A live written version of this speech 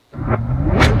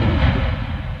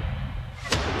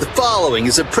The following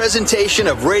is a presentation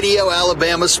of Radio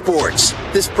Alabama Sports.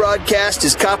 This broadcast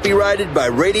is copyrighted by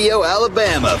Radio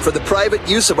Alabama for the private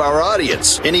use of our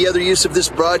audience. Any other use of this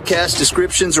broadcast,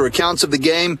 descriptions, or accounts of the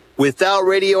game without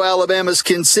Radio Alabama's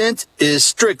consent is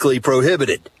strictly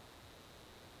prohibited.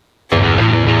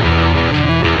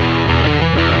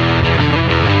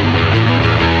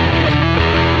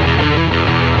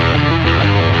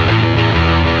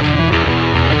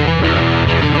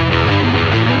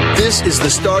 This is the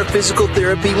Star Physical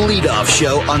Therapy Leadoff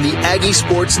Show on the Aggie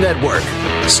Sports Network.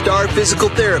 Star Physical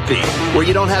Therapy, where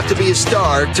you don't have to be a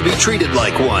star to be treated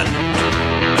like one.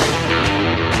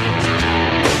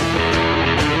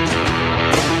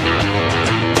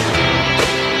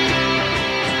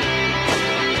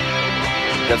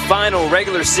 The final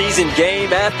regular season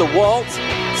game at the Walt,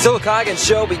 Sylacauga and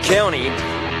Shelby County.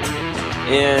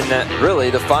 In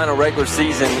really the final regular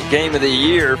season game of the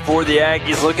year for the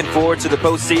Aggies. Looking forward to the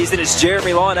postseason. It's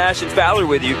Jeremy Law and Ashton Fowler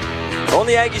with you on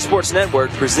the Aggie Sports Network,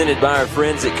 presented by our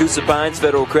friends at Coosa Pines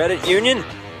Federal Credit Union.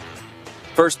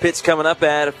 First pitch coming up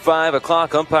at 5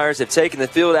 o'clock. Umpires have taken the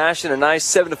field. Ashton, a nice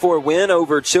 7-4 win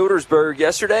over Childersburg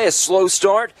yesterday. A slow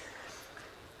start.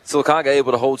 Sylacauga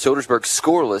able to hold Childersburg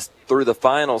scoreless through the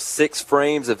final 6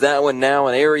 frames of that one. Now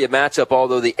an area matchup,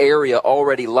 although the area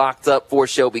already locked up for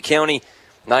Shelby County.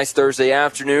 Nice Thursday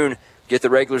afternoon. Get the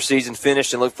regular season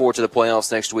finished and look forward to the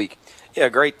playoffs next week. Yeah,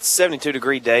 great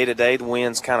 72-degree day today. The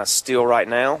wind's kind of still right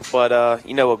now. But, a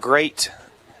great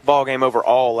ball game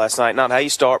overall last night. Not how you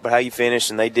start, but how you finish,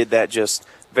 and they did that just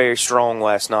very strong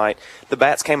last night. The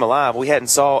bats came alive. We hadn't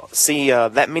see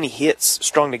that many hits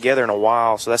strung together in a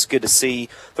while, so that's good to see.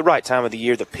 The right time of the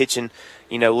year, the pitching,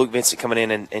 Luke Vincent coming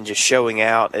in and just showing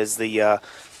out as the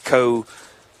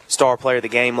co-star player of the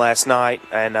game last night.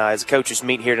 And as the coaches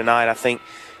meet here tonight, I think,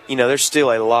 there's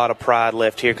still a lot of pride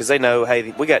left here because they know,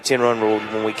 hey, we got 10-run rule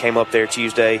when we came up there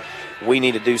Tuesday. We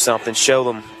need to do something, show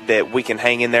them that we can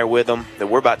hang in there with them, that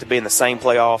we're about to be in the same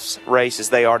playoffs race as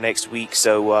they are next week.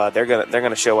 So they're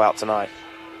gonna show out tonight.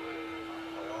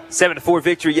 7-4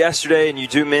 victory yesterday, and you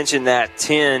do mention that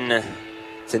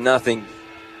 10-0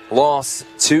 loss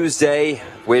Tuesday,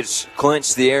 which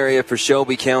clinched the area for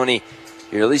Shelby County.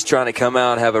 You're at least trying to come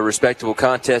out and have a respectable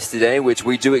contest today, which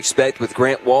we do expect with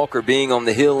Grant Walker being on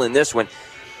the hill in this one.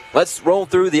 Let's roll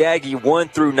through the Aggie 1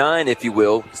 through 9, if you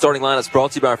will. Starting lineups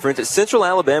brought to you by our friends at Central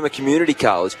Alabama Community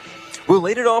College. We'll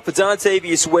lead it off with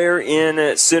Dontavius Ware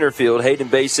in center field. Hayden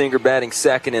Basinger batting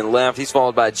second and left. He's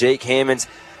followed by Jake Hammonds.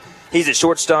 He's at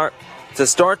shortstop to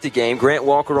start the game. Grant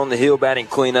Walker on the hill batting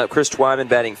cleanup. Chris Twyman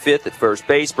batting fifth at first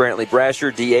base. Brantley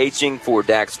Brasher DHing for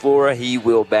Dax Flora. He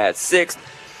will bat sixth.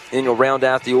 Then you'll round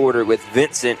out the order with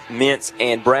Vincent, Mintz,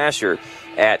 and Brasher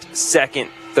at second,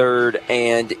 third,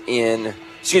 and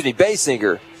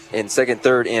Basinger in second,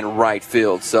 third, and right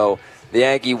field. So the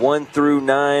Aggie 1 through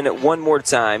 9, one more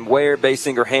time. Ware,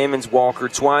 Basinger, Hammonds, Walker,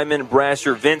 Twyman,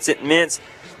 Brasher, Vincent, Mintz,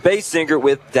 Basinger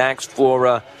with Dax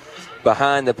Flora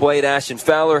behind the plate. Ashton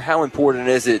Fowler, how important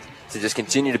is it to just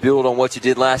continue to build on what you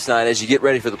did last night as you get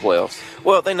ready for the playoffs?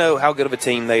 Well, they know how good of a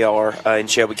team they are in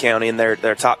Shelby County, and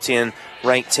they're top 10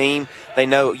 ranked team. They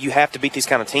know you have to beat these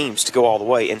kind of teams to go all the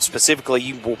way, and specifically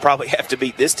you will probably have to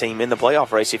beat this team in the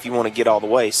playoff race if you want to get all the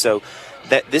way. So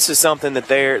that this is something that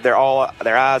their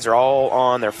eyes are all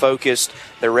on. They're focused.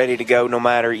 They're ready to go no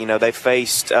matter, they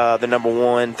faced the number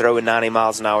one throwing 90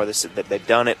 miles an hour. They've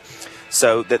done it.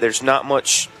 So that there's not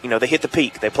much, they hit the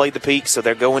peak. They played the peak, so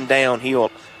they're going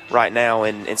downhill right now,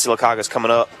 and Sylacauga's coming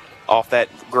up off that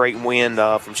great win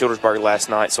from Childersburg last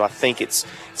night. So I think it's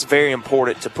very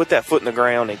important to put that foot in the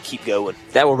ground and keep going.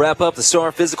 That will wrap up the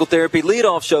Star Physical Therapy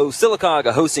Leadoff Show.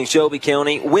 Sylacauga hosting Shelby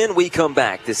County. When we come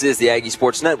back, this is the Aggie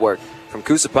Sports Network from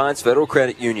Coosa Pines Federal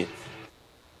Credit Union.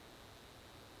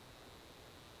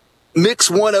 Mix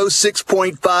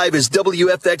 106.5 is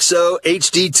WFXO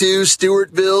HD2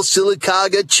 Stewartville,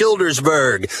 Sylacauga,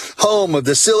 Childersburg, home of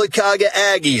the Sylacauga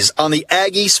Aggies on the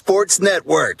Aggie Sports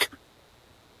Network.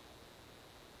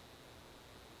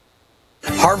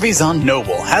 Harvey's on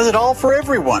Noble has it all for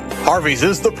everyone. Harvey's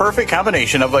is the perfect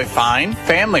combination of a fine,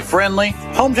 family-friendly,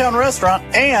 hometown restaurant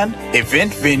and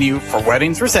event venue for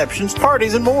weddings, receptions,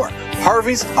 parties, and more.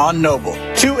 Harvey's on Noble,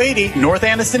 280 North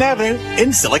Anniston Avenue in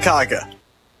Sylacauga.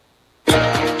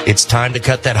 It's time to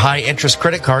cut that high-interest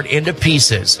credit card into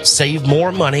pieces. Save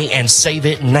more money and save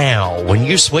it now when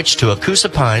you switch to a Coosa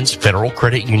Pines Federal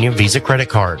Credit Union Visa credit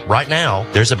card. Right now,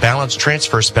 there's a balance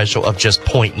transfer special of just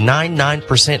 0.99%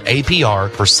 APR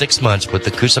for 6 months with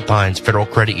the Coosa Pines Federal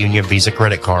Credit Union Visa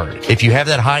credit card. If you have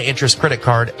that high-interest credit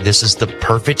card, this is the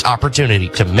perfect opportunity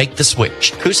to make the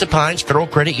switch. Coosa Pines Federal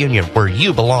Credit Union, where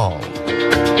you belong.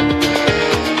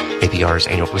 APR MVR's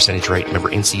annual percentage rate. Member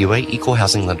NCUA, Equal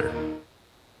Housing Lender.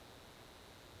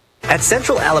 At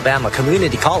Central Alabama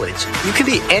Community College, you can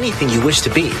be anything you wish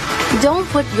to be. Don't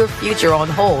put your future on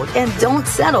hold and don't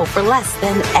settle for less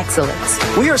than excellence.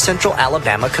 We are Central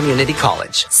Alabama Community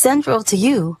College. Central to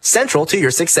you. Central to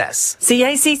your success.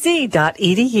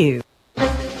 CACC.edu.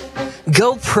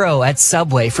 Go pro at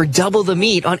Subway for double the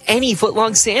meat on any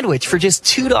footlong sandwich for just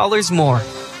 $2 more.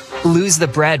 Lose the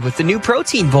bread with the new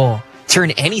Protein Bowl.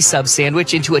 Turn any sub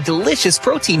sandwich into a delicious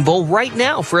protein bowl right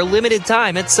now for a limited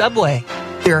time at Subway.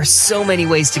 There are so many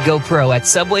ways to go pro at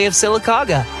Subway of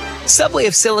Sylacauga. Subway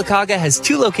of Sylacauga has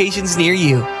 2 locations near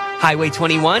you, Highway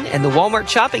 21 and the Walmart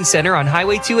Shopping Center on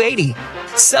Highway 280.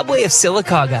 Subway of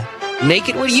Sylacauga. Make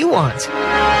it what you want.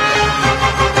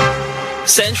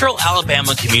 Central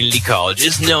Alabama Community College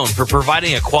is known for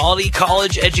providing a quality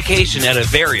college education at a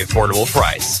very affordable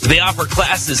price. They offer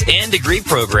classes and degree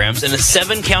programs in a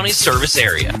 7-county service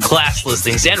area. Class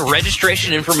listings and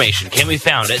registration information can be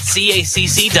found at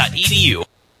cacc.edu.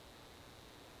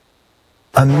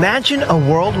 Imagine a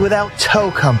world without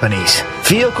tow companies.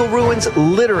 Vehicle ruins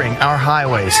littering our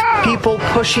highways. People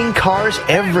pushing cars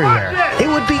everywhere. It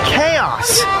would be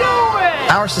chaos.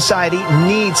 Our society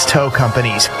needs tow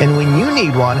companies, and when you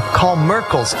need one, call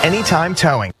Merkel's Anytime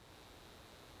Towing.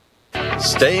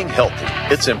 Staying healthy.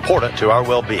 It's important to our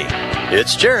well-being.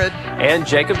 It's Jared and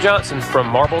Jacob Johnson from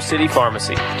Marble City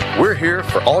Pharmacy. We're here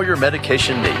for all your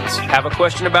medication needs. Have a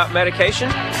question about medication?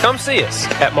 Come see us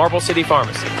at Marble City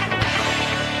Pharmacy.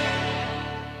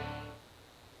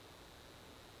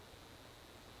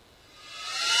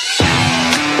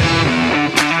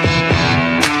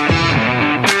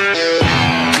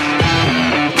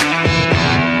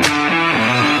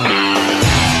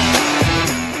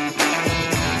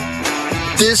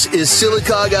 This is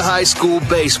Sylacauga High School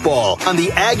baseball on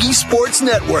the Aggie Sports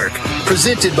Network,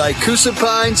 presented by Coosa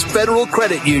Pines Federal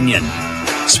Credit Union.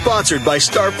 Sponsored by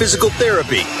Star Physical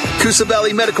Therapy, Coosa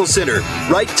Valley Medical Center,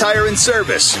 Wright Tire and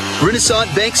Service,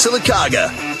 Renaissance Bank Sylacauga,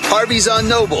 Harvey's on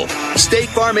Noble, State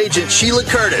Farm Agent Sheila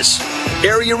Curtis,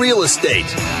 Area Real Estate,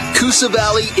 Coosa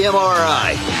Valley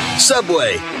MRI,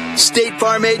 Subway, State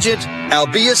Farm Agent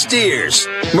Albia Steers,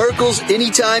 Merkel's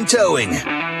Anytime Towing,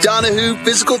 Donahue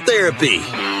Physical Therapy,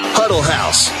 Huddle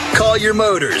House, Collier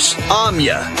Motors,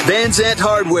 Amya, Van Zant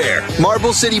Hardware,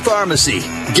 Marble City Pharmacy,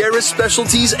 Garris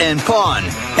Specialties and Pawn,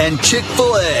 and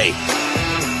Chick-fil-A.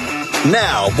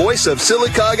 Now, voice of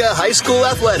Sylacauga High School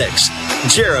Athletics,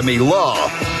 Jeremy Law.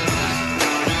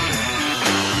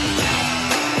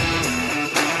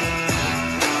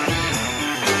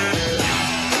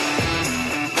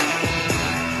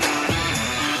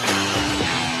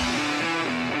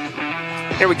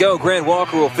 Here we go. Grant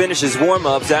Walker will finish his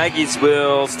warm-ups. Aggies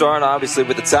will start, obviously,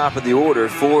 with the top of the order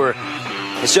for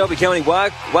the Shelby County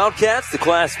Wildcats, the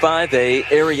Class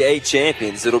 5A Area A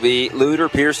champions. It'll be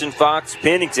Luter, Pearson, Fox,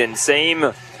 Pennington.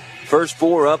 Same first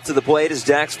 4 up to the plate as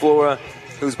Dax Flora,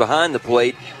 who's behind the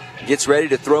plate, gets ready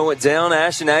to throw it down.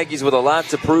 Ashton Aggies with a lot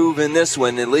to prove in this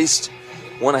one. At least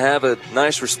want to have a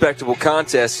nice, respectable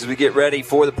contest as we get ready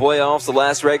for the playoffs, the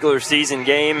last regular season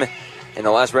game. In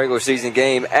the last regular season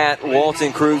game at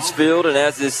Walton Cruz Field. And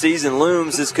as this season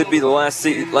looms, this could be the last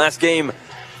game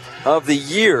of the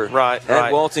year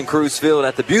at Walton Cruz Field,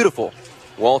 at the beautiful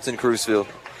Walton Cruz Field.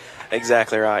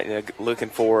 Exactly right. Looking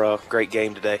for a great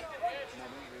game today.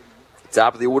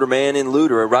 Top of the order man in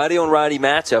Luter. A righty-on-righty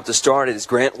matchup to start it as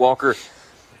Grant Walker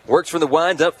works from the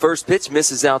wind-up. First pitch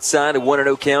misses outside, a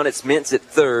 1-0 count. It's Mintz at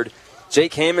third.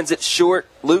 Jake Hammonds at short,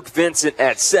 Luke Vincent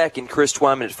at second, Chris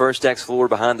Twyman at first, Dax Flora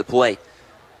behind the plate.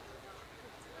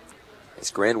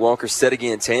 As Grant Walker set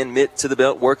again, Tan mitt to the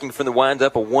belt, working from the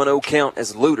windup, a 1-0 count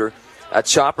as Luter. A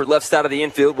chopper left side of the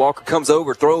infield, Walker comes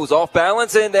over, throws off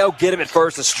balance, and they'll get him at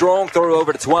first. A strong throw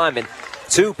over to Twyman.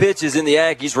 2 pitches in the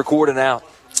Aggies, recording out.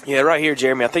 Yeah, right here,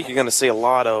 Jeremy, I think you're going to see a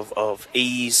lot of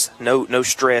ease, no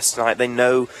stress tonight. They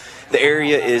know the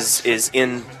area is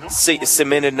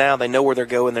cemented now. They know where they're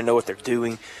going. They know what they're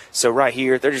doing. So right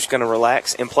here, they're just going to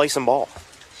relax and play some ball.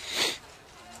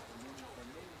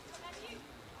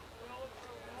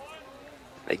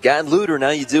 They got Luter.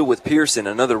 Now you deal with Pearson,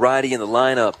 another righty in the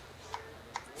lineup.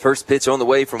 First pitch on the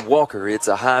way from Walker. It's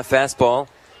a high fastball.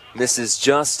 Misses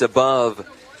just above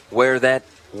where that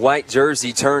white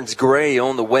jersey turns gray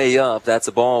on the way up. That's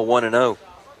a ball, 1-0.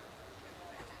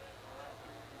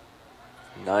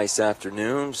 Nice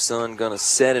afternoon. Sun going to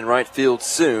set in right field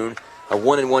soon. A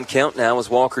 1-1 count now as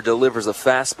Walker delivers a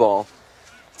fastball.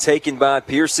 Taken by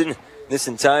Pearson. This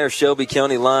entire Shelby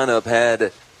County lineup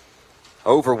had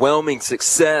overwhelming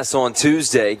success on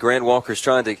Tuesday. Grant Walker's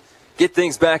trying to get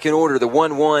things back in order. The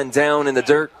 1-1 down in the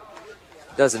dirt.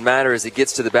 Doesn't matter as it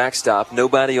gets to the backstop.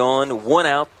 Nobody on, 1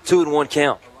 out, 2-1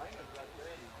 count.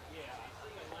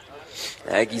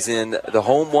 Aggies in the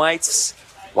home whites,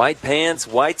 white pants,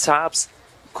 white tops.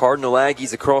 Cardinal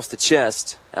Aggies across the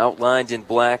chest, outlined in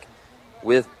black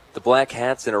with the black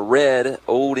hats and a red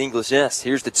Old English S.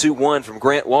 Here's the 2-1 from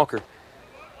Grant Walker.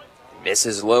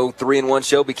 Misses low, 3-1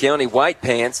 Shelby County white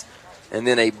pants, and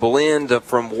then a blend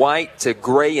from white to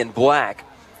gray and black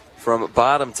from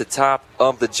bottom to top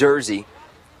of the jersey.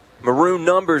 Maroon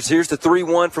numbers, here's the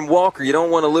 3-1 from Walker. You don't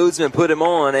want to lose him and put him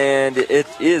on, and it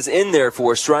is in there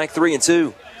for a strike,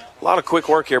 3-2. A lot of quick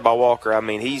work here by Walker. I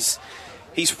mean, he's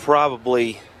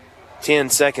probably 10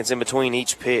 seconds in between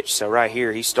each pitch, so right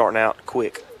here he's starting out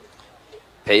quick.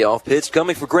 Payoff pitch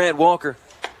coming for Grant Walker.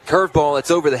 Curveball that's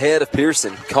over the head of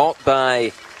Pearson, caught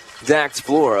by Dax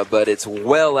Flora, but it's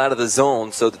well out of the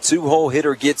zone, so the 2-hole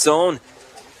hitter gets on.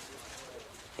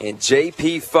 And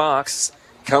J.P. Fox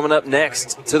coming up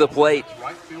next to the plate.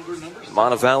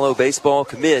 Montevallo baseball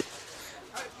commit.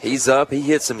 He's up. He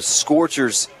hit some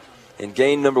scorchers in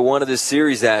game number 1 of this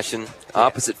series action.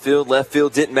 Opposite field, left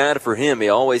field didn't matter for him. He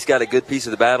always got a good piece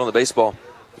of the bat on the baseball.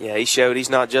 Yeah, he showed he's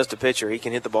not just a pitcher. He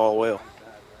can hit the ball well.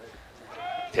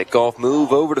 Pickoff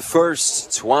move over to first.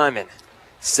 Twyman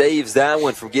saves that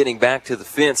one from getting back to the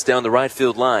fence down the right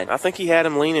field line. I think he had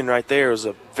him leaning right there. It was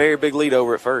a very big lead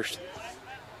over at first.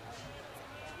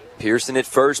 Pearson at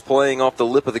first, playing off the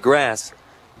lip of the grass.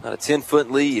 Not a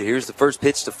 10-foot lead. Here's the first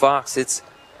pitch to Fox. It's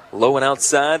low and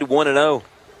outside, 1-0.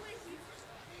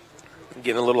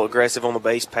 Getting a little aggressive on the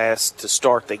base pass to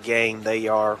start the game. They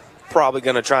are probably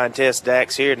going to try and test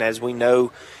Dax here, and as we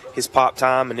know, his pop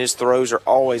time and his throws are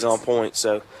always on point,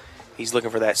 so he's looking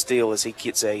for that steal as he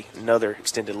gets another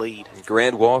extended lead.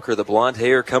 Grant Walker, the blonde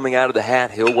hair coming out of the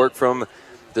hat. He'll work from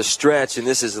the stretch, and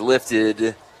this is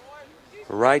lifted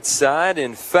right side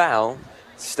and foul.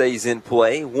 Stays in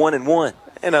play, 1-1.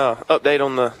 And an update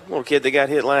on the little kid that got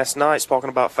hit last night, talking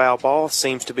about foul ball.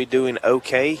 Seems to be doing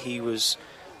okay. He was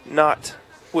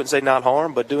wouldn't say not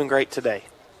harmed, but doing great today.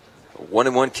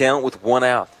 1-1 count with 1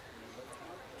 out.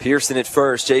 Pearson at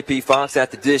first, J.P. Fox at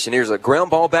the dish, and here's a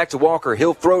ground ball back to Walker.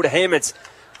 He'll throw to Hammonds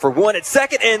for 1 at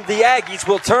second, and the Aggies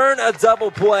will turn a double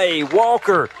play.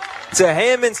 Walker to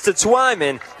Hammonds to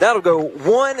Twyman. That'll go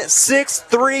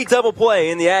 1-6-3 double play,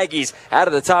 and the Aggies out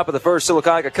of the top of the first.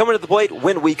 Sylacauga coming to the plate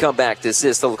when we come back. This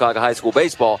is Sylacauga High School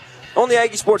Baseball on the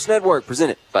Aggie Sports Network,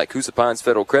 presented by Coosa Pines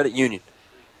Federal Credit Union.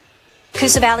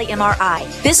 Coosa Valley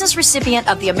MRI, business recipient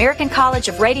of the American College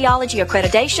of Radiology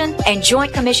Accreditation and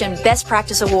Joint Commission Best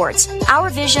Practice Awards. Our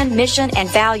vision, mission, and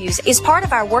values is part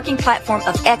of our working platform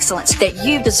of excellence that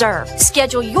you deserve.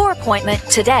 Schedule your appointment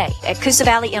today at Coosa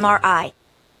Valley MRI.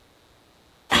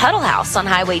 Huddle House on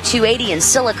Highway 280 in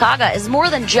Sylacauga is more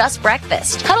than just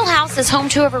breakfast. Huddle House is home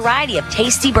to a variety of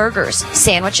tasty burgers,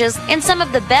 sandwiches, and some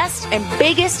of the best and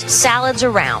biggest salads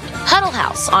around. Huddle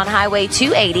House on Highway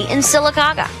 280 in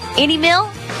Sylacauga. Any meal,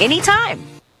 anytime.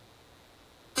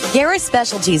 Garris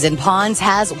Specialties in Ponds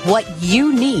has what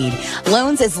you need.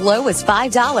 Loans as low as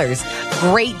 $5.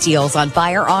 Great deals on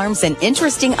firearms and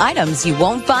interesting items you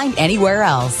won't find anywhere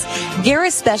else.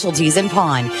 Garris Specialties in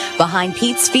Pond, behind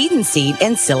Pete's Feed and Seed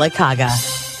in Sylacauga.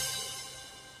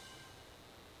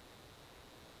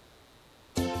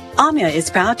 AMIA is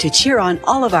proud to cheer on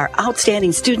all of our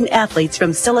outstanding student athletes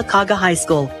from Sylacauga High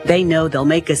School. They know they'll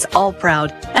make us all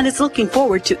proud and is looking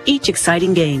forward to each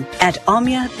exciting game. At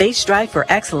AMIA, they strive for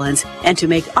excellence and to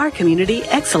make our community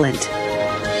excellent.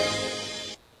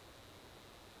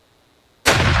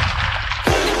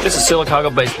 This is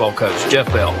Sylacauga baseball coach Jeff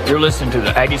Bell. You're listening to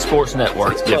the Aggie Sports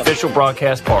Network, the official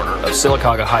broadcast partner of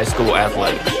Sylacauga High School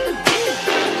Athletics.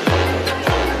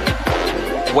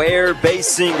 Ware,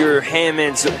 Basinger,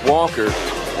 Hammonds, Walker,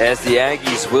 as the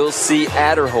Aggies will see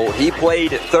Adderholt. He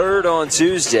played third on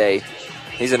Tuesday.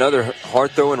 He's another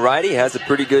hard-throwing righty, has a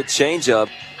pretty good changeup.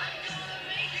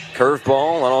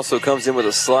 Curveball, and also comes in with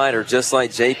a slider, just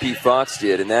like J.P. Fox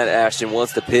did. And that, Ashton,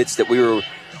 was the pitch that we were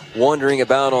wondering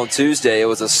about on Tuesday. It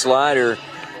was a slider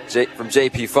from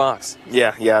J.P. Fox.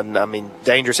 Yeah, I mean,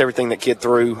 dangerous, everything that kid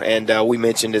threw. And we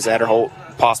mentioned is Adderholt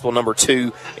possible number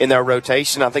 2 in their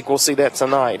rotation. I think we'll see that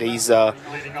tonight. He's not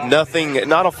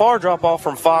a far drop off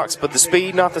from Fox, but the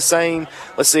speed not the same.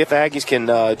 Let's see if the Aggies can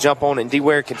jump on and D.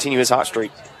 Ware continue his hot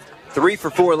streak. 3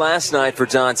 for 4 last night for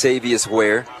Dontavius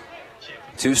Ware.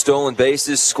 2 stolen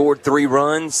bases, scored 3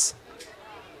 runs.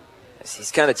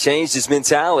 He's kind of changed his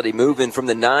mentality, moving from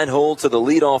the 9-hole to the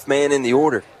leadoff man in the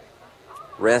order.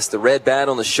 Rests the red bat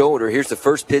on the shoulder. Here's the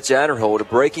first pitch Adderholt, a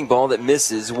breaking ball that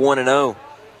misses, 1-0.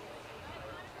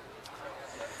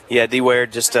 Yeah, D. Ware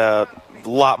just a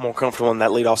lot more comfortable in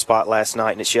that leadoff spot last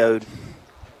night, and it showed.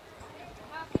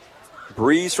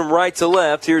 Breeze from right to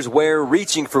left. Here's Ware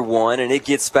reaching for one, and it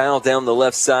gets fouled down the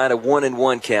left side, a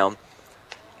 1-and-1 count.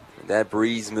 That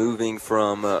breeze moving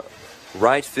from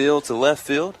right field to left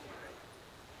field.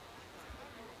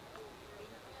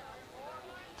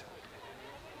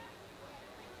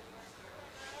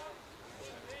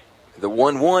 The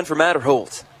 1-1 from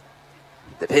Adderholt.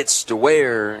 The pitch to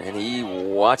Ware, and he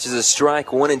watches a strike,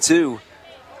 1-2.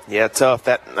 Yeah, tough.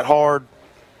 That hard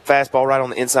fastball right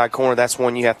on the inside corner, that's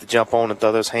one you have to jump on and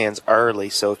throw those hands early.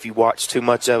 So if you watch too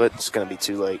much of it, it's going to be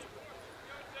too late.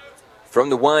 From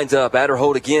the windup,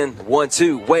 Adderholt again,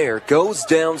 1-2. Ware goes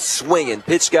down swinging.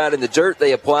 Pitch got in the dirt.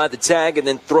 They apply the tag and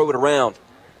then throw it around.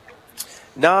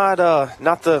 Not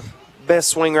the best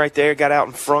swing right there. Got out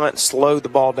in front, slowed the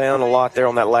ball down a lot there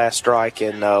on that last strike,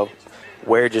 and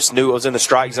Ware just knew it was in the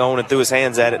strike zone and threw his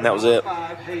hands at it, and that was it.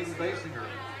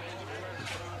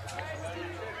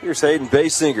 Here's Hayden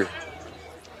Basinger.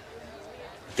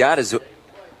 Got his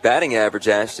batting average,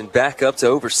 Ashton, back up to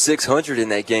over 600 in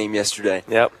that game yesterday.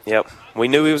 Yep. We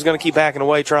knew he was going to keep backing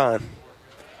away trying.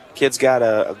 Kid's got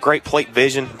a great plate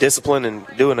vision, discipline, and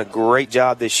doing a great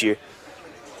job this year.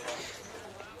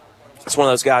 It's one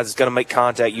of those guys that's going to make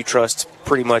contact you trust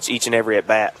pretty much each and every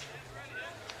at-bat.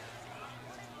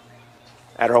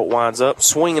 Adderholt winds up,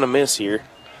 swing and a miss here.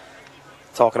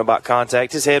 Talking about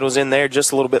contact, his head was in there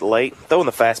just a little bit late. Throwing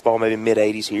the fastball maybe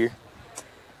mid-80s here.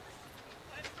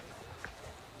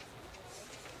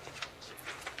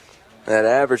 That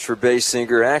average for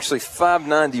Basinger actually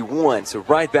 591, so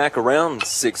right back around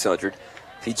 600.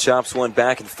 He chops one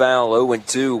back and foul,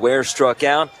 0-2. Ware struck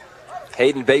out.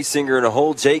 Hayden Basinger in a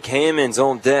hole. Jake Hammonds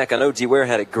on deck. I know D. Ware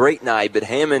had a great night, but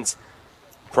Hammonds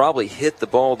probably hit the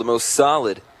ball the most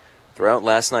solid throughout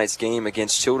last night's game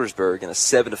against Childersburg in a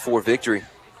 7-4 victory.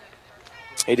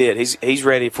 He did. He's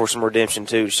ready for some redemption,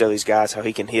 too, to show these guys how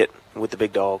he can hit with the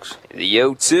big dogs. The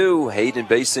 0-2. Hayden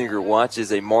Basinger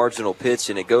watches a marginal pitch,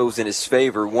 and it goes in his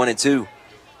favor, 1-2.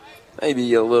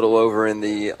 Maybe a little over in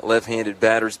the left-handed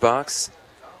batter's box.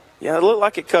 Yeah, it looked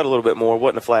like it cut a little bit more.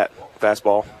 Wasn't a flat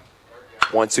fastball.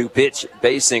 1-2 pitch.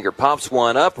 Basinger pops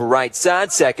one up right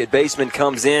side. Second baseman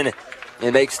comes in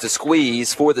and makes the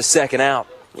squeeze for the second out.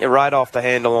 Yeah, right off the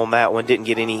handle on that one. Didn't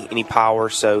get any power,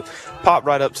 so popped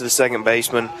right up to the second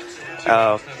baseman.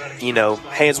 Hands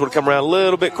would have come around a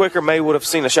little bit quicker. May would have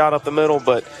seen a shot up the middle,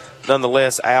 but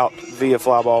nonetheless out via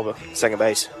fly ball to second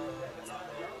base.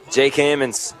 Jake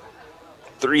Hammonds,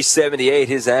 378,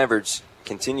 his average.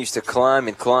 Continues to climb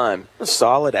and climb. A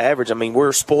solid average. I mean,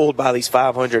 we're spoiled by these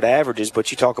 500 averages,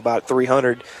 but you talk about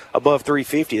 300 above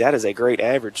 350. That is a great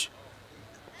average.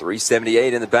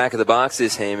 378 in the back of the box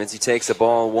is Hammonds. He takes a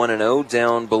ball 1-0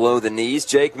 down below the knees.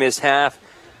 Jake missed half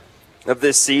of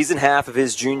this season, half of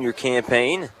his junior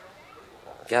campaign.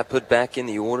 Got put back in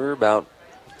the order about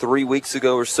 3 weeks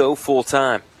ago or so, full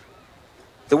time.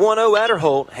 The 1-0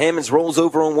 Adderholt. Hammonds rolls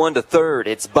over on one to third.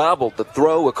 It's bobbled. The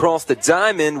throw across the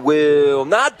diamond will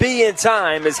not be in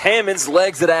time as Hammonds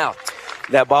legs it out.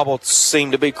 That bobble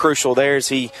seemed to be crucial there as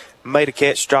he made a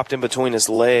catch, dropped in between his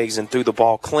legs, and threw the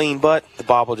ball clean, but the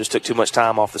bobble just took too much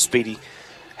time off the speedy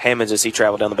Hammonds as he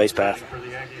traveled down the base path.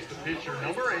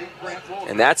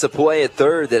 And that's a play at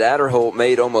third that Adderholt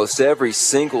made almost every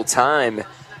single time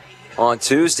on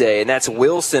Tuesday, and that's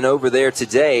Wilson over there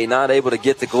today, not able to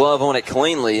get the glove on it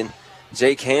cleanly. And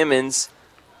Jake Hammonds,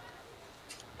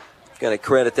 going to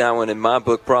credit that one in my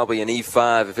book, probably an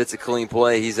E5. If it's a clean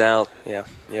play, he's out. Yeah,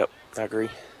 yep, I agree.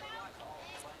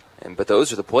 But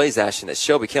those are the plays, Ashton, that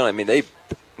Shelby County, I mean, they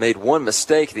made one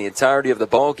mistake the entirety of the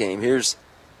ball game. Here's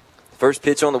the first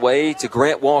pitch on the way to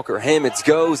Grant Walker. Hammonds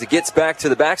goes, it gets back to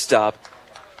the backstop,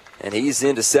 and he's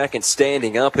into second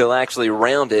standing up. He'll actually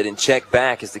round it and check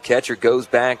back as the catcher goes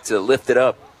back to lift it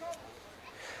up.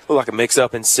 Looked like a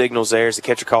mix-up in signals there as the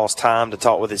catcher calls time to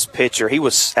talk with his pitcher. He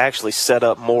was actually set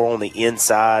up more on the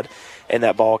inside, and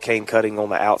that ball came cutting on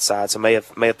the outside, so may have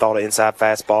thought an inside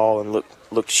fastball and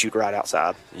looked to shoot right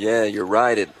outside. Yeah, you're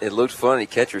right. It looked funny.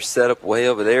 Catcher set up way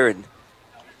over there, and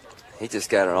he just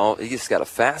got a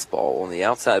fastball on the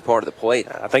outside part of the plate.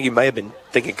 I think he may have been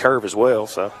thinking curve as well.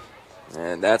 So,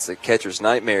 and that's a catcher's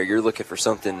nightmare. You're looking for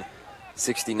something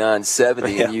 69,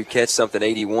 70, yeah, and you catch something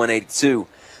 81, 82.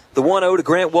 The 1-0 to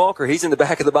Grant Walker. He's in the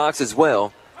back of the box as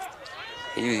well.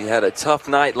 He had a tough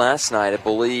night last night, I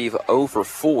believe, 0 for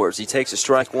 4 as he takes a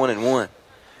strike 1-1.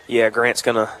 Yeah, Grant's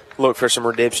going to look for some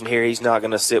redemption here. He's not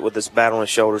going to sit with this bat on his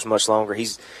shoulders much longer.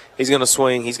 He's going to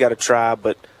swing. He's got to try,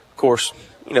 but, of course,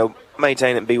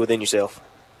 maintain it and be within yourself.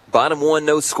 Bottom one,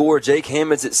 no score. Jake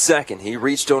Hammonds at second. He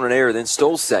reached on an error, then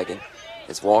stole second.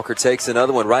 As Walker takes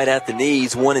another one right at the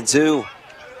knees, 1-2.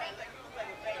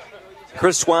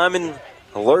 Chris Twyman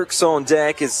lurks on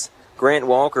deck as Grant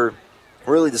Walker,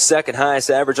 really the second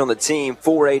highest average on the team,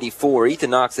 484.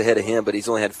 Ethan Knox ahead of him, but he's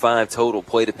only had 5 total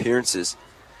plate appearances.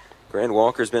 Grant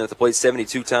Walker's been at the plate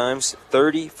 72 times,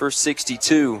 30 for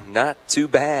 62. Not too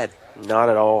bad. Not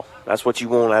at all. That's what you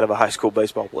want out of a high school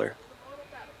baseball player.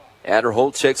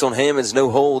 Adderholt checks on Hammonds,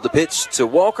 no hold. The pitch to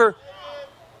Walker.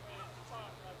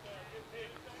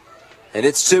 And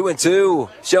it's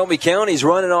 2-2. Shelby County's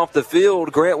running off the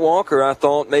field. Grant Walker, I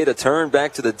thought, made a turn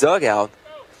back to the dugout,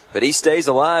 but he stays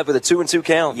alive with a 2-2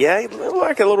 count. Yeah, he looked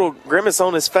like a little grimace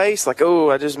on his face, like, oh,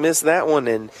 I just missed that one,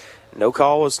 and no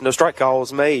strike call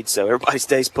was made, so everybody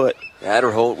stays put.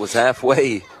 Adderholt was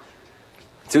halfway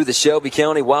to the Shelby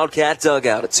County Wildcat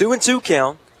dugout. A 2-2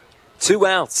 count, 2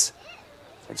 outs.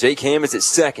 And Jake Hammonds at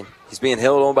second. He's being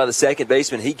held on by the second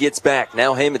baseman. He gets back.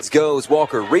 Now Hammonds goes.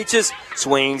 Walker reaches,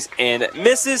 swings, and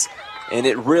misses. And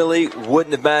it really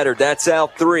wouldn't have mattered. That's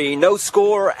out 3. No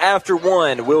score after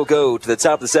 1. We'll go to the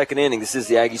top of the second inning. This is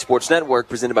the Aggie Sports Network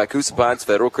presented by Coosa Pines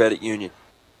Federal Credit Union.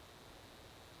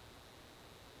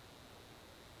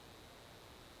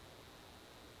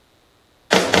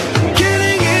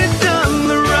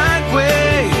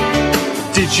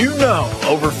 Did you know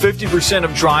over 50%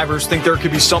 of drivers think there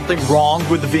could be something wrong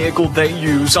with the vehicle they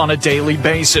use on a daily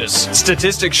basis?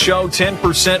 Statistics show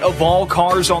 10% of all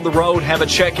cars on the road have a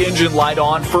check engine light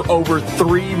on for over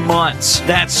 3 months.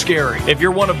 That's scary. If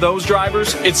you're one of those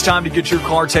drivers, it's time to get your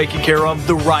car taken care of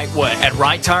the right way at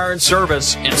Right Tire and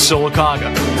Service in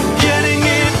Sylacauga. Getting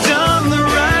it done the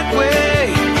right way.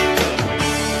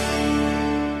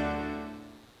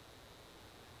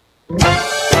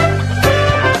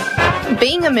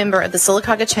 Being a member of the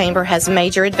Sylacauga Chamber has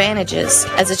major advantages.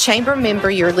 As a Chamber member,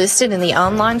 you're listed in the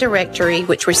online directory,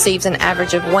 which receives an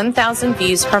average of 1,000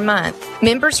 views per month.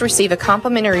 Members receive a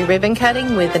complimentary ribbon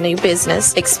cutting with a new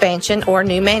business, expansion, or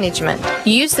new management.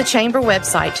 Use the Chamber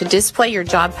website to display your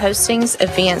job postings,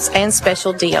 events, and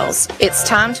special deals. It's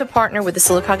time to partner with the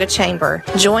Sylacauga Chamber.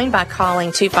 Join by calling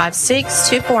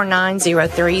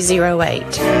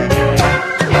 256-249-0308.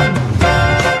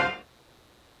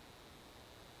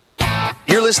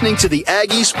 You're listening to the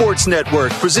Aggie Sports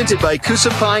Network, presented by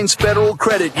Coosa Pines Federal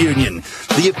Credit Union,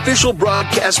 the official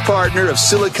broadcast partner of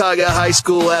Sylacauga High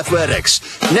School Athletics.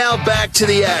 Now back to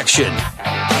the action.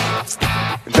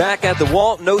 Back at the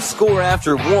Walt, no score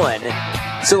after 1.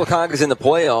 Sylacauga's in the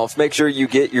playoffs. Make sure you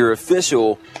get your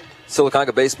official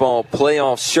Sylacauga Baseball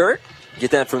playoff shirt.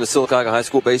 Get that from the Sylacauga High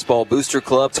School Baseball Booster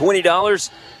Club. $20,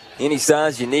 any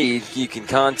size you need. You can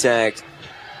contact,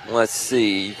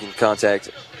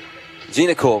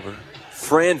 Gina Culver,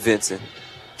 Fran Vincent,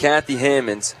 Kathy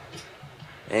Hammonds,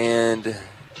 and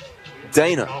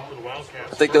Dana.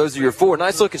 I think those are your 4.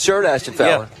 Nice looking shirt, Ashton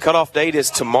Fowler. Yeah, cutoff date is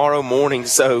tomorrow morning,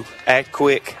 so act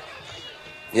quick.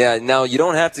 Yeah, now you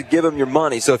don't have to give them your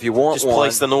money, so if you want just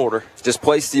place an order. Just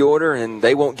place the order, and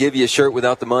they won't give you a shirt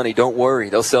without the money. Don't worry.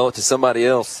 They'll sell it to somebody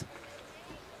else.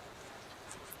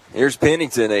 Here's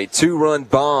Pennington, a 2-run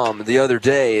bomb the other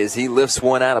day as he lifts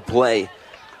one out of play.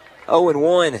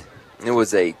 0-1. It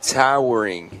was a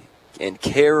towering and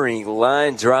carrying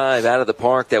line drive out of the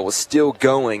park that was still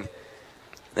going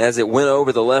as it went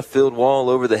over the left field wall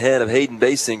over the head of Hayden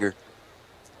Basinger.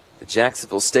 The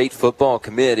Jacksonville State Football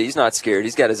Committee, he's not scared.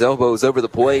 He's got his elbows over the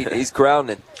plate, and he's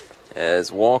crowding it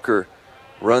as Walker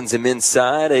runs him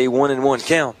inside, a 1-1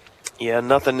 count. Yeah,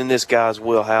 nothing in this guy's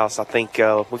wheelhouse. I think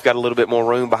we've got a little bit more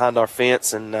room behind our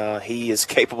fence, and he is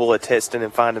capable of testing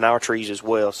and finding our trees as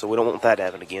well, so we don't want that to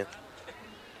happen again.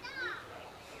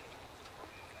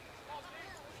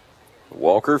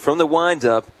 Walker from the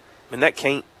windup. And that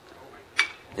can't.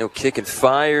 Kick and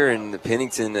fire, and the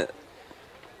Pennington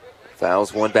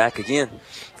fouls one back again.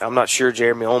 I'm not sure,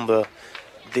 Jeremy, on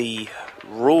the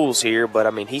rules here, but, I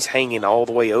mean, he's hanging all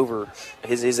the way over.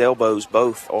 His elbows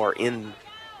both are in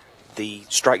the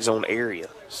strike zone area.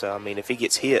 So, I mean, if he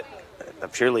gets hit,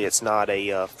 surely it's not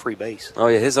a free base. Oh,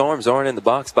 yeah, his arms aren't in the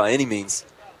box by any means.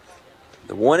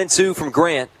 The 1-2 from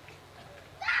Grant.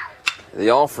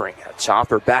 The offering, a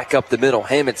chopper back up the middle.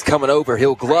 Hammonds coming over.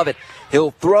 He'll glove it.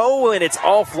 He'll throw, and it's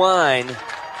offline.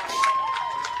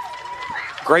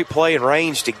 Great play and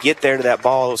range to get there to that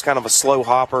ball. It was kind of a slow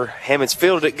hopper. Hammonds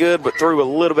fielded it good, but threw a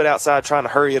little bit outside trying to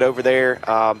hurry it over there.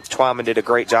 Twyman did a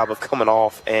great job of coming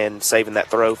off and saving that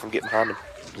throw from getting behind him.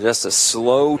 Just a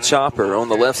slow chopper on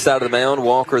the left side of the mound.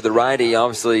 Walker, the righty,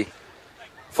 obviously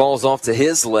falls off to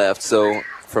his left, so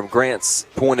from Grant's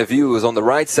point of view, is on the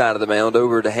right side of the mound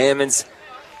over to Hammonds.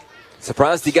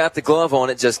 Surprised he got the glove on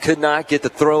it, just could not get the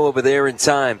throw over there in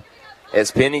time.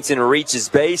 As Pennington reaches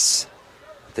base,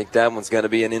 I think that one's going to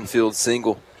be an infield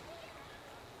single.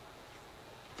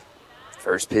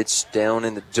 First pitch down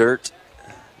in the dirt.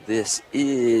 this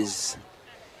is,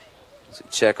 so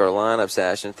check our lineups,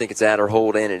 Ashton. I think it's Adder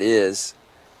Holt, and it is.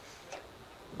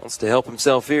 Wants to help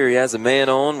himself here. He has a man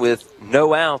on with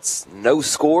no outs, no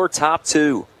score, top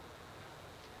 2.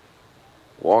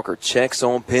 Walker checks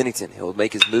on Pennington. He'll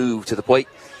make his move to the plate.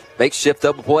 Makeshift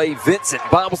double play. Vincent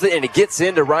bobbles it, and it gets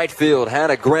into right field. Had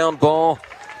a ground ball.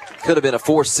 Could have been a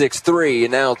 4-6-3,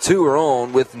 and now 2 are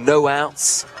on with no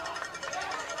outs.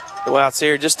 No outs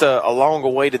here. Just a longer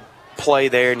way to play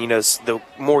there, and, the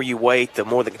more you wait, the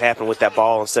more that can happen with that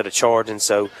ball instead of charging.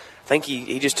 So I think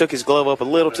he just took his glove up a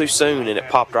little too soon, and it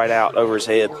popped right out over his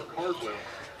head.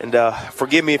 And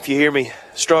forgive me if you hear me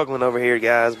struggling over here,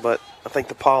 guys, but I think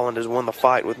the pollen has won the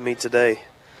fight with me today.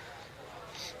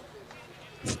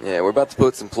 Yeah, we're about to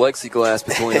put some plexiglass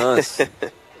between us.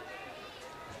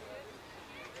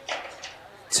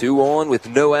 2 on with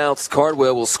no outs.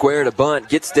 Cardwell will square to bunt.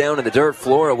 Gets down in the dirt.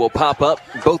 Flora will pop up.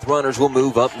 Both runners will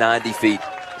move up 90 feet.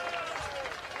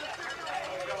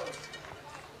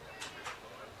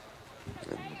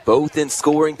 Both in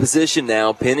scoring position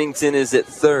now. Pennington is at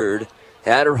third.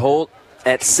 Adder Holt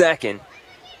at second.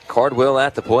 Cardwell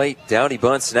at the plate. Down he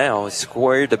bunts now. He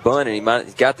squared the bunt, and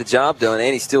he got the job done,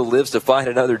 and he still lives to fight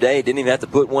another day. Didn't even have to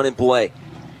put one in play.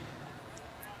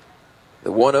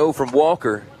 The 1-0 from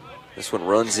Walker. This one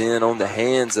runs in on the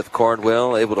hands of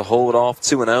Cardwell, able to hold off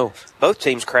 2-0. Both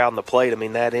teams crowding the plate. I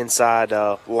mean, that inside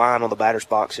line on the batter's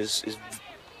box is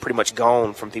pretty much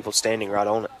gone from people standing right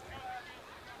on it.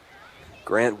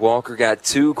 Grant Walker got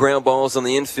 2 ground balls on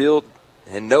the infield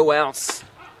and no outs.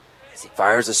 As he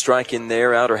fires a strike in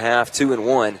there, outer half,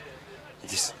 2-1.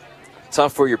 Just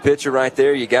tough for your pitcher right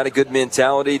there. You got a good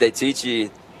mentality. They teach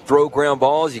you throw ground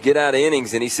balls, you get out of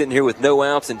innings, and he's sitting here with no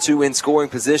outs and 2 in scoring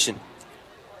position.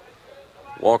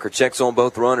 Walker checks on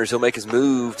both runners. He'll make his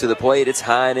move to the plate. It's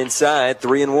high and inside,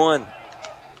 3-1.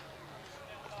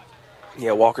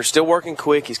 Yeah, Walker's still working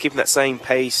quick. He's keeping that same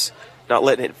pace, not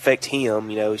letting it affect him.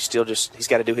 He's still he's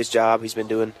got to do his job he's been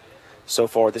doing so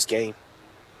far this game.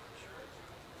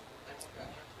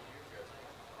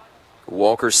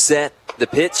 Walker set the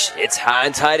pitch. It's high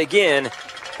and tight again.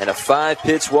 And a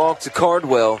 5-pitch walk to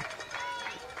Cardwell.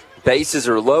 Bases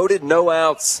are loaded, no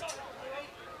outs.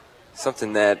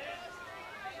 Something that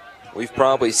we've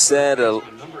probably said a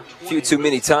few too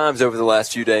many times over the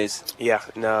last few days. Yeah,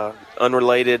 no,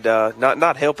 unrelated,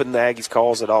 not helping the Aggies'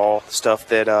 cause at all. Stuff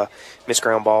that missed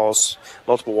ground balls,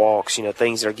 multiple walks,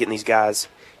 things that are getting these guys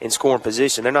in scoring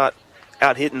position. They're not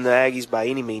out hitting the Aggies by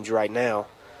any means right now.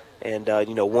 And,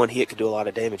 one hit could do a lot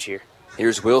of damage here.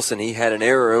 Here's Wilson. He had an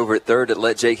error over at third that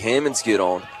let Jake Hammonds get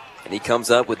on. And he comes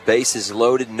up with bases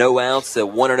loaded, no outs, a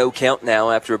 1-0 count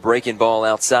now after a breaking ball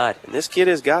outside. And this kid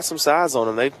has got some size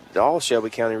on him. All Shelby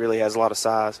County really has a lot of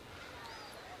size.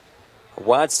 A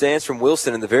wide stance from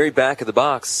Wilson in the very back of the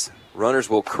box. Runners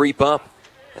will creep up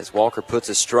as Walker puts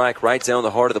a strike right down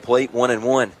the heart of the plate,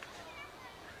 1-1.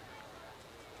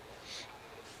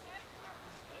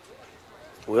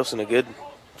 Wilson, a good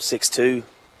 6'2",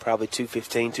 probably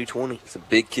 215, 220. Some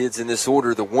big kids in this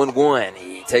order. The 1-1.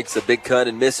 He takes a big cut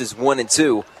and misses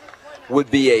 1-2. Would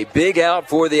be a big out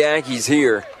for the Aggies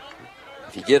here.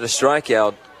 If you get a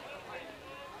strikeout,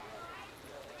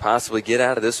 possibly get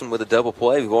out of this one with a double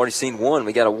play. We've already seen one.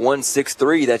 We got a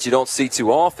 1-6-3 that you don't see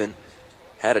too often.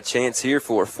 Had a chance here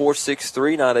for a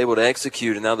 4-6-3, not able to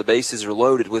execute, and now the bases are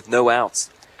loaded with no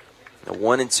outs. A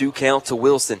 1-2 count to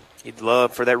Wilson. You'd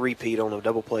love for that repeat on a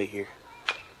double play here.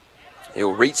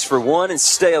 He'll reach for one and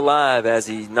stay alive as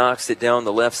he knocks it down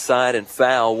the left side and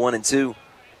foul, 1-2.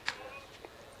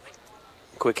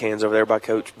 Quick hands over there by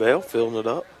Coach Bell, filling it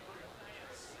up.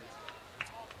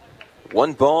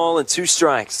 1 ball and 2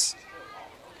 strikes.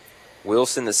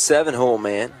 Wilson, the 7-hole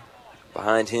man.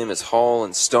 Behind him is Hall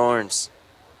and Starnes.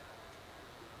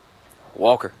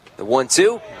 Walker, the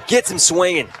 1-2, gets him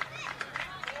swinging.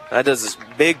 That does this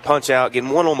big punch out,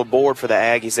 getting one on the board for the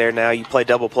Aggies there now. You play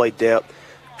double play depth.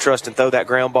 Trust and throw that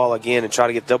ground ball again and try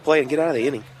to get double play and get out of the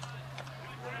inning.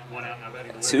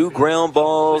 2 ground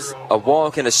balls, a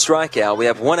walk, and a strikeout. We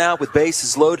have 1 out with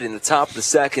bases loaded in the top of the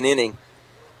 2nd inning.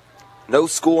 No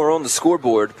score on the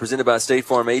scoreboard, presented by State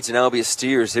Farm agent Albia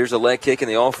Steers. Here's a leg kick in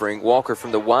the offering. Walker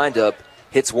from the windup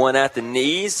hits one at the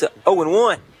knees.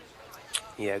 0-1.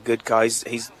 Yeah, good call.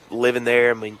 He's living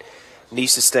there. I mean,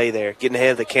 needs to stay there. Getting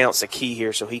ahead of the count's the key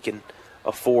here so he can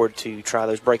afford to try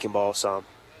those breaking balls some.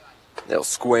 They'll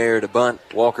square to bunt.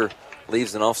 Walker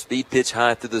leaves an off-speed pitch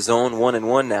high through the zone,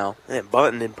 1-1 now. And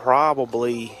bunting, and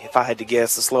probably, if I had to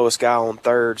guess, the slowest guy on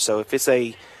third. So if it's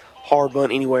a hard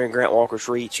bunt anywhere in Grant Walker's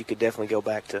reach, you could definitely go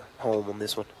back to home on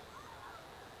this one.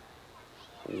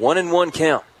 1-1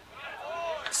 count.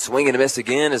 Swing and a miss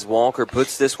again as Walker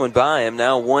puts this one by him.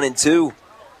 Now 1-2.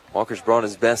 Walker's brought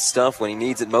his best stuff when he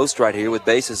needs it most right here with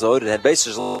bases loaded. Had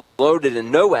bases loaded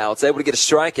and no outs, able to get a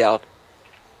strikeout.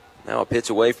 Now a pitch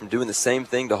away from doing the same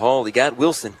thing to Hall. He got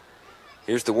Wilson.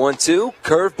 Here's the 1-2.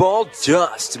 Curveball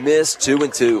just missed.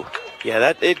 2-2.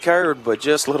 Yeah, it curved, but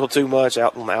just a little too much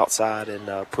out on the outside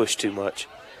and pushed too much.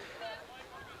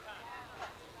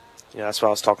 That's why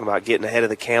I was talking about getting ahead of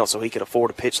the count so he could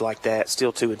afford a pitch like that.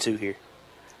 Still 2-2 here.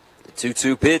 The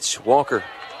 2-2 pitch. Walker.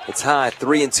 It's high.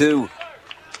 3-2.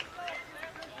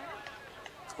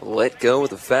 Let go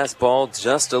with the fastball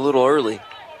just a little early.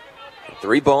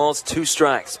 3 balls, 2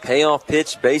 strikes. Payoff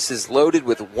pitch, bases loaded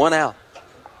with 1 out.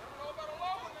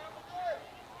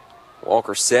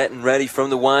 Walker set and ready from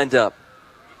the windup.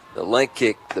 The leg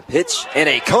kick, the pitch, and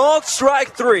a called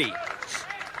strike 3.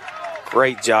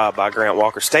 Great job by Grant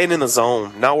Walker. Staying in the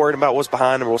zone, not worried about what's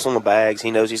behind him or what's on the bags. He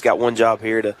knows he's got one job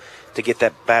here to get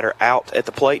that batter out at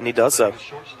the plate, and he does so.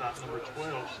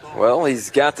 Well, he's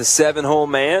got the 7-hole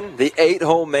man, the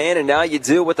 8-hole man, and now you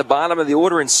deal with the bottom of the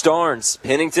order in Starnes.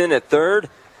 Pennington at third,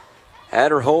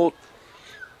 Adderholt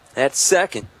at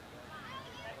second.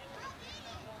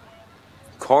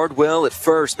 Cardwell at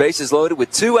first, bases loaded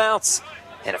with 2 outs,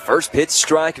 and a first pitch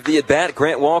strike of the at-bat.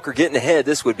 Grant Walker getting ahead.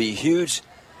 This would be huge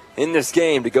in this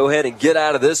game to go ahead and get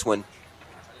out of this one.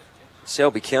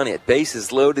 Shelby County at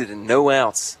bases loaded and no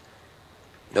outs.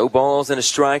 No balls and a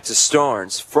strike to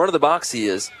Starnes. Front of the box he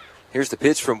is. Here's the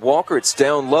pitch from Walker. It's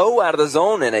down low out of the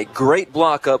zone, and a great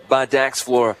block up by Dax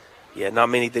Flora. Yeah, not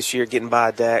many this year getting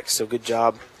by Dax, so good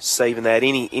job saving that.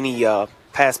 Any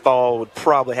pass ball would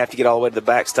probably have to get all the way to the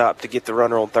backstop to get the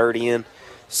runner on third in.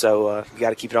 So you got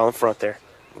to keep it on the front there.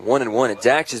 1-1, and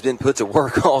Dax has been put to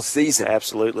work all season.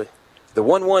 Absolutely. The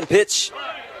 1-1 pitch.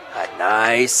 A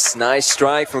nice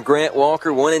strike from Grant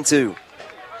Walker. 1-2.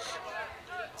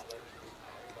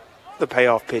 The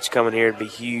payoff pitch coming here would be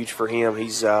huge for him.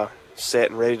 He's set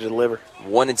and ready to deliver.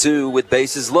 1-2 with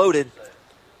bases loaded.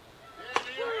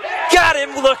 Got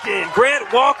him looking.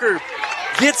 Grant Walker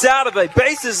gets out of a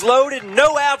bases loaded,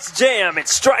 no outs jam. It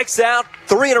strikes out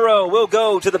 3 in a row. We'll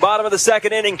go to the bottom of the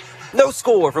second inning. No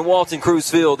score from Walton Cruz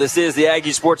Field. This is the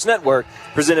Aggie Sports Network,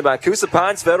 presented by Coosa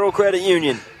Pines Federal Credit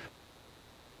Union.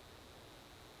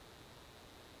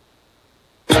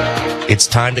 It's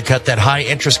time to cut that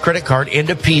high-interest credit card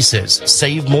into pieces.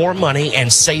 Save more money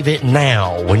and save it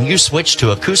now when you switch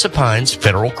to a Coosa Pines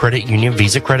Federal Credit Union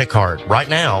Visa credit card. Right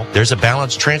now, there's a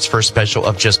balance transfer special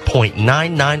of just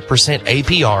 0.99%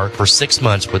 APR for 6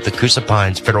 months with the Coosa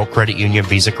Pines Federal Credit Union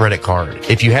Visa credit card.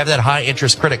 If you have that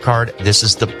high-interest credit card, this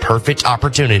is the perfect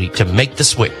opportunity to make the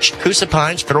switch. Coosa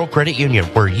Pines Federal Credit Union,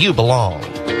 where you belong.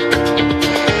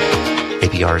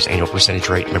 APR's annual percentage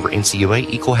rate. Member NCUA,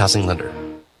 equal housing lender.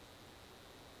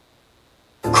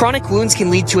 Chronic wounds can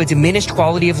lead to a diminished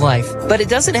quality of life, but it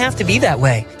doesn't have to be that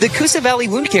way. The Coosa Valley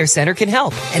Wound Care Center can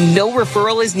help, and no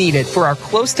referral is needed for our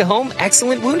close-to-home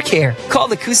excellent wound care. Call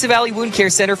the Coosa Valley Wound Care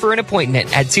Center for an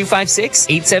appointment at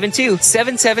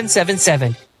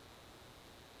 256-872-7777.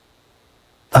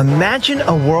 Imagine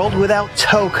a world without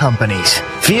tow companies.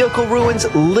 Vehicle ruins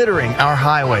littering our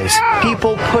highways.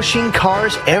 People pushing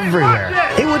cars everywhere.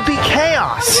 It would be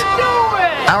chaos.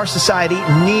 Our society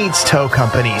needs tow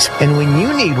companies, and when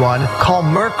you need one, call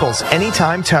Merkel's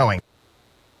Anytime Towing.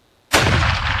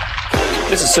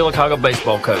 This is Sylacauga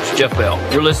baseball coach Jeff Bell.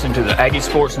 You're listening to the Aggie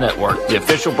Sports Network, the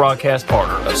official broadcast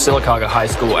partner of Sylacauga High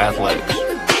School Athletics.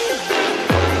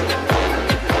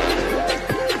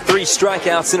 3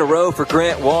 strikeouts in a row for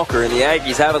Grant Walker, and the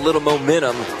Aggies have a little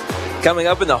momentum coming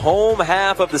up in the home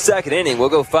half of the second inning. We'll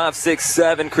go 5, 6,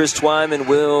 7. Chris Twyman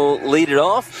will lead it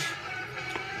off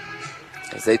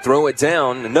as they throw it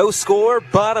down. No score,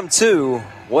 bottom 2.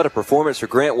 What a performance for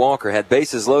Grant Walker. Had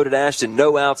bases loaded, Ashton,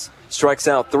 no outs, strikes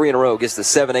out 3 in a row, gets the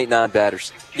 7, 8, 9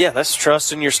 batters. Yeah, that's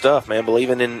trusting your stuff, man,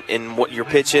 believing in what you're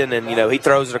pitching, and, he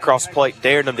throws it across the plate,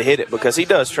 daring them to hit it because he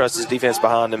does trust his defense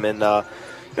behind him, and,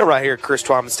 right here, Chris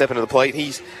Twyman stepping to the plate.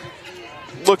 He's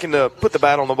looking to put the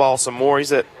bat on the ball some more. He's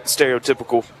that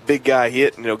stereotypical big guy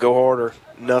hit, go hard or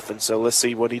nothing. So let's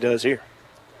see what he does here.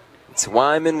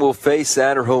 Twyman will face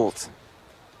Adderholt.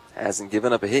 Hasn't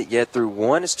given up a hit yet through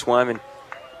 1 as Twyman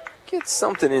gets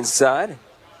something inside.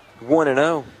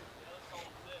 1-0.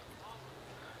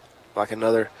 Like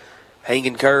another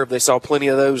hanging curve. They saw plenty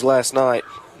of those last night.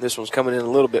 This one's coming in a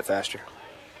little bit faster.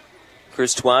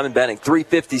 Chris Twyman batting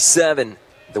 .357.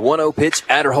 The 1-0 pitch,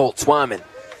 Adderholt, Twyman.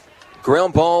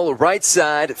 Ground ball right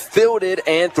side, fielded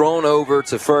and thrown over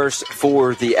to first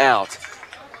for the out.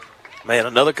 Man,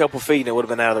 another couple feet and it would have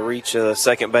been out of the reach of the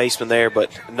second baseman there,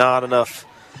 but not enough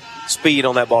speed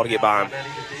on that ball to get by him.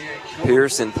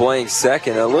 Pearson playing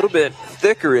second, a little bit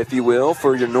thicker, if you will,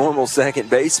 for your normal second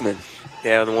baseman.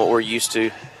 Yeah, than what we're used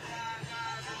to.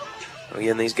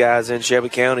 Again, these guys in Shelby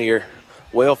County are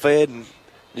well-fed and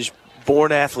just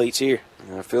born athletes here.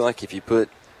 I feel like if you put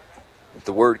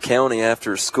the word county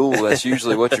after school, that's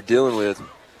usually what you're dealing with.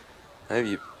 Maybe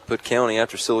you put county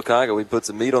after Sylacauga, we put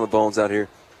some meat on the bones out here.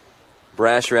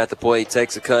 Brasher at the plate,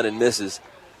 takes a cut and misses.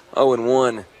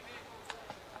 0-1.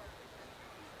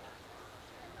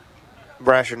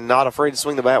 Brasher not afraid to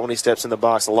swing the bat when he steps in the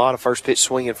box. A lot of first pitch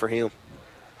swinging for him.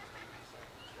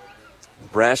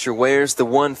 Brasher wears the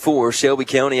 1-4. Shelby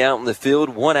County out in the field.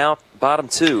 1 out, bottom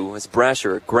 2. As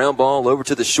Brasher, a ground ball over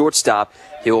to the shortstop.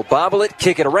 He'll bobble it,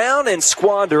 kick it around, and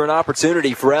squander an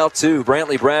opportunity for out 2.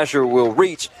 Brantley Brasher will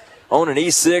reach on an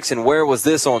E6, and where was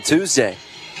this on Tuesday?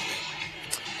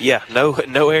 Yeah, no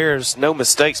errors, no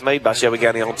mistakes made by Shelby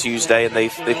County on Tuesday, and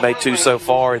they've made 2 so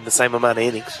far in the same amount of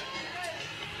innings.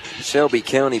 Shelby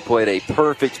County played a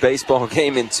perfect baseball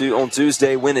game on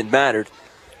Tuesday when it mattered.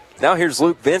 Now here's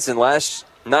Luke Vincent, last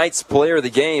night's player of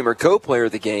the game, or co-player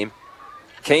of the game.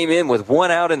 Came in with 1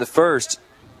 out in the first.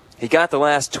 He got the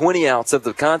last 20 outs of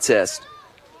the contest.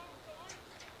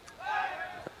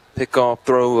 Pickoff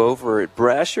throw over at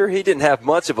Brasher. He didn't have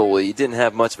much of a lead, didn't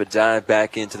have much of a dive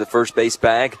back into the first base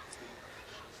bag.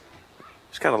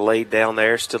 Just kind of laid down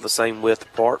there, still the same width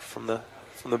apart from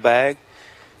the bag.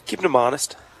 Keeping him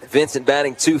honest. Vincent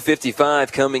batting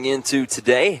 .255 coming into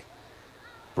today.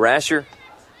 Brasher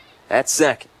at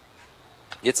second.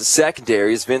 Gets a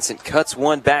secondary as Vincent cuts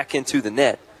one back into the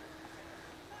net.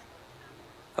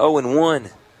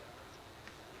 0-1.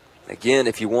 Again,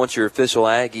 if you want your official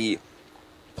Aggie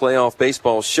playoff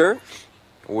baseball shirt,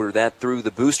 order that through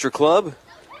the Booster Club.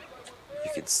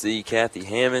 You can see Kathy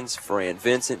Hammonds, Fran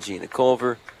Vincent, Gina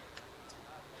Culver.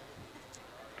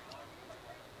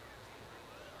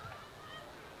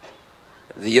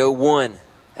 The 0-1.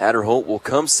 Adderholt will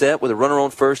come set with a runner on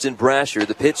first in Brasher.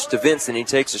 The pitch to Vincent. He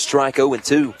takes a strike,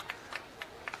 0-2.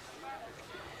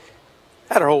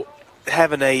 Adderholt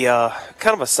having a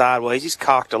kind of a sideways. He's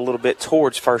cocked a little bit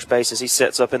towards first base as he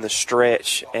sets up in the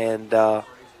stretch and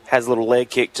has a little leg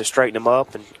kick to straighten him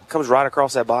up and comes right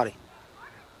across that body.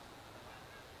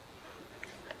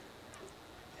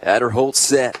 Adderholt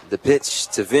set. The pitch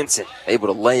to Vincent. Able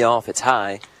to lay off. It's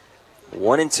high.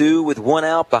 1-2 with 1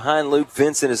 out. Behind Luke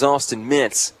Vincent is Austin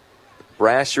Mintz.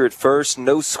 Brasher at first,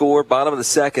 no score, bottom of the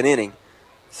second inning.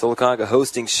 Sylacauga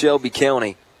hosting Shelby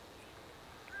County.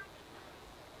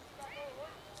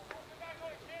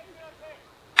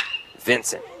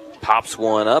 Vincent pops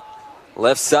one up,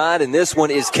 left side, and this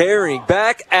one is carrying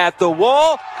back at the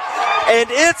wall, and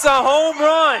it's a home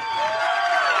run.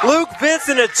 Luke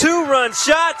Vincent, a 2-run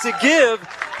shot to give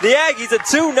the Aggies a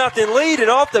 2-0 lead, and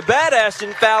off the bat,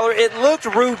 Ashton Fowler, it looked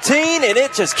routine, and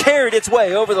it just carried its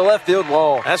way over the left field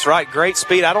wall. That's right, great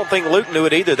speed. I don't think Luke knew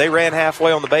it either. They ran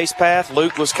halfway on the base path.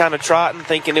 Luke was kind of trotting,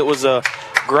 thinking it was a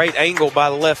great angle by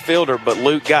the left fielder, but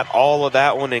Luke got all of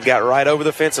that one and got right over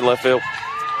the fence in left field.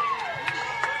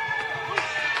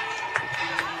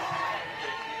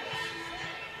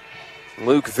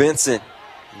 Luke Vincent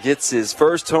gets his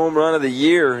first home run of the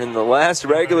year in the last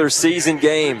regular season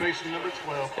game.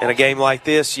 In a game like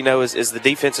this, you know, as the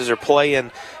defenses are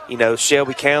playing, you know,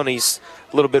 Shelby County's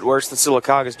a little bit worse than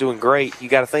Sylacauga's doing great. You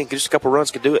got to think just a couple runs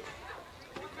could do it.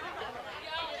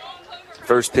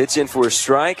 First pitch in for a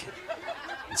strike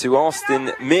to Austin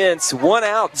Mintz. 1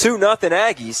 out, 2-0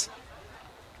 Aggies.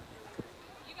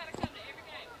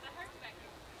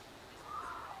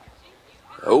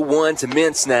 Oh, 0-1 to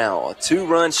Mintz now. A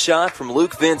 2-run shot from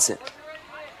Luke Vincent.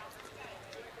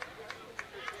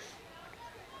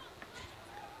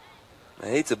 I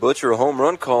hate to butcher a home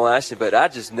run call, Ashton, but I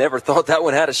just never thought that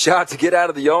one had a shot to get out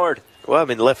of the yard. Well, I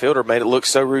mean, the left fielder made it look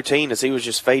so routine as he was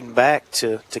just fading back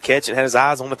to catch it, had his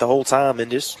eyes on it the whole time, and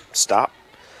just stopped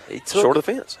short of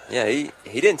the fence. Yeah,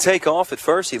 he didn't take off at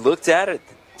first. He looked at it,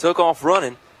 took off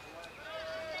running.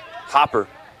 Hopper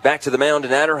back to the mound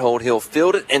in Adderholt. He'll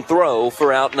field it and throw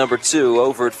for out number 2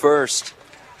 over at first.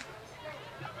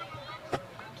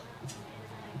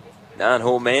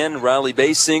 9-hole man, Riley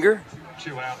Basinger.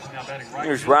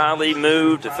 Here's Riley,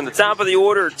 moved from the top of the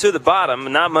order to the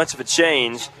bottom. Not much of a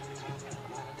change.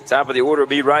 Top of the order will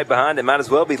be right behind him. Might as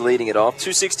well be leading it off.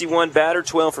 261 batter,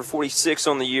 12 for 46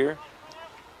 on the year.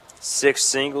 6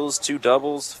 singles, 2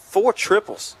 doubles, 4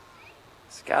 triples.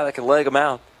 It's a guy that can leg them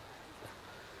out.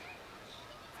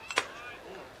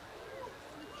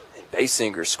 And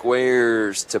Basinger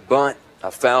squares to bunt. A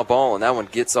foul ball, and that one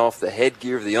gets off the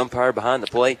headgear of the umpire behind the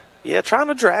plate. Yeah, trying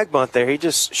to drag bunt there. He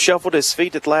just shuffled his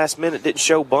feet at the last minute, didn't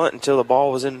show bunt until the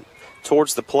ball was in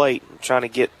towards the plate, trying to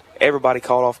get everybody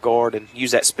caught off guard and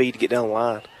use that speed to get down the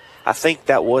line. I think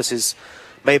that was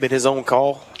may have been his own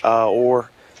call, or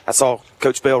I saw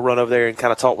Coach Bell run over there and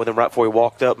kind of talk with him right before he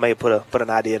walked up. May have put an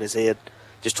idea in his head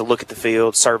just to look at the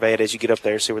field, survey it as you get up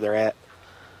there, see where they're at.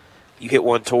 You hit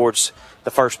one towards the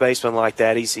first baseman like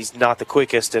that, he's not the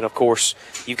quickest, and of course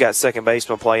you've got second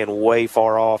baseman playing way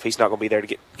far off. He's not going to be there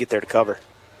to get there to cover.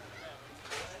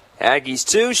 Aggies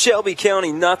 2, Shelby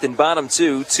County nothing. Bottom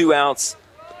 2, 2 outs.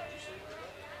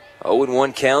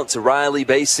 0-1 count to Riley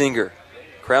Basinger.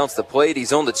 Crowds the plate,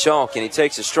 he's on the chalk, and he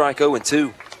takes a strike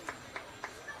 0-2.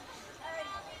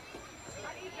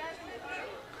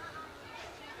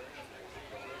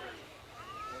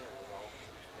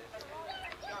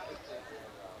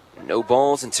 No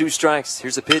balls and 2 strikes.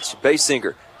 Here's a pitch.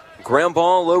 Basinger. Ground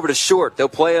ball over to short. They'll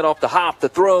play it off the hop. The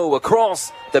throw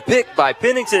across. The pick by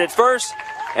Pennington at first.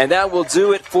 And that will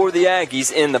do it for the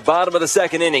Aggies in the bottom of the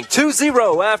second inning.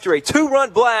 2-0 after a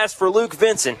 2-run blast for Luke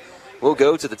Vincent. We'll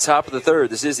go to the top of the third.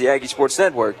 This is the Aggie Sports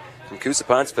Network from Coosa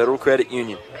Pines Federal Credit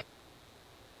Union.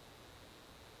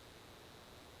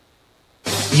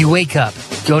 You wake up,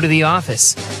 go to the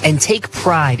office, and take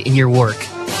pride in your work.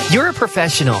 You're a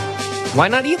professional. Why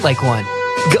not eat like one?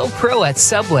 Go pro at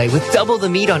Subway with double the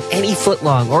meat on any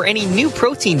footlong or any new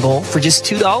protein bowl for just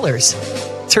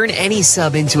 $2. Turn any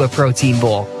sub into a protein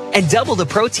bowl and double the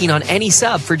protein on any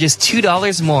sub for just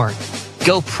 $2 more.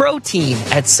 Go protein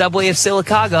at Subway of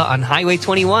Sylacauga on Highway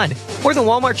 21 or the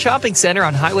Walmart Shopping Center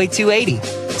on Highway 280.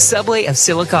 Subway of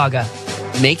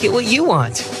Sylacauga. Make it what you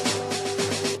want.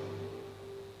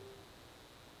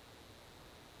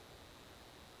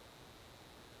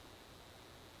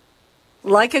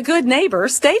 Like a good neighbor,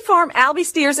 State Farm Albie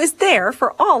Steers is there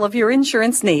for all of your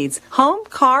insurance needs. Home,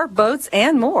 car, boats,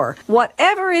 and more.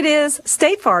 Whatever it is,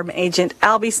 State Farm agent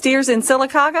Albie Steers in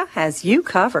Sylacauga has you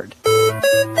covered.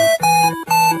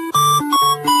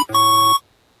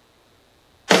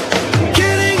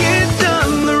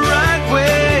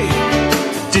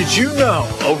 Did you know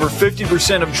over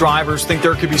 50% of drivers think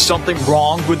there could be something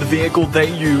wrong with the vehicle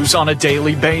they use on a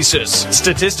daily basis?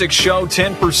 Statistics show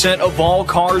 10% of all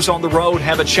cars on the road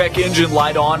have a check engine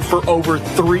light on for over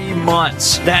 3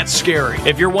 months. That's scary.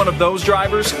 If you're one of those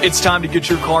drivers, it's time to get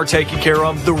your car taken care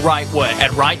of the right way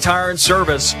at Right Tire and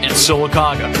Service in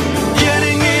Sylacauga.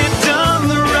 Getting it done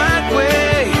the right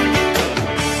way.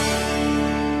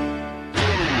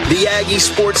 The Aggie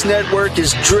Sports Network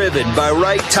is driven by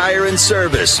Right Tire and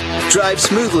Service. Drive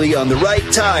smoothly on the right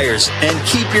tires and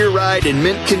keep your ride in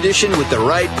mint condition with the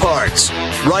right parts.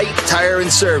 Right Tire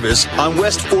and Service on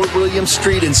West Fort William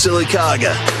Street in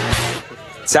Sylacauga.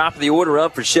 Top of the order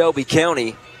up for Shelby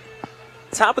County.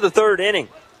 Top of the third inning.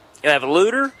 You have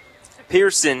Luter,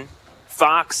 Pearson,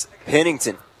 Fox,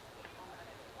 Pennington.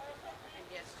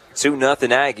 2-0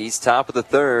 Aggies, top of the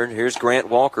third. Here's Grant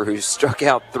Walker, who struck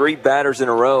out 3 batters in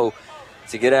a row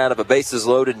to get out of a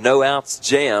bases-loaded, no-outs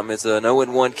jam. It's an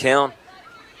 0-1 count.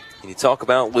 And you talk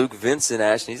about Luke Vincent,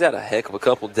 Ashton. He's had a heck of a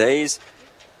couple days.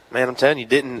 Man, I'm telling you,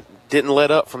 didn't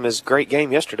let up from his great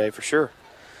game yesterday for sure.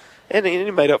 And he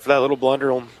made up for that little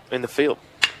blunder in the field.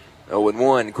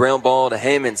 0-1, ground ball to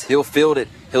Hammonds. He'll field it.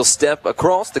 He'll step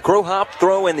across the crow hop,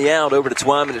 throw in the out over to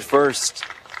Twyman at first.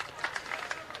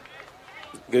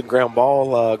 Good ground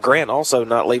ball. Grant also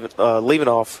not leaving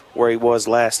off where he was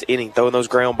last inning. Throwing those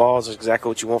ground balls is exactly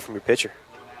what you want from your pitcher.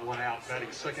 1 out, batting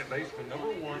second baseman, number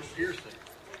 1, Pearson.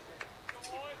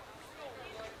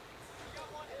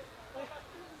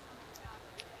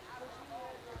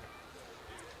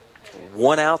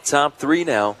 One out, top 3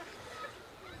 now.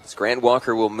 As Grant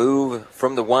Walker will move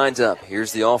from the windup.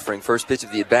 Here's the offering. First pitch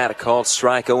of the at-bat, a called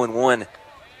strike, 0-1.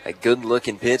 A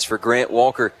good-looking pitch for Grant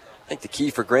Walker. I think the key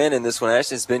for Grant in this one,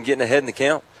 Ashton, has been getting ahead in the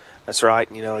count. That's right.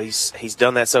 You know, he's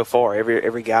done that so far.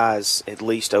 Every guy's at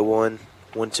least 0-1,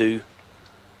 1-2.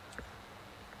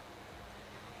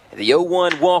 The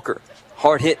 0-1 Walker.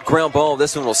 Hard hit ground ball.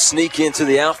 This one will sneak into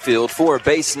the outfield for a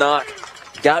base knock.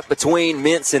 Got between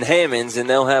Mintz and Hammonds, and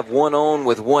they'll have 1 on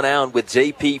with 1 out with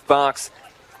J.P. Fox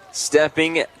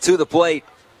stepping to the plate.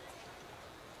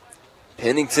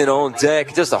 Pennington on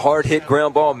deck. Just a hard hit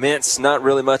ground ball. Mintz, not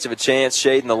really much of a chance.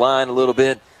 Shading the line a little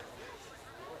bit.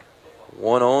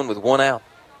 1 on with 1 out.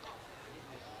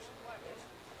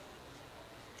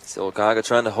 Sylacauga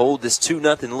trying to hold this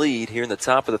 2-0 lead here in the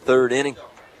top of the third inning.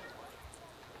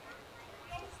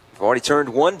 We've already turned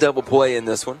 1 double play in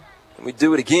this one. And we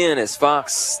do it again as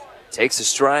Fox takes a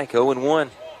strike,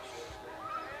 0-1.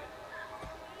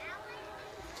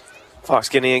 Fox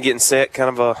getting in, getting set, kind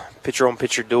of a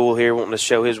pitcher-on-pitcher duel here, wanting to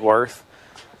show his worth.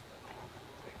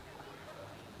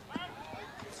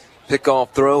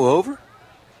 Pickoff throw over.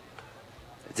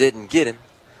 Didn't get him.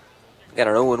 Got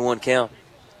an 0-1 count.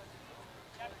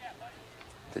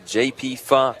 The J.P.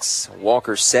 Fox.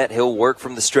 Walker set. He'll work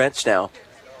from the stretch now.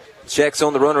 Checks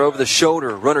on the runner over the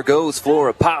shoulder. Runner goes.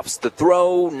 Flora pops the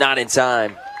throw. Not in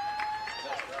time.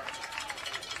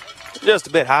 Just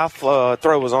a bit high.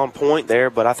 Throw was on point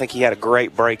there, but I think he had a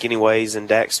great break anyways, and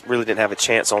Dax really didn't have a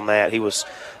chance on that. He was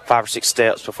 5 or 6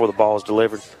 steps before the ball was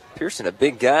delivered. Pearson, a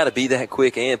big guy to be that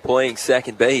quick and playing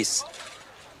second base.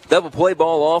 Double play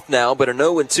ball off now, but a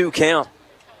 0-2 count.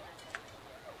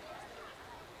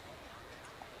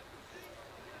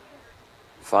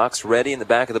 Fox ready in the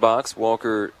back of the box.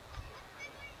 Walker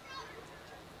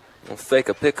will fake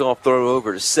a pickoff throw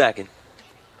over to second.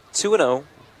 2-0.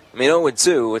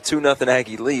 0-2, a 2-0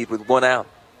 Aggie lead with 1 out.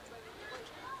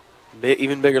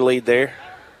 Even bigger lead there.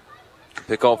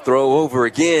 Pickoff throw over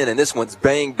again, and this one's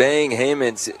bang, bang.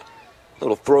 Hammond's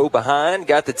little throw behind.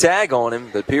 Got the tag on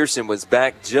him, but Pearson was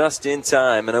back just in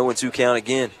time. An 0-2 count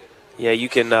again. Yeah, you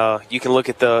can look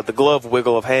at the glove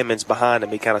wiggle of Hammond's behind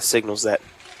him. He kind of signals that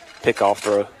pickoff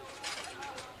throw.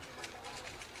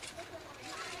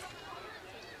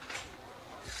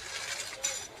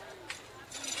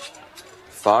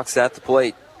 Fox at the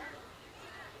plate.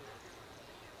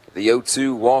 The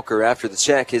 0-2 Walker after the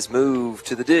check. His move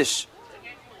to the dish.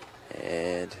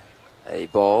 And a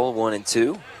ball,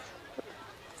 1-2.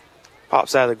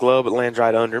 Pops out of the glove, but lands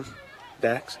right under him.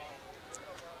 Dax.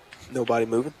 Nobody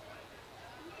moving.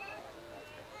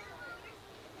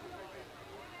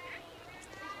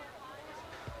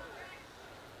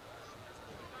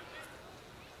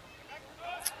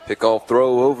 Pickoff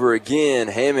throw over again.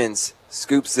 Hammonds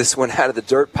scoops this one out of the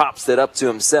dirt, pops it up to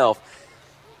himself.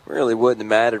 Really wouldn't have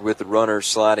mattered with the runner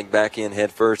sliding back in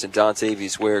head first and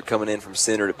Dontavius Ware coming in from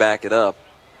center to back it up.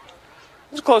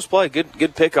 It was a close play. Good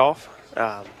pickoff.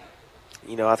 I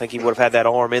think he would have had that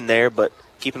arm in there, but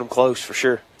keeping him close for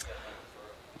sure.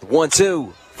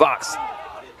 1-2. Fox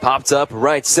popped up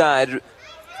right side.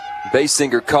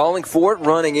 Basinger calling for it,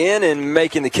 running in and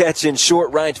making the catch in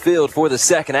short right field for the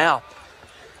second out.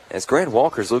 As Grant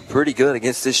Walker's looked pretty good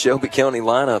against this Shelby County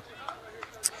lineup.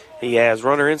 He has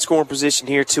runner in scoring position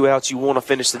here, 2 outs. You want to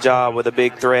finish the job with a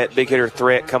big hitter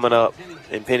threat coming up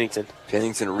in Pennington.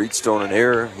 Pennington reached on an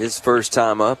error his first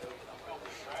time up.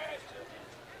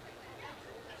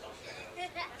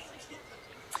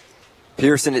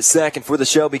 Pearson at second for the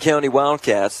Shelby County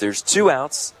Wildcats. There's 2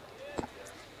 outs.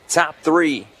 Top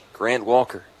 3, Grant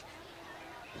Walker.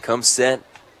 Comes set.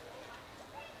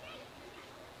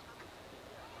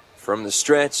 From the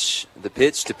stretch, the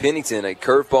pitch to Pennington, a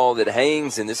curveball that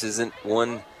hangs, and this isn't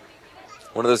one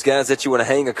of those guys that you want to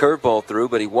hang a curveball through,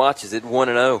 but he watches it,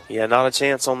 1-0. Yeah, not a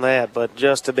chance on that, but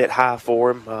just a bit high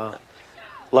for him,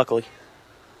 luckily.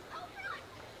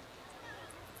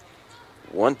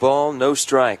 1 ball, no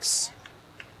strikes.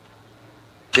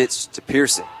 Pitch to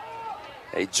Pearson.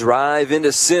 A drive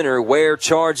into center, Ware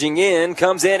charging in,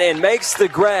 comes in and makes the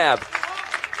grab.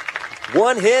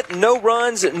 1 hit, no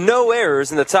runs, no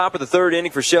errors in the top of the 3rd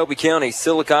inning for Shelby County.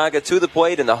 Sylacauga to the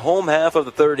plate in the home half of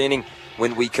the 3rd inning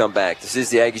when we come back. This is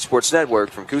the Aggie Sports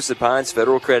Network from Coosa Pines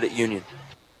Federal Credit Union.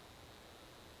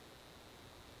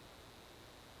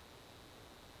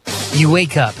 You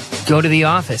wake up, go to the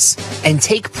office, and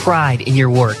take pride in your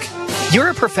work. You're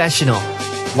a professional.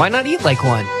 Why not eat like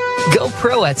one? Go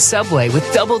pro at Subway with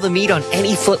double the meat on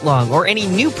any footlong or any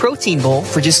new protein bowl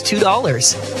for just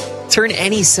 $2. Turn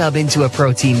any sub into a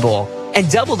protein bowl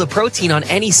and double the protein on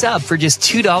any sub for just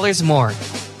 $2 more.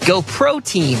 Go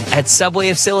protein at Subway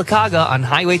of Sylacauga on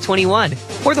Highway 21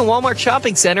 or the Walmart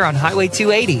Shopping Center on Highway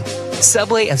 280.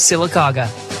 Subway of Sylacauga.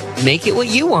 Make it what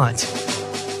you want.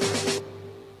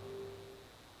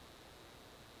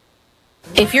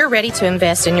 If you're ready to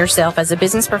invest in yourself as a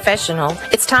business professional,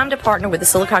 it's time to partner with the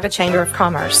Sylacauga Chamber of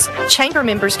Commerce. Chamber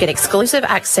members get exclusive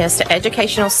access to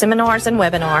educational seminars and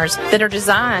webinars that are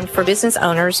designed for business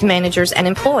owners, managers, and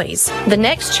employees. The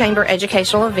next Chamber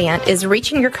educational event is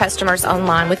Reaching Your Customers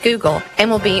Online with Google and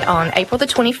will be on April the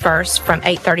 21st from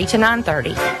 8:30 to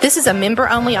 9:30. This is a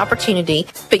member-only opportunity,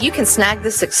 but you can snag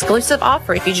this exclusive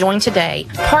offer if you join today.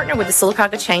 Partner with the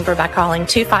Sylacauga Chamber by calling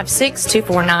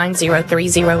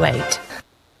 256-249-0308.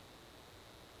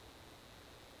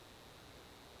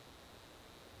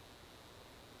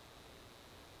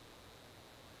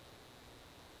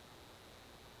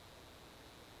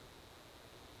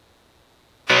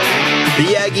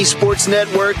 The Aggie Sports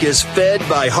Network is fed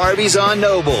by Harvey's on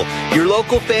Noble, your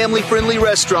local family-friendly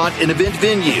restaurant and event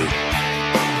venue.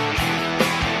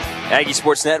 Aggie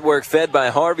Sports Network fed by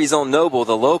Harvey's on Noble,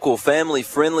 the local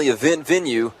family-friendly event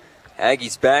venue.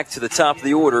 Aggies back to the top of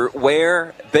the order.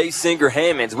 Ware, Basinger,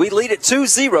 Hammonds. We lead at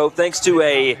 2-0 thanks to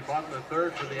a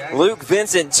Luke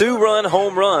Vincent, 2-run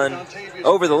home run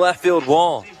over the left field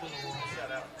wall.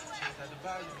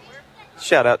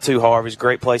 Shout out to Harvey's.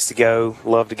 Great place to go.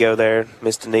 Love to go there.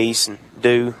 Miss Denise and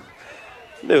do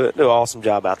an awesome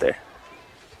job out there.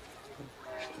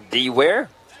 D. Ware.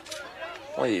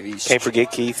 Can't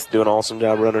forget Keith doing an awesome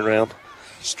job running around.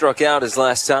 Struck out his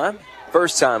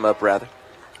first time up rather.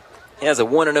 He has a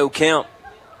 1-0 count.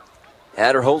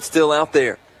 Adderholt still out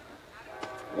there.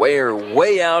 Ware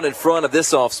way out in front of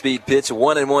this off-speed pitch, a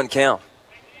 1-1 count.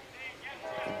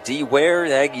 D. Ware,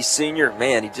 the Aggie senior,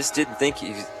 man, he just didn't think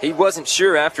he wasn't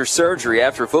sure after surgery,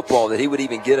 after football, that he would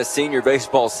even get a senior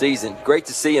baseball season. Great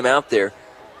to see him out there.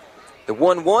 The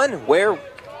 1-1, Ware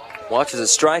watches a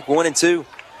strike, 1-2.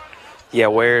 Yeah,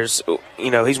 Ware's,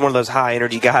 he's one of those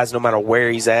high-energy guys no matter where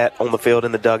he's at on the field,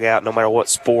 in the dugout, no matter what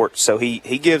sport. So he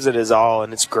gives it his all,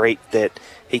 and it's great that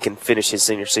he can finish his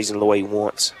senior season the way he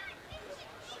wants.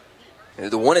 The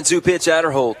 1-2 pitch,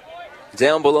 Adderholt.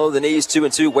 Down below the knees,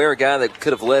 2-2. Ware, a guy that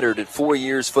could have lettered in 4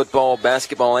 years, football,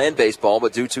 basketball, and baseball,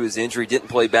 but due to his injury, didn't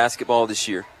play basketball this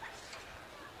year.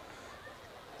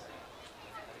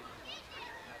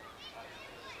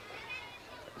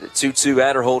 The 2-2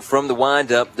 Adderholt from the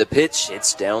windup. The pitch,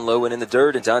 it's down low and in the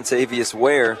dirt, and Dontavius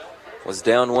Ware was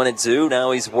down 1-2.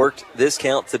 Now he's worked this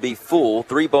count to be full.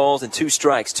 3 balls and 2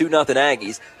 strikes, 2-0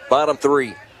 Aggies. Bottom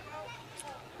 3.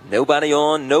 Nobody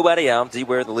on, nobody out. D.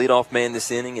 Ware, the leadoff man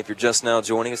this inning. If you're just now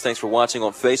joining us, thanks for watching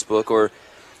on Facebook or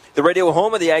the radio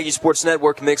home of the Aggie Sports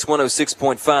Network, Mix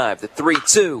 106.5. The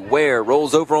 3-2. Ware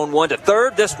rolls over on one to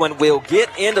third. This one will get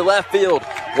into left field.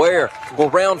 Ware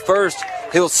will round first.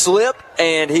 He'll slip,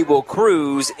 and he will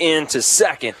cruise into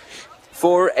second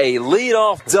for a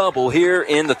leadoff double here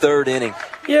in the third inning.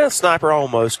 Yeah, Sniper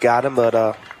almost got him, but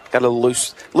got a little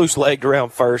loose-legged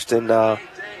around first, and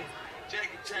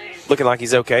looking like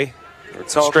he's okay.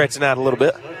 Stretching out a little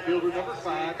bit.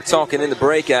 We're talking in the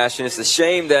break, Ashton. It's a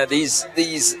shame that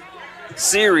these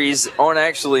series aren't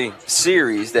actually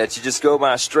series, that you just go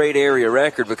by a straight area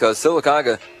record, because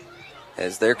Sylacauga,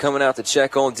 as they're coming out to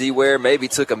check on D. Ware, maybe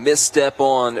took a misstep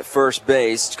on first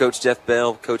base. Coach Jeff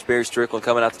Bell, Coach Barry Strickland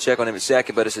coming out to check on him at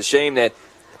second, but it's a shame that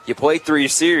you play 3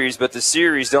 series, but the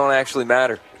series don't actually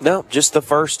matter. No, just the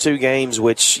first 2 games,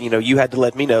 which, you had to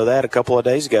let me know that a couple of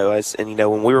days ago. And,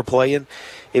 when we were playing,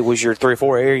 it was your 3 or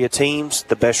 4 area teams.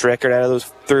 The best record out of those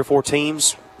 3 or 4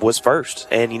 teams was first.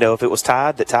 And, if it was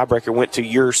tied, the tiebreaker went to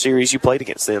your series you played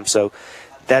against them. So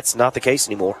that's not the case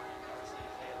anymore.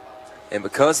 And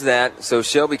because of that, so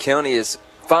Shelby County is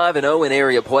 5-0 in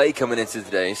area play coming into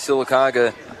today.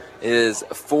 Sylacauga is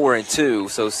 4-2.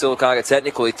 So Sylacauga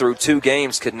technically through 2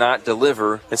 games could not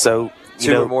deliver. And so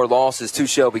 2 or more losses to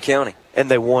Shelby County.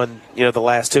 And they won, the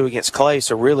last 2 against Clay.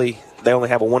 So really, they only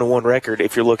have a 1-1 record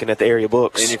if you're looking at the area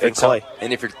books in Clay.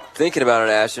 And if you're thinking about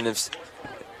it, Ashton, if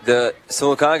the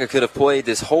Sylacauga could have played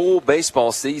this whole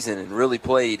baseball season and really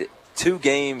played 3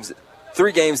 games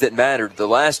that mattered. The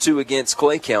last 2 against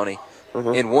Clay County.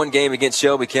 In 1 game against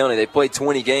Shelby County, they played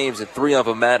 20 games and 3 of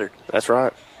them mattered. That's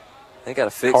right. They got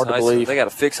to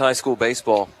fix high school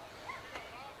baseball.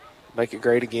 Make it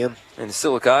great again. And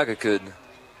Sylacauga could.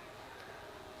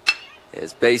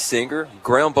 As Basinger,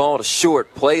 ground ball to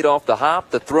short, played off the hop,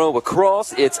 the throw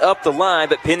across. It's up the line,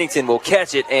 but Pennington will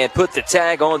catch it and put the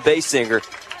tag on Basinger.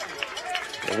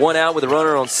 1 out with a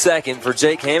runner on second for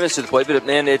Jake Hammonds to the plate. But,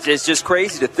 man, it's just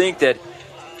crazy to think that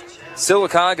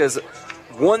Sylacauga's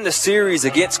won the series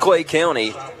against Clay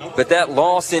County, but that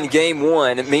loss in Game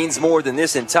 1, it means more than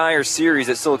this entire series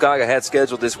that Sylacauga had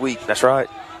scheduled this week. That's right.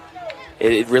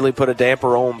 It really put a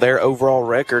damper on their overall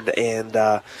record, and,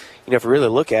 if you really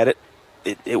look at it,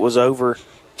 it was over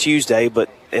Tuesday, but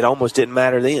it almost didn't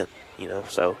matter then,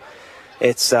 So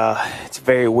it's a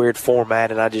very weird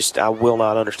format, and I will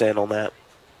not understand on that.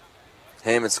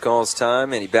 Hammonds calls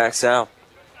time, and he backs out.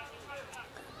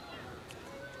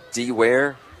 D.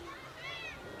 Ware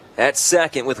at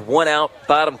second with 1 out,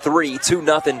 bottom 3,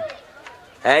 2-0.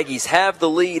 Aggies have the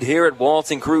lead here at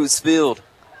Walton Cruz Field.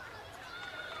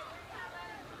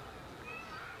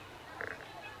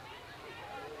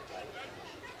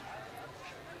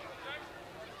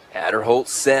 Adderholt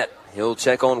set. He'll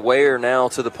check on Ware now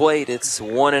to the plate. It's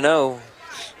 1-0.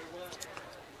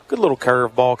 Good little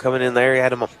curve ball coming in there. He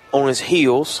had him on his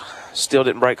heels. Still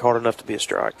didn't break hard enough to be a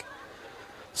strike.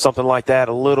 Something like that,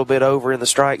 a little bit over in the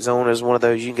strike zone, is one of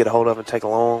those you can get a hold of and take a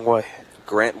long way.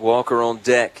 Grant Walker on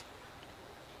deck.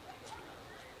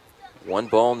 1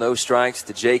 ball, no strikes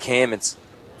to Jake Hammonds.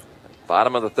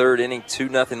 Bottom of the third inning,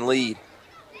 2-0 lead.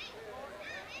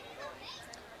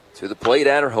 To the plate,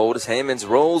 Adderholt as Hammonds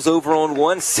rolls over on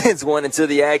one, sends one into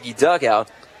the Aggie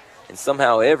dugout. and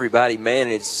somehow everybody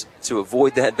managed to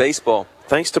avoid that baseball.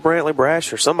 Thanks to Brantley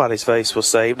Brasher, somebody's face was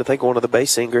saved. I think one of the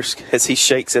base singers as he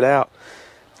shakes it out.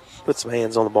 Put some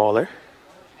hands on the ball there.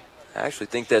 I actually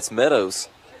think that's Meadows.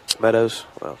 Meadows?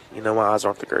 Well, you know my eyes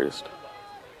aren't the greatest.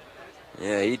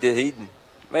 Yeah, he did. He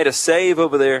made a save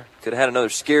over there. Could have had another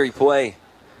scary play.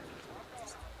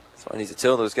 That's why I need to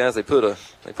tell those guys they put a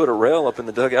rail up in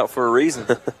the dugout for a reason.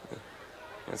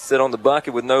 And sit on the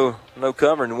bucket with no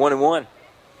cover and 1-1.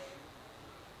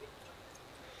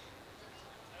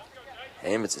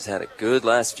 Hammonds has had a good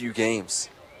last few games.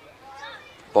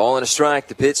 Ball and a strike.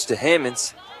 The pitch to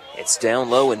Hammonds. It's down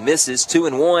low and misses.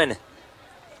 2-1.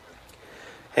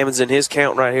 Hammonds in his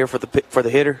count right here for the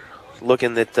hitter.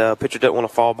 Looking that the pitcher doesn't want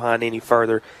to fall behind any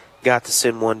further. Got to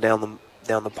send one down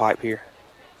the pipe here.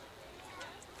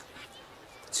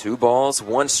 2 balls,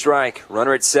 1 strike.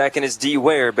 Runner at second is D.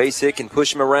 Ware. Base hit can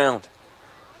push him around.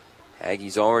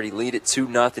 Aggies already lead at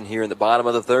 2-0 here in the bottom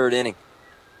of the 3rd inning.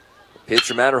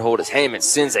 Pitcher Matterhold as Hammonds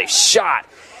sends a shot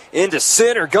into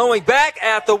center, going back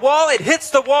at the wall. It hits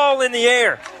the wall in the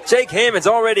air. Jake Hammonds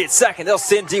already at second. They'll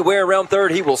send D. Ware around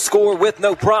third. He will score with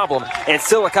no problem. And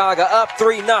Sylacauga up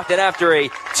 3-0 after a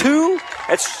 2.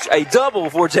 That's a double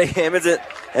for Jake Hammonds. An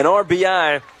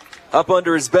RBI up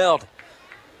under his belt.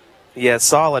 Yeah,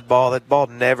 solid ball. That ball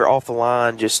never off the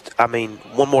line. Just, I mean,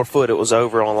 one more foot, it was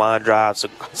over on line drive. So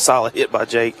solid hit by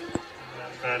Jake.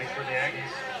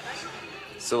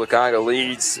 Sylacauga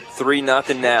leads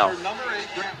 3-0 now.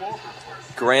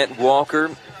 Grant Walker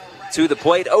to the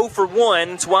plate, 0 for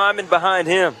 1. Twyman behind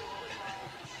him.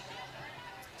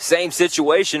 Same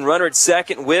situation, runner at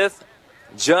second with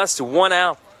just 1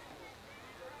 out.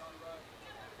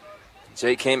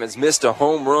 Jake Hammonds missed a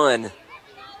home run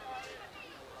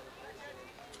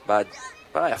by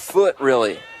a foot,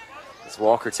 really. As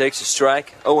Walker takes a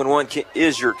strike, 0-1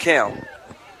 is your count.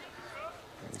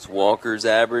 As Walker's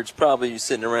average probably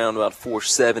sitting around about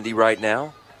 470 right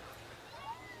now.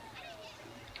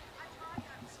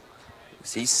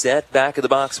 He's set back of the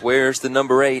box, wears the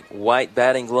number 8, white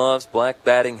batting gloves, black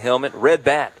batting helmet, red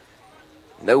bat.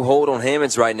 No hold on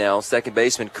Hammonds right now. Second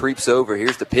baseman creeps over.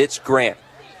 Here's the pitch, Grant.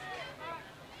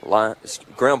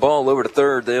 Ground ball over to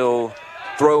third. They'll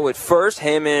throw at first.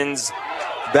 Hammonds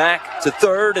back to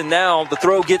third, and now the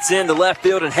throw gets into left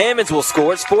field, and Hammonds will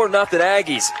score. It's 4-0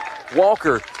 Aggies.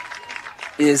 Walker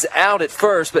is out at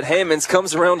first, but Hammonds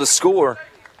comes around to score.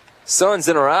 Sun's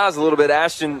in our eyes a little bit.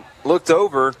 Ashton looked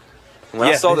over. When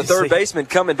I saw the third baseman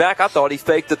coming back, I thought he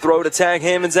faked the throw to tag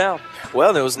Hammonds out.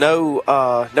 Well, there was no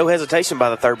hesitation by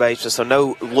the third baseman, so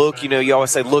no look. You know, you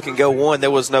always say look and go one.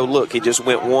 There was no look. He just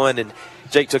went one, and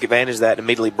Jake took advantage of that and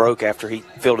immediately broke after he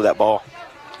fielded that ball.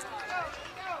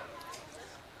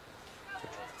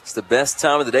 It's the best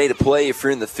time of the day to play if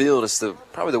you're in the field. It's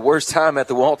probably the worst time at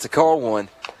the Walt to call one.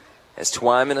 As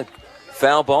Twyman, a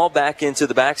foul ball back into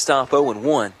the backstop,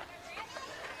 0-1.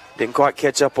 Didn't quite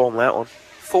catch up on that one.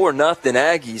 4-0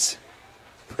 Aggies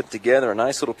put together a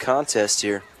nice little contest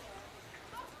here.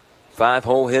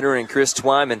 5-hole hitter in Chris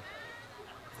Twyman.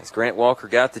 As Grant Walker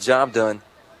got the job done.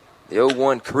 The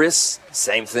 0-1 Chris,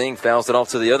 same thing, fouls it off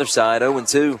to the other side,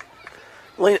 0-2.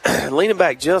 Leaning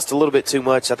back just a little bit too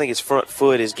much. I think his front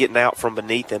foot is getting out from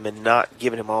beneath him and not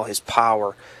giving him all his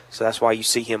power. So that's why you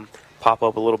see him pop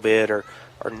up a little bit or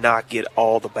not get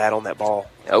all the bat on that ball.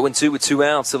 0-2 with 2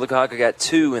 outs. Sylacauga got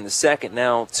 2 in the second,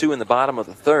 now 2 in the bottom of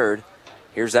the third.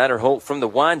 Here's Adderholt from the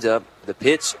windup. The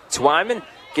pitch, Twyman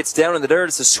gets down in the dirt.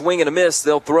 It's a swing and a miss.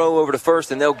 They'll throw over to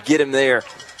first, and they'll get him there.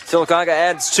 Sylacauga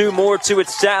adds 2 more to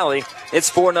its tally. It's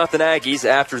 4-0 Aggies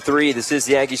after 3. This is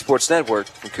the Aggie Sports Network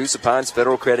from Coosa Pines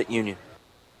Federal Credit Union.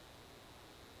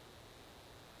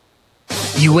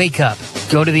 You wake up,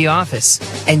 go to the office,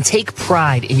 and take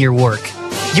pride in your work.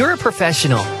 You're a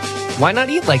professional. Why not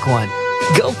eat like one?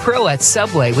 Go pro at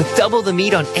Subway with double the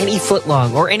meat on any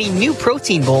footlong or any new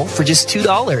protein bowl for just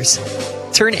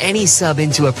 $2. Turn any sub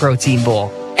into a protein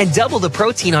bowl and double the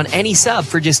protein on any sub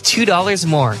for just $2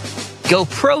 more. Go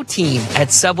protein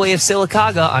at Subway of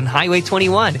Sylacauga on Highway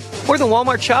 21 or the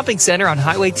Walmart Shopping Center on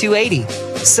Highway 280.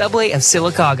 Subway of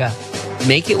Sylacauga.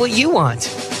 Make it what you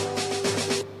want.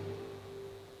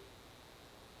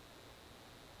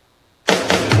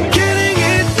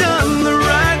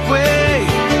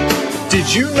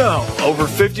 Did you know over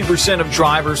 50% of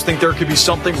drivers think there could be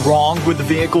something wrong with the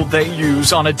vehicle they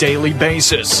use on a daily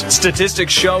basis?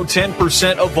 Statistics show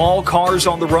 10% of all cars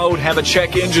on the road have a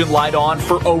check engine light on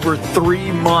for over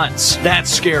 3 months.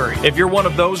 That's scary. If you're one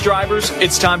of those drivers,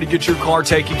 it's time to get your car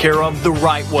taken care of the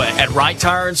right way at Right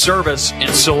Tire and Service in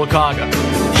Sylacauga.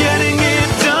 Getting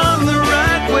it done the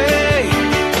right way.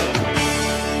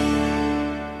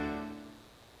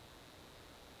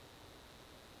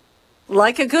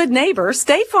 Like a good neighbor,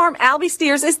 State Farm Albie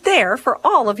Steers is there for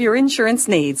all of your insurance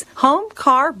needs. Home,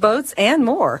 car, boats, and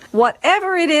more.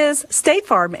 Whatever it is, State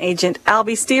Farm agent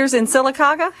Albie Steers in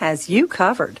Sylacauga has you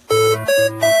covered.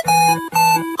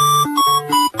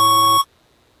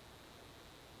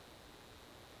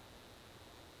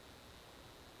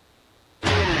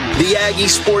 The Aggie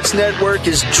Sports Network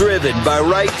is driven by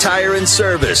Wright Tire and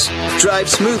Service. Drive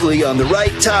smoothly on the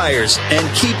right tires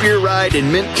and keep your ride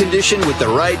in mint condition with the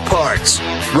right parts.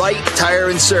 Wright Tire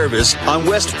and Service on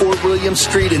West Fort William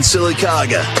Street in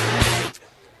Sylacauga.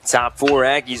 Top four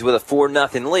Aggies with a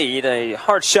 4-0 lead. A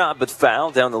hard shot but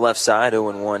foul down the left side.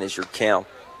 0-1 is your count.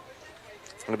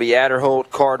 It's going to be Adderholt,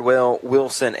 Cardwell,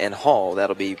 Wilson, and Hall.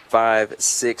 That'll be 5,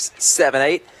 6, 7,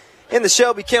 8 in the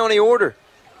Shelby County order.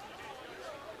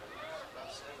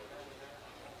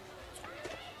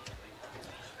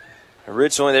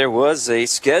 Originally, there was a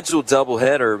scheduled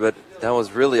doubleheader, but that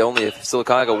was really only if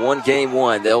Sylacauga won game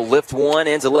one. They'll lift one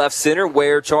into left center.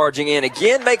 Ware charging in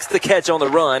again, makes the catch on the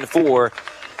run for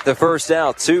the first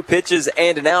out. 2 pitches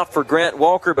and an out for Grant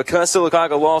Walker because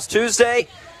Sylacauga lost Tuesday.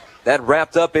 That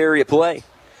wrapped up area play.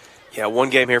 Yeah,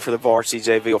 one game here for the varsity.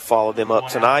 JV will follow them up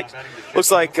tonight.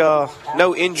 Looks like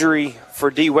no injury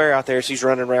for D. Ware out there. She's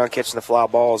running around catching the fly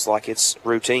balls like it's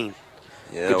routine.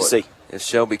 Yeah, good to see. If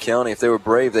Shelby County, if they were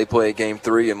brave, they play game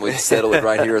 3 and we'd settle it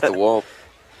right here at the wall.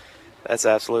 That's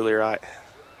absolutely right.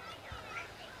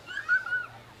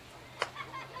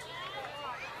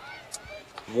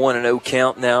 One and 0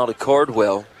 count now to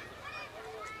Cardwell.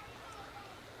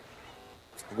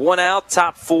 1 out,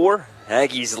 top 4.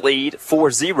 Aggies lead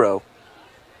 4-0.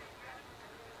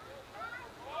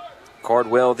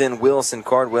 Cardwell, then Wilson.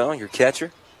 Cardwell, your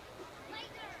catcher.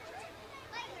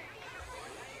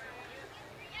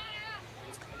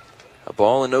 A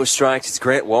ball and no strikes. It's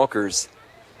Grant Walker's.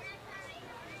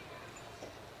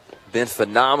 Been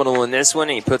phenomenal in this one.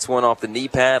 He puts one off the knee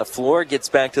pad. A floor gets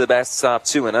back to the backstop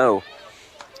 2-0.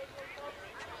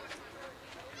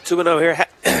 2-0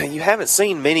 here. You haven't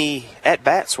seen many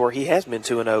at-bats where he has been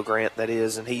 2-0, Grant, that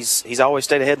is, and he's always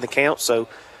stayed ahead in the count, so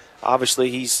obviously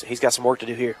he's got some work to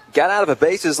do here. Got out of a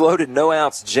bases loaded, no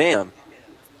outs jam.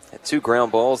 Had 2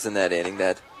 ground balls in that inning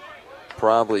that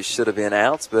probably should have been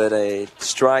outs, but a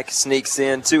strike sneaks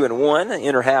in 2-1,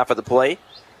 inner half of the plate.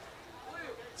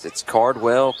 It's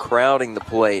Cardwell crowding the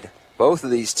plate. Both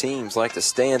of these teams like to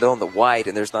stand on the white,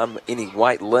 and there's not any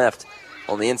white left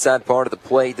on the inside part of the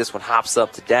plate. This one hops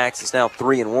up to Dax. It's now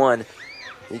 3-1.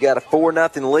 You got a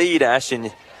 4-0 lead,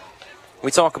 Ashton. We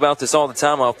talk about this all the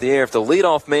time off the air. If the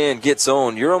leadoff man gets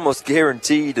on, you're almost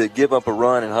guaranteed to give up a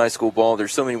run in high school ball.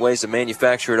 There's so many ways to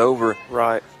manufacture it over.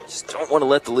 Right. Just don't want to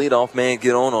let the leadoff man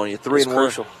get on you.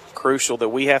 3-1. Crucial that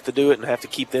we have to do it and have to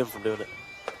keep them from doing it.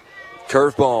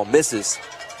 Curveball misses.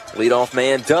 Leadoff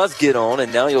man does get on,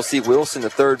 and now you'll see Wilson, the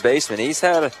third baseman. He's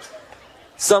had a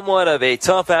somewhat of a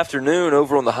tough afternoon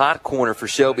over on the hot corner for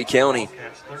Shelby County.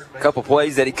 A couple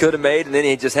plays that he could have made, and then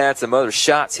he just had some other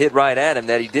shots hit right at him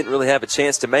that he didn't really have a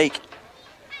chance to make.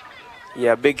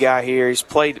 Yeah, big guy here. He's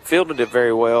fielded it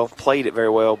very well, played it very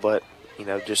well, but,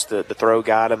 just the throw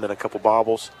got him and a couple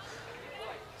bobbles.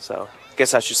 So I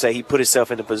guess I should say he put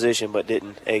himself into position but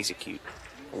didn't execute.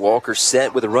 Walker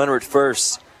set with a runner at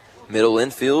first. Middle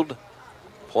infield,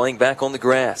 playing back on the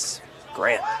grass.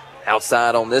 Grant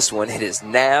outside on this one. It is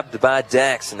nabbed by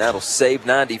Dax, and that'll save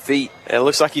 90 feet. And it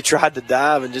looks like he tried to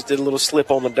dive and just did a little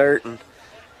slip on the dirt and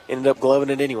ended up gloving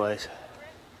it anyways.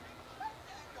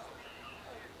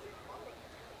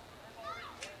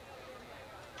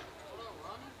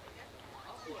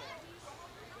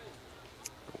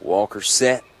 Walker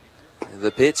set.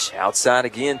 The pitch outside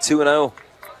again, 2-0.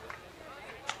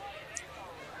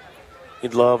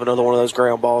 You'd love another one of those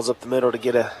ground balls up the middle to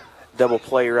get a double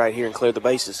play right here and clear the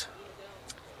bases.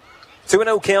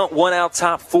 2-0 count, 1 out,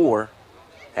 top 4.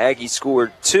 Aggies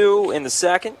scored 2 in the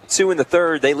second, 2 in the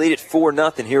third. They lead it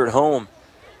 4-0 here at home.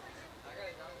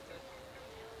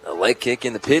 A leg kick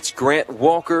in the pitch. Grant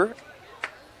Walker.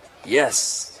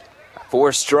 Yes.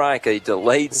 4 strike. A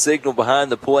delayed signal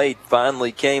behind the plate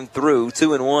finally came through.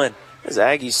 2-1. As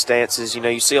Aggies' stances,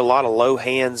 you see a lot of low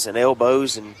hands and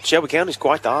elbows, and Shelby County's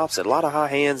quite the opposite. A lot of high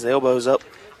hands and elbows up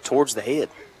towards the head.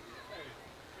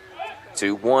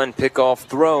 2-1 pickoff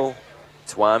throw.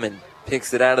 Twyman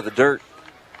picks it out of the dirt.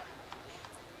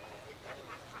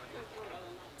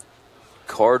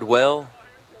 Cardwell.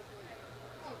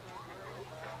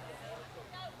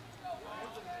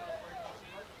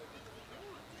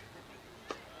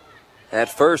 At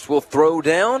first will throw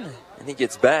down, and he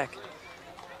gets back.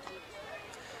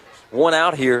 1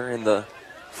 out here in the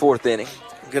 4th inning.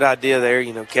 Good idea there.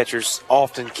 Catchers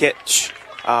often catch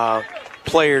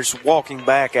players walking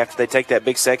back after they take that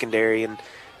big secondary, and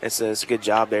it's a good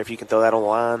job there if you can throw that on the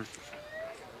line.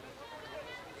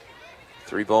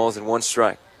 3 balls and 1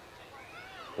 strike.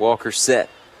 Walker set.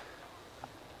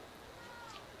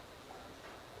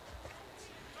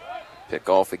 Pick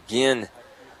off again.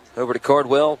 Over to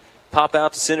Cardwell. Pop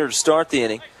out to center to start the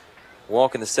inning.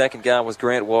 Walking the second guy was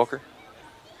Grant Walker.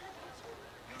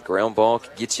 Ground ball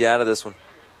could get you out of this one.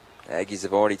 Aggies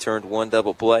have already turned 1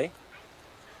 double play.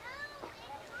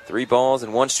 3 balls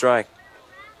and 1 strike.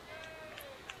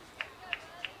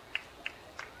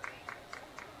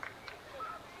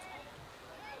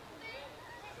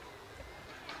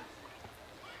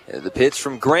 The pitch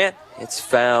from Grant. It's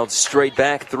fouled straight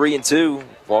back, 3-2.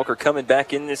 Walker coming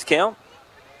back in this count.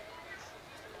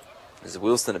 Is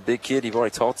Wilson a big kid? You've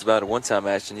already talked about it one-time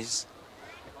action. He's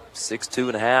 6'2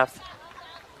 and a half.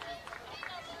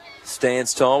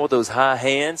 Stands tall with those high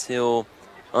hands. He'll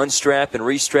unstrap and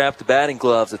restrap the batting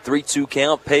gloves. A 3-2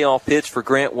 count. Payoff pitch for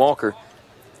Grant Walker.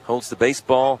 Holds the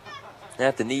baseball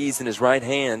at the knees in his right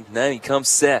hand. Now he comes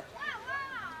set.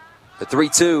 The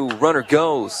 3-2. Runner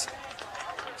goes.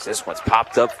 This one's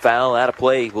popped up, foul, out of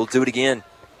play. We'll do it again.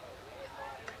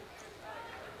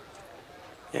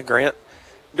 Yeah, Grant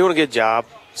doing a good job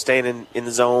staying in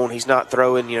the zone. He's not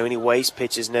throwing, any waste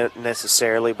pitches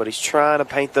necessarily, but he's trying to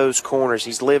paint those corners.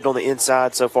 He's lived on the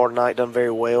inside so far tonight, done very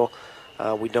well.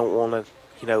 We don't want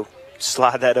to,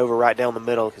 slide that over right down the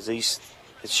middle because as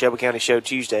Shelby County showed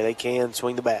Tuesday, they can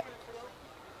swing the bat.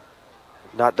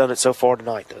 Not done it so far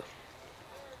tonight, though.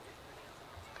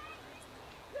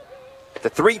 The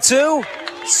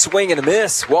 3-2, swing and a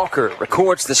miss. Walker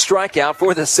records the strikeout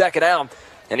for the second out,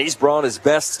 and he's brought his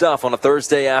best stuff on a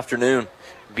Thursday afternoon.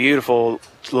 Beautiful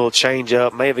little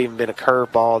change-up. May have even been a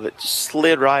curveball that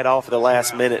slid right off at the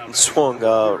last minute and swung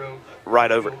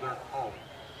right over it.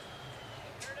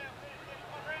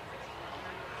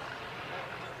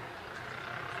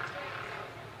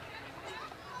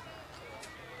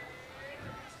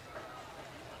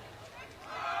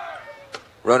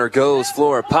 Runner goes,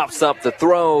 Flora pops up the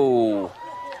throw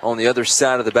on the other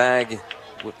side of the bag.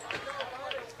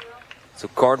 So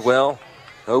Cardwell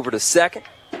over to second.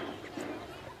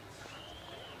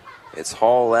 It's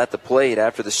Hall at the plate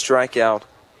after the strikeout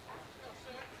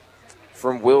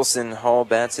from Wilson. Hall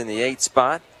bats in the 8th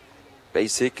spot.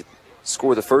 Base hit could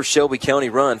score the first Shelby County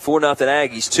run. 4-0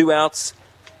 Aggies, 2 outs.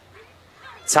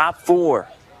 Top 4.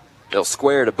 They'll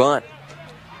square to bunt.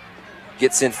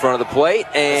 Gets in front of the plate,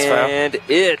 and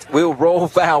it will roll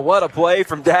foul. What a play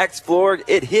from Dax Florg.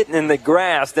 It hit in the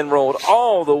grass, then rolled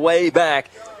all the way back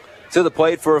to the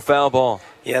plate for a foul ball.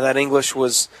 Yeah, that English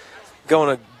was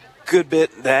going a good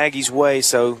bit the Aggies' way,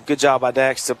 so good job by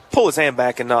Dax to pull his hand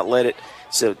back and not let it.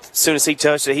 So as soon as he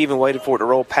touched it, he even waited for it to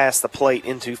roll past the plate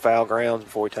into foul grounds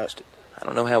before he touched it. I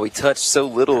don't know how he touched so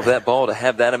little of that ball to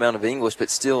have that amount of English,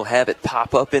 but still have it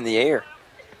pop up in the air.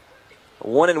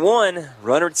 1-1,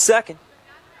 runner at second.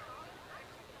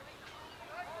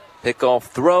 Pickoff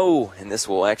throw, and this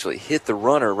will actually hit the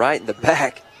runner right in the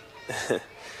back.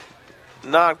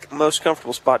 Not the most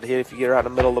comfortable spot to hit if you get right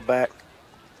in the middle of the back.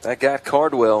 That got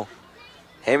Cardwell.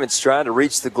 Hammonds tried to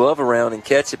reach the glove around and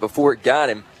catch it before it got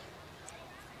him.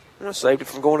 Saved it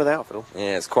from going to the outfield.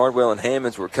 Yeah, as Cardwell and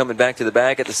Hammonds were coming back to the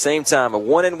bag at the same time. A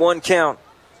 1-1 count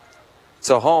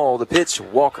to Hall. The pitch,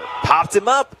 Walker popped him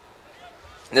up.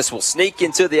 And this will sneak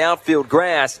into the outfield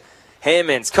grass.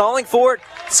 Hammonds calling for it,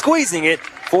 squeezing it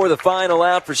for the final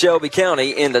out for Shelby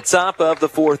County in the top of the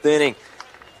 4th inning.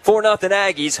 4-0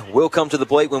 Aggies will come to the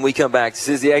plate when we come back. This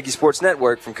is the Aggie Sports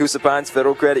Network from Coosa Pines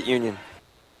Federal Credit Union.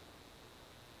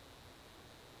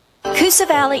 Coosa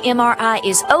Valley MRI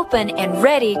is open and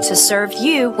ready to serve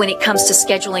you when it comes to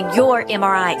scheduling your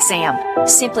MRI exam.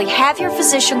 Simply have your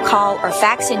physician call or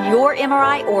fax in your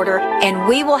MRI order and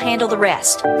we will handle the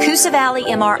rest. Coosa Valley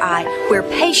MRI, where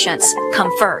patients come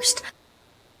first.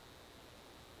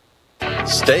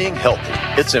 Staying healthy,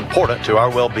 it's important to our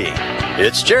well-being.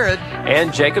 It's Jared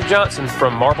and Jacob Johnson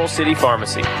from Marble City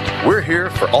Pharmacy. We're here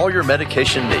for all your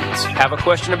medication needs. Have a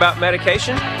question about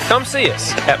medication? Come see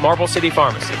us at Marble City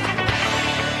Pharmacy.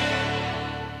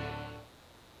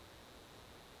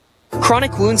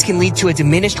 Chronic wounds can lead to a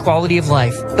diminished quality of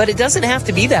life, but it doesn't have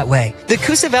to be that way. The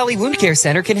Coosa Valley Wound Care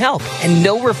Center can help, and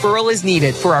no referral is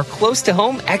needed for our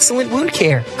close-to-home, excellent wound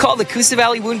care. Call the Coosa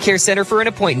Valley Wound Care Center for an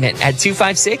appointment at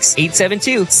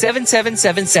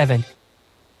 256-872-7777.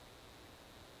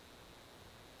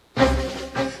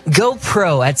 Go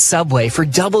pro at Subway for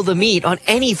double the meat on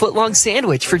any footlong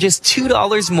sandwich for just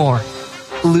 $2 more.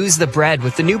 Lose the bread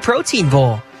with the new Protein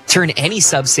Bowl. Turn any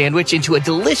sub sandwich into a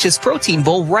delicious protein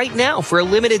bowl right now for a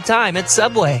limited time at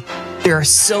Subway. There are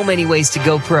so many ways to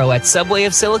go pro at Subway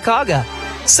of Sylacauga.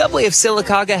 Subway of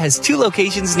Sylacauga has 2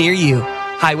 locations near you,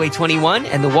 Highway 21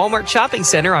 and the Walmart Shopping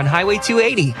Center on Highway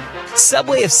 280.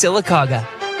 Subway of Sylacauga.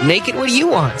 Make it what you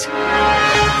want.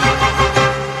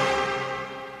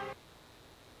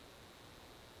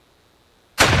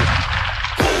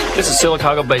 This is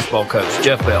Sylacauga baseball coach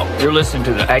Jeff Bell. You're listening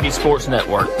to the Aggie Sports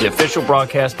Network, the official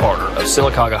broadcast partner of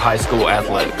Sylacauga High School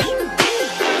Athletics.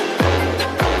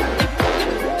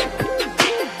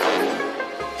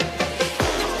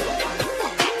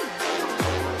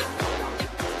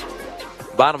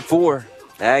 Bottom 4,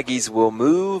 Aggies will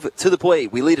move to the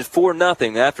plate. We lead at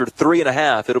 4-0 after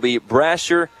 3.5. It'll be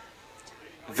Brasher,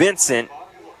 Vincent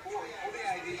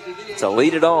to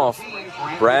lead it off.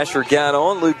 Brasher got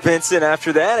on Luke Vincent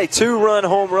after that. A 2-run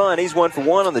home run. He's 1 for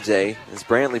 1 on the day. As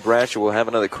Brantley Brasher will have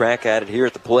another crack at it here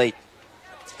at the plate.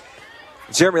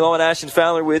 Jeremy Law and Ashton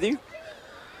Fowler with you.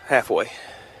 Halfway.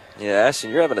 Yeah,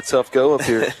 Ashton, you're having a tough go up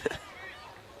here.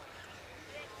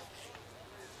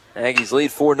 Aggies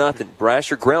lead 4-0.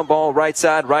 Brasher ground ball right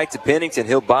side right to Pennington.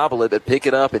 He'll bobble it but pick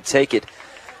it up and take it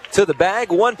to the bag.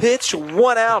 1 pitch,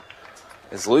 1 out.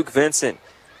 As Luke Vincent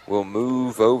will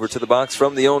move over to the box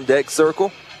from the on-deck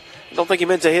circle. I don't think he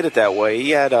meant to hit it that way.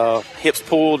 He had hips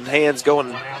pulled and hands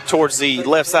going towards the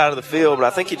left side of the field, but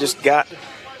I think he just got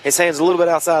his hands a little bit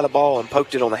outside the ball and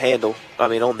poked it on the handle, on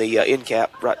the end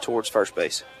cap right towards first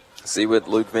base. See what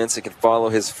Luke Vincent can follow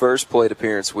his first plate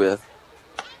appearance with.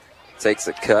 Takes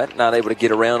a cut, not able to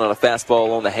get around on a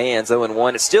fastball on the hands.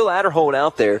 0-1. It's still Adderhold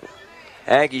out there.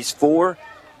 Aggies 4,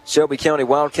 Shelby County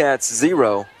Wildcats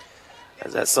 0.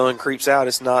 As that sun creeps out,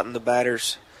 it's not in the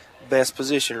batter's best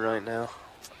position right now.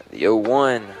 The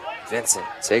 0-1, Vincent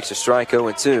takes a strike.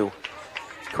 0-2.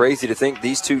 Crazy to think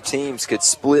these two teams could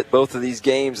split both of these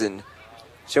games and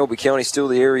Shelby County still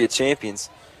the area champions.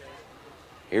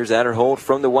 Here's Adderhold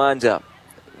from the windup.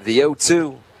 The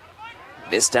 0-2.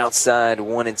 Missed outside,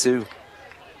 1-2.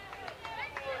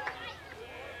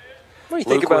 What do you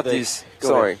think about these?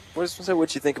 Sorry.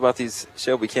 What you think about these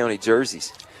Shelby County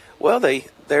jerseys? Well,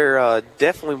 they're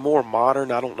definitely more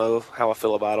modern. I don't know how I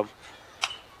feel about them.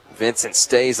 Vincent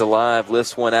stays alive,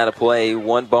 lifts one out of play.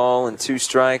 1 ball and 2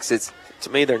 strikes. To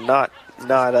me, they're not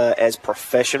as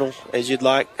professional as you'd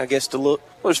like, I guess, to look.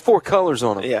 Well, there's 4 colors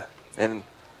on them. Yeah. And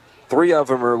 3 of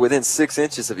them are within 6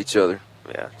 inches of each other.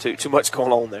 Yeah, too much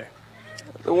going on there.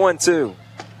 The 1-2.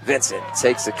 Vincent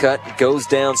takes a cut, goes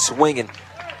down swinging.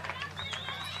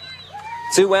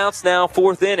 2 outs now,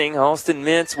 4th inning. Austin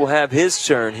Mintz will have his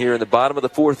turn here in the bottom of the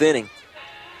 4th inning.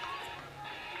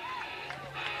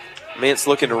 Mintz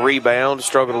looking to rebound,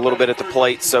 struggled a little bit at the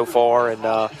plate so far, and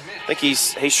I think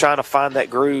he's trying to find that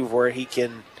groove where he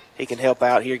can help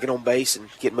out here, get on base, and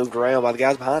get moved around by the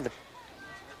guys behind him.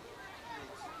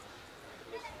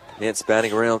 Mintz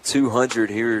batting around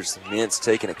 200. Here's Mintz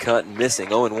taking a cut and missing.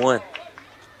 0-1.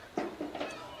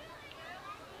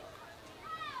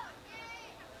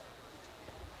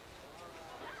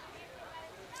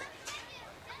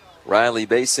 Riley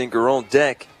Basinger on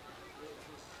deck.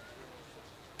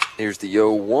 Here's the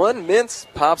 0-1. Mintz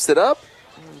pops it up.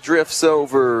 Drifts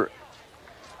over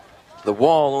the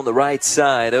wall on the right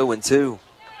side. 0-2.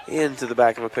 Into the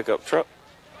back of a pickup truck.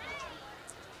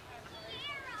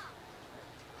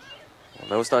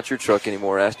 No, it's not your truck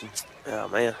anymore, Ashton. Oh,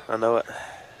 man, I know it.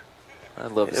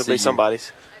 I'd love to see It'll be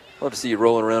somebody's. Love to see you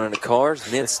rolling around in the cars.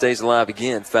 Mintz stays alive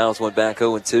again. Fouls one back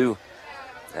 0-2.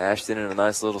 Ashton in a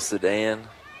nice little sedan.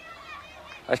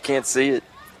 I can't see it.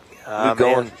 Got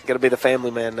to be the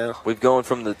family man now. We've gone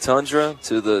from the Tundra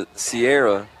to the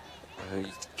Sierra.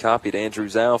 Copied Andrew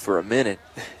Zhao for a minute,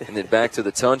 and then back to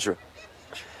the Tundra.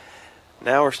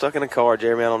 Now we're stuck in a car,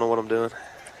 Jeremy. I don't know what I'm doing.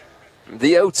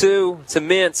 The 0-2 to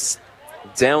Mintz.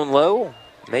 Down low,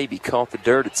 maybe caught the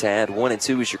dirt a tad.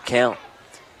 1-2 is your count.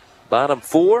 Bottom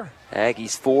 4,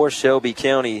 Aggies 4, Shelby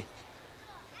County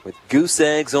with goose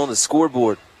eggs on the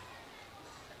scoreboard.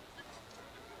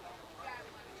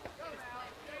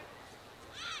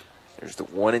 There's the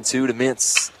 1-2 to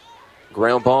Mintz.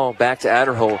 Ground ball back to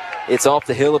Adderhold. It's off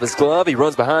the heel of his glove. He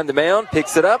runs behind the mound,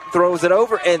 picks it up, throws it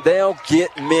over, and they'll get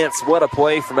Mintz. What a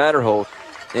play from Adderhold.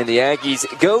 And the Aggies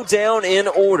go down in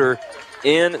order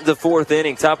in the 4th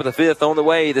inning. Top of the 5th on the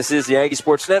way. This is the Aggie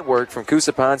Sports Network from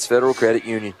Coosa Pines Federal Credit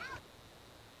Union.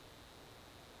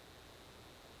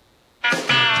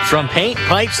 From paint,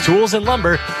 pipes, tools, and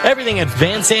lumber, everything at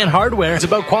Van Zandt Hardware is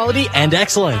about quality and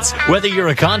excellence. Whether you're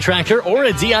a contractor or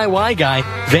a DIY guy,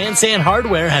 Van Zandt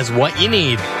Hardware has what you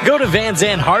need. Go to Van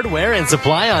Zandt Hardware and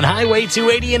Supply on Highway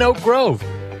 280 in Oak Grove.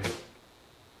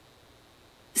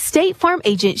 State Farm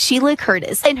agent Sheila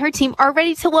Curtis and her team are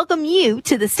ready to welcome you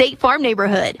to the State Farm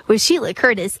neighborhood. With Sheila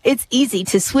Curtis, it's easy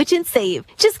to switch and save.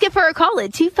 Just give her a call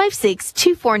at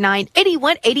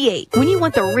 256-249-8188. When you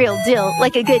want the real deal,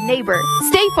 like a good neighbor,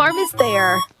 State Farm is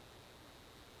there.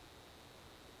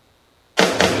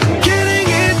 Getting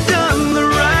it done the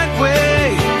right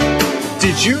way.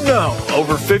 Did you know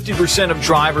over 50% of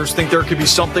drivers think there could be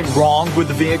something wrong with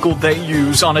the vehicle they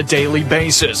use on a daily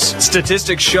basis?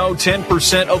 Statistics show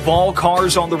 10% of all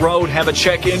cars on the road have a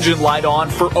check engine light on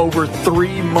for over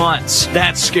 3 months.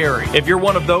 That's scary. If you're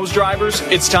one of those drivers,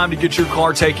 it's time to get your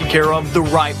car taken care of the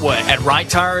right way at Right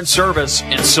Tire and Service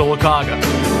in Sylacauga.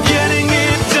 Getting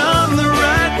it done the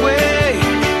right way.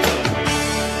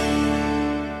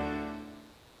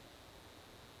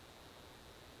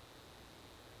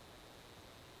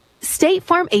 State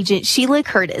Farm agent Sheila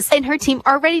Curtis and her team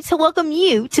are ready to welcome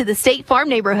you to the State Farm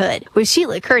neighborhood. With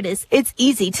Sheila Curtis, it's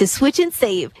easy to switch and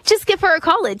save. Just give her a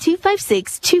call at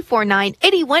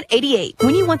 256-249-8188.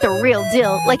 When you want the real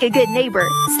deal, like a good neighbor,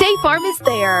 State Farm is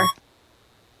there.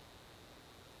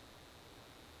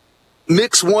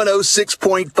 Mix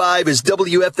 106.5 is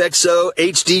WFXO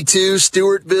HD2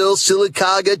 Stewartville,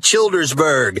 Sylacauga,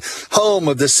 Childersburg, home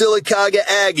of the Sylacauga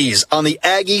Aggies on the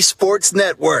Aggie Sports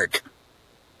Network.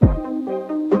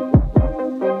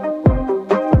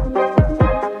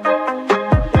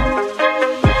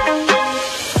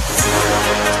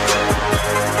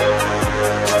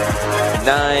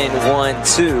 Nine,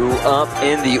 1-2 up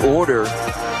in the order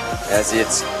as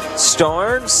it's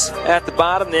Starnes at the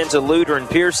bottom, then to Luter and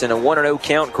Pearson. A 1-0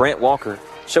 count. Grant Walker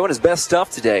showing his best stuff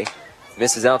today.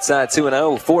 Misses outside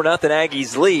 2-0. 4-0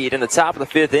 Aggies lead in the top of the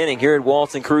fifth inning here at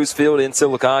Walton Cruz Field in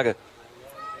Sylacauga.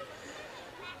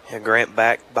 Yeah, Grant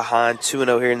back behind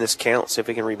 2-0 here in this count. See if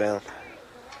he can rebound.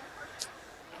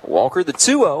 Walker, the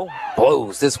 2-0,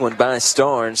 blows this one by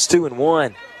Starnes.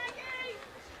 2-1.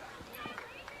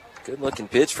 Good-looking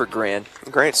pitch for Grant.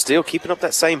 Grant still keeping up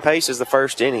that same pace as the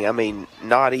first inning. I mean,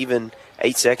 not even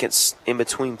 8 seconds in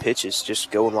between pitches,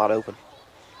 just going wide open.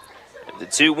 The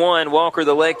 2-1, Walker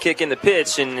the leg kick in the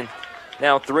pitch, and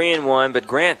now 3-1. But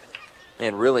Grant,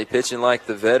 man, really pitching like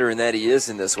the veteran that he is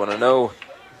in this one. I know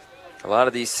a lot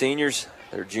of these seniors,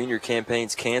 their junior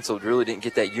campaigns canceled, really didn't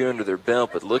get that year under their belt,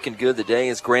 but looking good today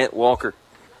is Grant Walker.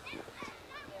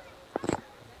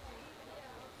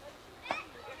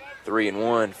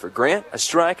 3-1 for Grant. A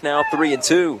strike now,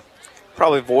 3-2.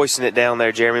 Probably voicing it down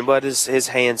there, Jeremy, but his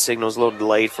hand signal is a little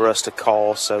delayed for us to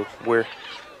call, so we're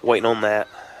waiting on that.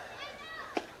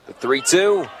 The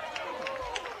 3-2.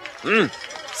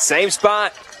 Same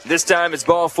spot. This time it's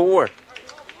ball 4.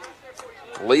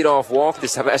 Leadoff walk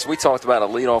this time. Actually, we talked about a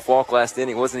leadoff walk last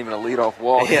inning. It wasn't even a leadoff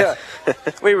walk. Yeah.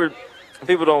 we were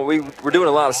doing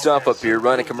a lot of stuff up here,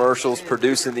 running commercials,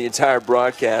 producing the entire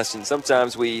broadcast, and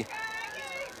sometimes we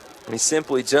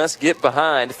simply just get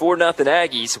behind. 4-0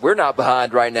 Aggies. We're not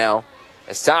behind right now.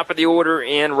 It's top of the order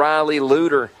in Riley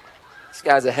Luter. This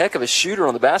guy's a heck of a shooter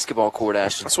on the basketball court,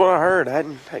 Ashton. That's what I heard. I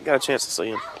hadn't got a chance to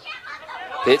see him.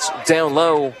 Pitch down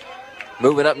low.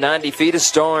 Moving up 90 feet is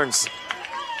Starnes.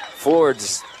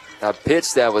 Ford's a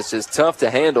pitch that was just tough to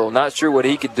handle. Not sure what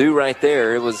he could do right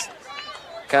there. It was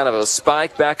kind of a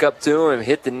spike back up to him.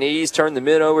 Hit the knees, turned the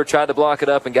mid over, tried to block it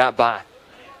up, and got by.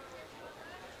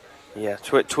 Yeah,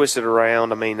 twisted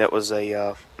around. I mean, that was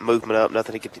a movement up.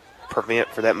 Nothing he could prevent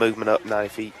for that movement up 90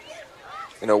 feet.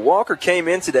 You know, Walker came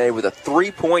in today with a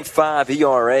 3.5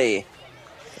 ERA.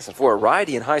 So for a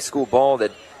righty in high school ball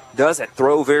that doesn't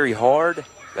throw very hard,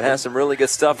 but has some really good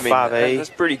stuff, I mean, 5'8". that's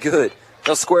pretty good.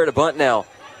 They'll square to bunt now.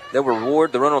 They'll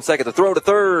reward the run on second. The throw to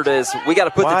third as we got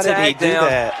to put the tag down. Why did he do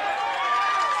that?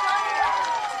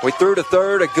 We threw to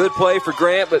third, a good play for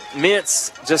Grant, but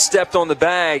Mintz just stepped on the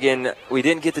bag, and we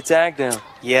didn't get the tag down.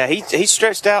 Yeah, he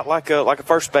stretched out like a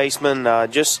first baseman,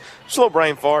 just a little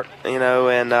brain fart, you know,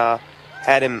 and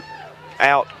had him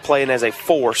out playing as a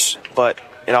force. But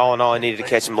in all, he needed to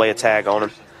catch him, lay a tag on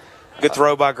him. Good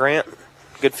throw by Grant.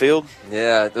 Good field.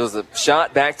 Yeah, there was a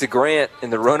shot back to Grant,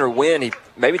 and the runner win. He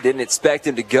maybe didn't expect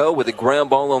him to go with a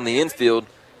ground ball on the infield.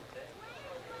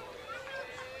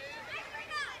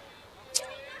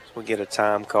 We'll get a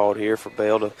time called here for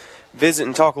Bell to visit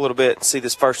and talk a little bit and see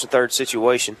this first and third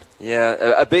situation.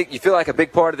 Yeah, you feel like a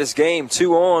big part of this game,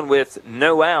 2 on with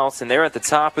no outs, and they're at the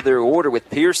top of their order with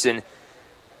Pearson.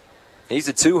 He's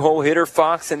a 2-hole hitter,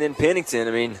 Fox, and then Pennington.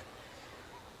 I mean,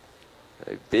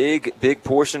 a big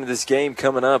portion of this game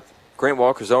coming up. Grant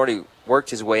Walker's already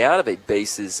worked his way out of a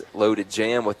bases-loaded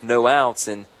jam with no outs,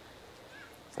 and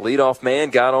leadoff man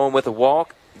got on with a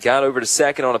walk, got over to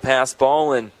second on a pass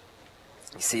ball, and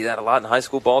You see that a lot in high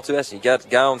school ball, too. You got a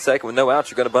guy on second with no outs,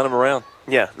 you're going to bunt him around.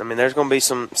 Yeah, I mean, there's going to be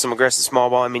some aggressive small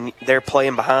ball. I mean, they're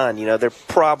playing behind. They're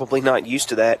probably not used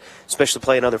to that, especially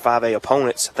playing other 5A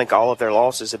opponents. I think all of their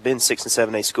losses have been 6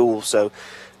 and 7A schools, so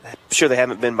I'm sure they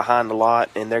haven't been behind a lot,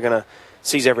 and they're going to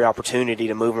seize every opportunity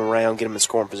to move them around, get them in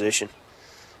scoring position.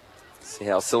 See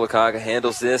how Sylacauga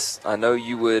handles this. I know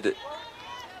you would,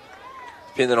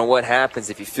 depending on what happens,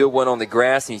 if you feel one on the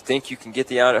grass and you think you can get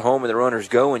the out at home and the runners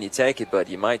go and you take it, but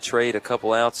you might trade a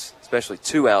couple outs, especially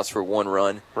 2 outs for 1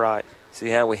 run. Right. See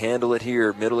how we handle it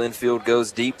here. Middle infield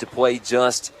goes deep to play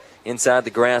just inside the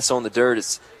grass on the dirt.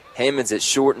 It's Hammonds at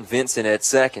short and Vincent at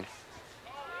second.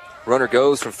 Runner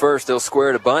goes from first. They'll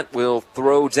square to bunt. Will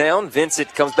throw down.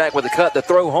 Vincent comes back with a cut. The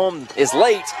throw home is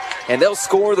late, and they'll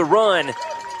score the run.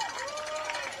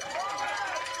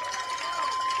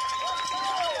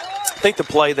 I think the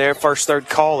play there, first third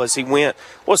call as he went,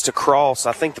 was to cross.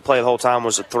 I think the play the whole time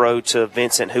was a throw to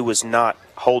Vincent, who was not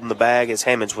holding the bag, as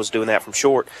Hammonds was doing that from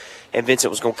short, and Vincent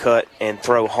was going to cut and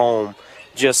throw home.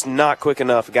 Just not quick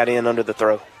enough. Got in under the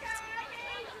throw.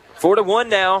 4-1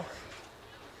 now.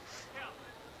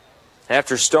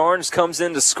 After Starnes comes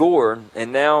in to score,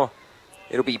 and now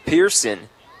it'll be Pearson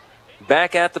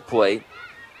back at the plate.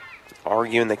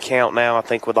 Arguing the count now, I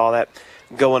think, with all that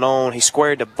going on. He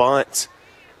squared the bunt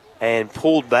and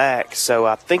pulled back, so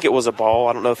I think it was a ball.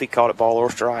 I don't know if he called it ball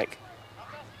or strike.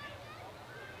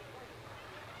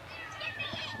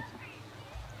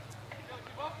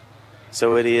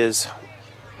 So it is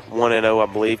 1-0,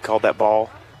 I believe, called that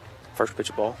ball. First pitch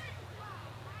of ball.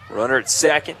 Runner at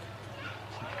second.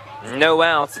 No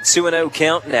outs. A 2-0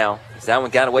 count now. That one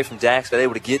got away from Dax, but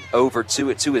able to get over to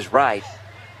it to his right.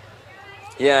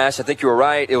 Yeah, Ash, I think you were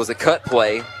right. It was a cut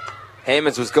play.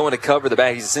 Hammonds was going to cover the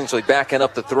back. He's essentially backing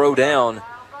up the throw down.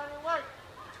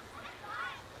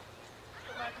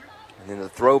 And then the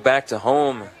throw back to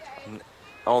home,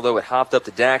 although it hopped up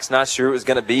to Dax, not sure it was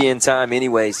going to be in time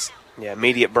anyways. Yeah,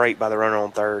 immediate break by the runner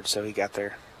on third, so he got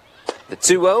there. The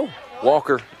 2-0,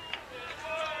 Walker.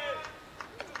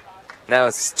 Now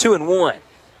it's 2-1.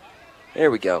 There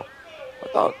we go.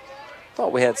 I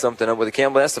thought we had something up with the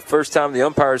Campbell. That's the first time the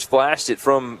umpires flashed it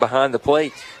from behind the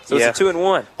plate. So yeah, it's a 2-1.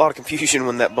 A lot of confusion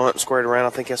when that bunt squared around. I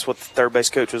think that's what the third base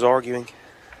coach was arguing.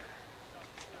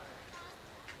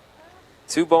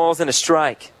 2 balls and a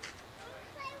strike.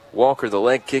 Walker, the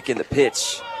leg kick in the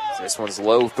pitch. This one's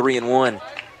low, 3-1.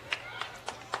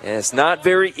 And it's not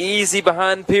very easy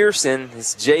behind Pearson.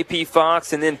 It's J.P.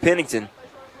 Fox and then Pennington.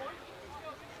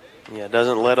 Yeah, it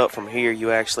doesn't let up from here.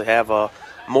 You actually have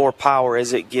more power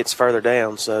as it gets further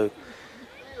down. So,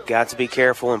 got to be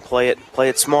careful and play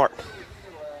it smart.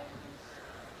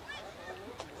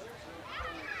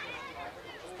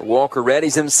 Walker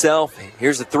readies himself.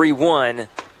 Here's the 3-1.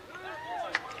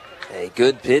 A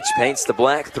good pitch paints the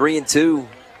black, 3-2.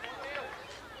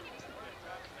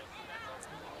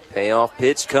 Payoff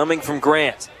pitch coming from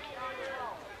Grant.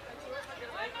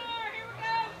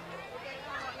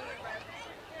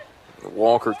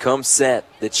 Walker comes set.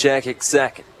 The check at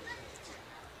second.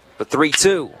 But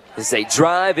 3-2 is a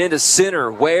drive into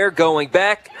center. Ware going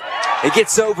back. It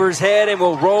gets over his head and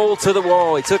will roll to the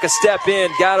wall. He took a step in,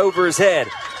 got over his head.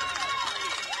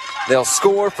 They'll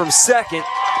score from second,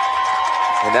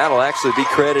 and that'll actually be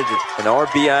credited an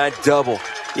RBI double.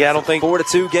 Yeah, I don't think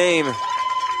 4-2 game.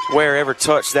 Ware ever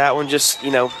touched that one. Just,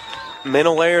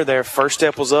 mental error there. First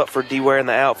step was up for D. Ware in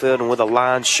the outfield, and with a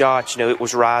line shot, it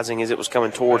was rising as it was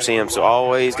coming towards him. So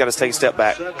always got to take a step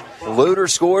back. Luter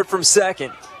scored from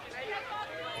second.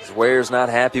 Ware's not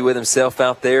happy with himself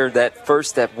out there. That first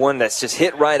step, one that's just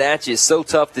hit right at you, is so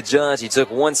tough to judge. He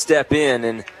took one step in,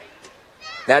 and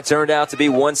that turned out to be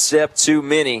one step too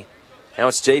many. Now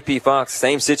it's J.P. Fox,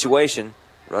 same situation.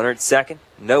 Runner at second,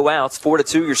 no outs,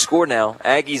 4-2 your score now.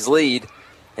 Aggies lead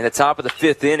in the top of the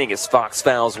 5th inning as Fox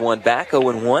fouls one back,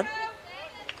 0-1.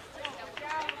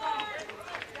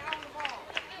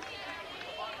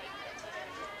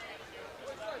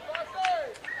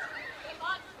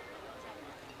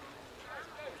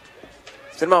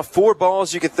 It's been about 4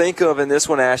 balls you could think of in this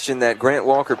one, Ashton, that Grant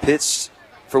Walker pitched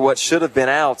for what should have been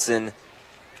outs, and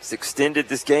it's extended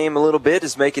this game a little bit,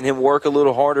 is making him work a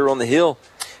little harder on the hill.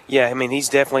 Yeah, he's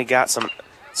definitely got some.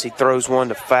 He throws one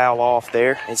to foul off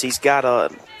there, as he's got a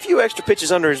few extra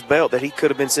pitches under his belt that he could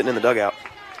have been sitting in the dugout.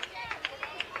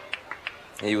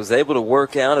 He was able to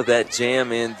work out of that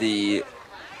jam in the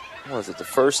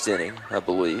first inning, I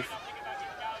believe.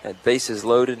 Had bases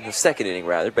loaded, in the second inning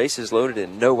rather, bases loaded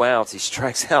and no outs. He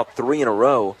strikes out 3 in a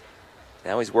row.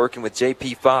 Now he's working with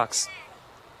J.P. Fox.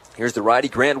 Here's the righty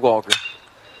Grant Walker.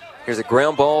 Here's a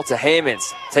ground ball to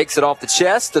Hammonds. Takes it off the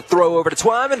chest to throw over to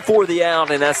Twyman for the out,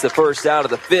 and that's the first out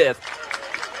of the 5th.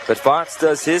 But Fox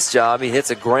does his job. He hits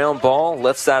a ground ball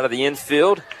left side of the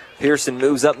infield. Pearson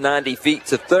moves up 90 feet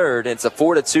to third, and it's a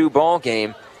 4-2 ball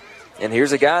game. And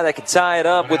here's a guy that can tie it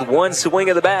up with one swing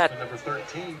of the bat.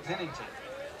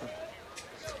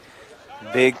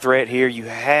 Big threat here. You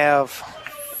have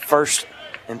first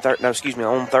and third,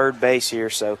 on third base here,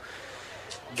 so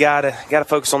gotta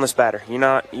focus on this batter. You're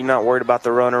not worried about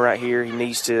the runner right here. He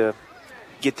needs to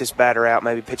get this batter out,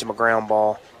 maybe pitch him a ground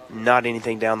ball, not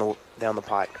anything down the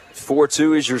pipe.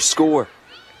 4-2 is your score.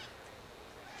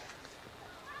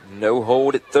 No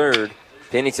hold at third.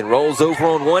 Pennington rolls over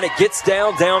on one. It gets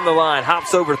down the line,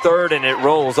 hops over third, and it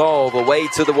rolls all the way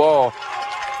to the wall.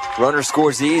 Runner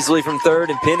scores easily from third,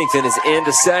 and Pennington is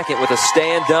into second with a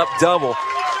stand-up double.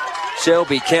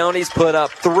 Shelby County's put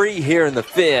up 3 here in the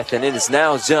 5th, and it is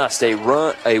now just a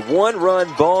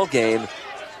one-run ball game.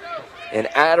 And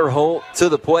Adderholt to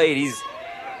the plate. He's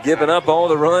given up all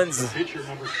the runs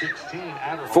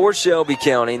for Shelby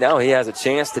County. Now he has a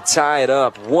chance to tie it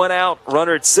up. 1 out,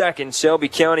 runner at second. Shelby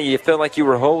County, you felt like you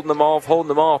were holding them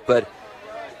off, but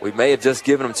we may have just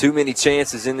given them too many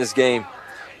chances in this game.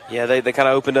 Yeah, they kind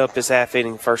of opened up this half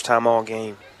inning first time all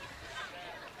game.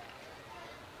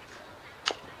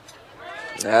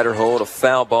 Adderholt, a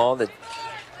foul ball that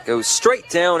goes straight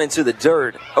down into the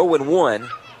dirt. 0-1.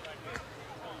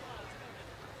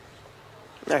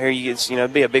 Now here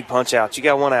it'd be a big punch out. You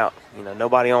got 1 out.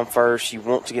 Nobody on first. You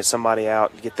want to get somebody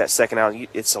out. You get that second out.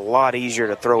 It's a lot easier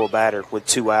to throw a batter with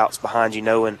 2 outs behind you,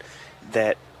 knowing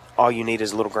that all you need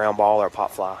is a little ground ball or a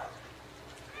pop fly.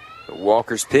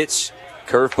 Walker's pitch,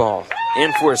 curveball,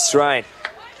 in for a strike.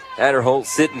 Adderholt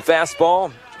sitting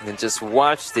fastball and just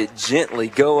watched it gently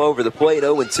go over the plate.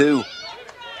 0-2.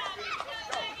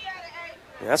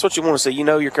 Yeah, that's what you want to see.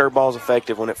 Your curveball is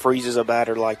effective when it freezes a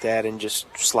batter like that and just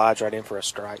slides right in for a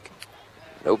strike.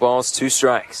 No balls, 2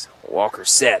 strikes. Walker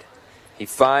set. He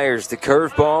fires the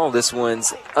curveball. This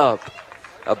one's up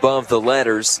above the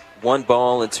letters. 1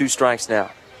 ball and 2 strikes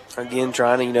now. Again,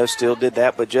 trying to, still did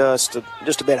that, but just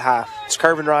a bit high. It's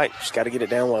curving right. Just got to get it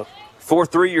down low.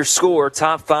 4-3 your score.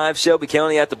 Top 5, Shelby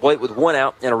County at the plate with 1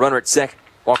 out and a runner at second.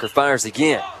 Walker fires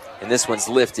again, and this one's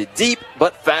lifted deep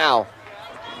but foul.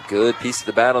 Good piece of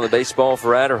the bat on the baseball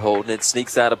for Adderholt, and it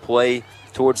sneaks out of play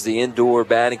towards the indoor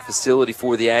batting facility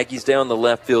for the Aggies down the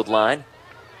left field line.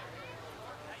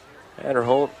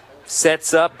 Adderholt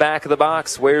sets up back of the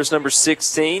box. Wears number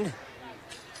 16.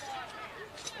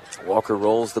 Walker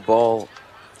rolls the ball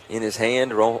in his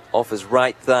hand, off his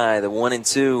right thigh. The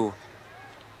 1-2.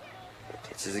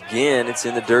 Pitches again. It's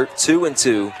in the dirt.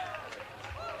 2-2.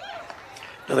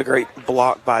 Another great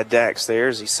block by Dax there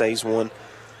as he saves one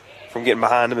from getting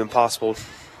behind him. Impossible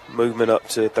movement up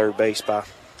to third base by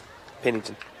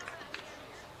Pennington.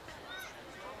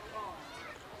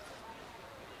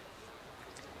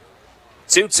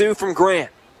 Two from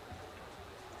Grant.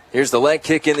 Here's the leg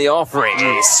kick in the offering.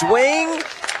 Swing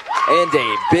and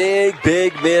a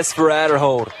big miss for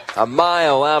Adderholt. A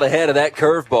mile out ahead of that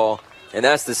curveball, and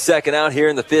that's the second out here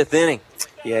in the 5th inning.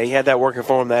 Yeah, he had that working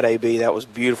for him, that AB. That was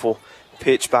beautiful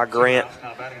pitch by Grant.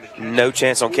 No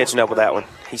chance on catching up with that one.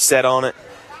 He sat on it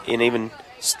and even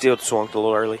still swung a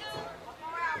little early.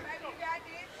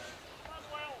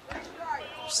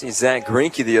 See Zach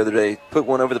Greinke the other day put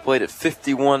one over the plate at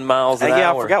 51 miles an hour.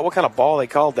 Yeah, I forgot what kind of ball they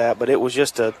called that, but it was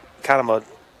just a kind of a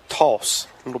toss,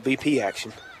 a little BP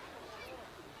action.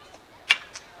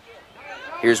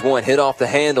 Here's one hit off the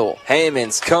handle.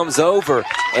 Hammonds comes over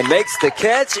and makes the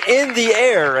catch in the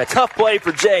air. A tough play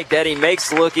for Jake that he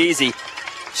makes look easy.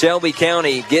 Shelby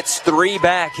County gets 3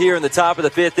 back here in the top of the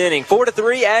 5th inning.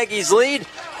 4-3, Aggies lead.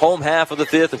 Home half of the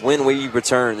 5th when we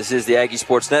return. This is the Aggie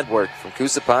Sports Network from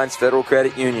Coosa Pines Federal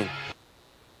Credit Union.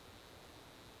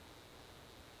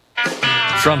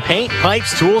 From paint,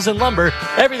 pipes, tools, and lumber,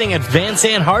 everything at Van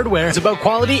Zandt Hardware is about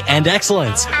quality and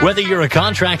excellence. Whether you're a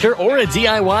contractor or a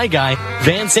DIY guy,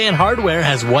 Van Zandt Hardware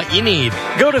has what you need.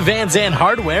 Go to Van Zandt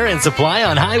Hardware and Supply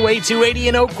on Highway 280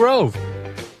 in Oak Grove.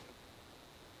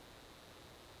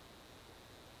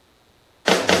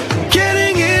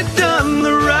 Getting it done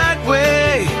the right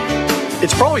way.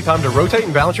 It's probably time to rotate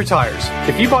and balance your tires.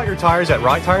 If you bought your tires at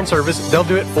Right Tire and Service, they'll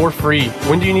do it for free.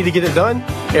 When do you need to get it done?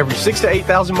 Every 6,000 to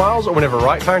 8,000 miles or whenever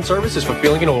Right Tire and Service is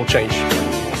fulfilling an oil change.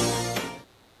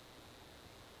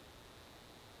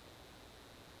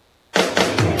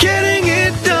 Getting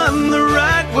it done the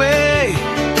right way.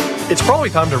 It's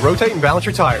probably time to rotate and balance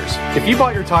your tires. If you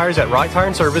bought your tires at Right Tire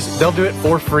and Service, they'll do it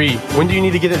for free. When do you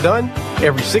need to get it done?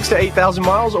 Every 6,000 to 8,000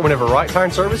 miles or whenever Right Tire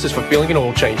and Service is fulfilling an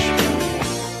oil change.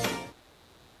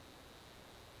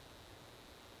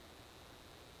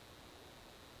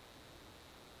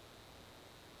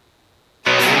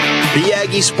 The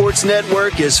Aggie Sports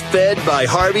Network is fed by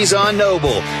Harvey's on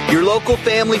Noble, your local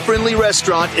family-friendly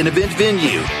restaurant and event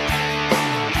venue.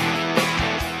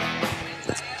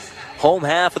 Home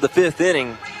half of the fifth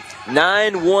inning.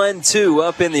 9-1-2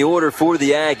 up in the order for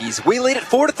the Aggies. We lead it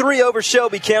 4-3 over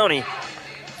Shelby County.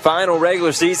 Final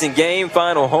regular season game,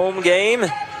 final home game.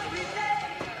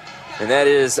 And that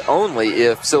is only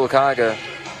if Sylacauga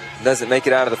doesn't make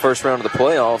it out of the first round of the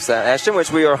playoffs, Ashton,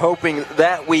 which we are hoping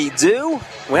that we do.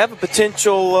 We have a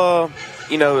potential, a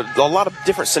lot of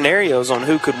different scenarios on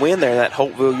who could win there. That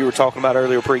Holtville you were talking about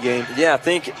earlier pregame. Yeah, I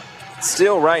think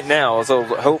still right now, although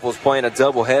Hopeville's playing a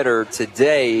doubleheader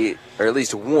today, or at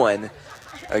least one,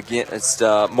 against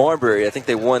Marbury. I think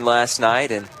they won last night,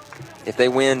 and if they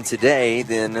win today,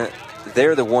 then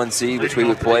they're the 1 seed, which we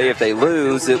would play. If they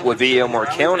lose, it would be Elmore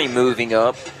County moving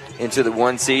up into the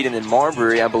 1 seed, and then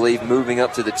Marbury, I believe, moving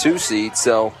up to the 2 seed.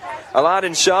 So a lot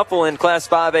in shuffle in Class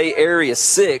 5A Area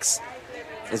 6.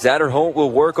 As Adderholt will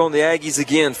work on the Aggies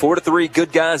again. 4-3,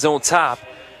 good guys on top.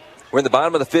 We're in the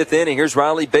bottom of the fifth inning. Here's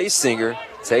Riley Basinger.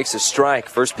 Takes a strike.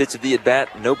 First pitch of the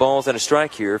at-bat. No balls and a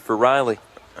strike here for Riley.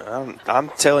 I'm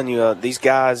telling you, these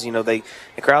guys, they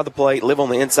crowd the plate, live on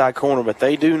the inside corner, but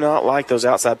they do not like those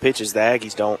outside pitches. The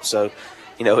Aggies don't. So,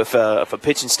 if a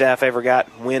pitching staff ever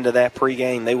got wind of that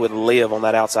pregame, they would live on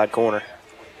that outside corner.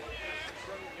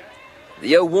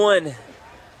 The 0-1.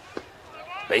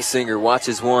 Basinger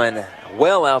watches one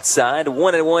well outside.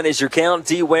 1-1 is your count.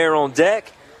 D. Ware on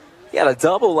deck. He had a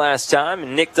double last time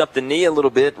and nicked up the knee a little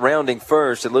bit, rounding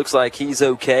first. It looks like he's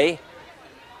okay.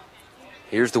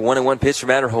 Here's the 1-1 pitch from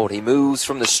Adderholt. He moves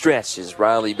from the stretch as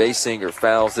Riley Basinger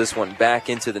fouls this one back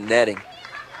into the netting.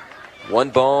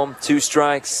 1 ball, 2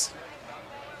 strikes.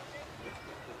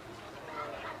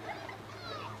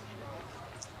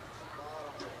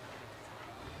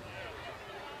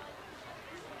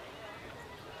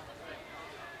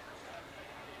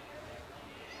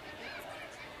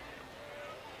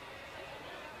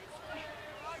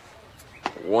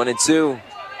 One and 2.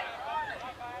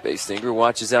 Basinger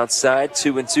watches outside.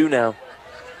 2-2 now.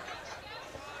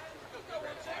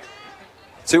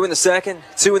 2 in the second,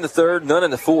 2 in the third, none in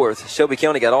the fourth. Shelby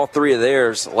County got all 3 of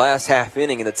theirs last half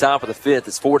inning in the top of the fifth.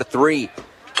 It's 4-3.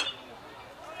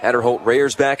 Adderholt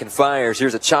rears back and fires.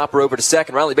 Here's a chopper over to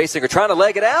second. Riley Basinger trying to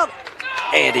leg it out,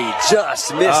 and he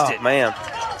just missed it. Man.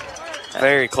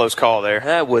 Very close call there.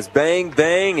 That was bang,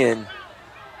 bang, and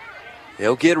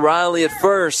he'll get Riley at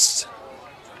first.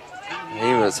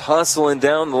 He was hustling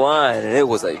down the line, and it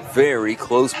was a very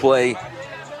close play.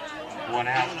 1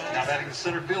 out. Now batting the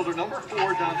center fielder, number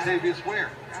 4, Dontavius Ware.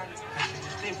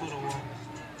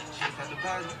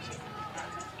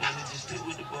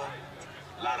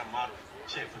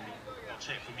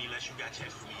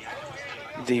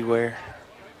 D. Ware.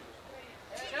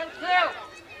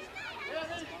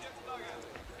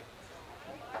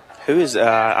 Who is,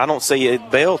 I don't see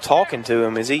Bell talking to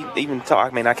him. Is he even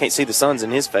talking? I mean, I can't see the sun's in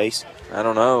his face. I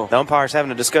don't know. The umpire's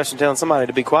having a discussion telling somebody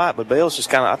to be quiet, but Bell's just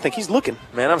kind of, I think he's looking.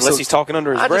 Man, unless he's talking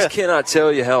under his breath. I just cannot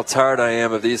tell you how tired I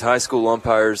am of these high school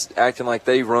umpires acting like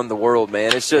they run the world,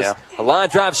 man. It's just a line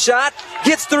drive shot.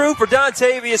 Gets through for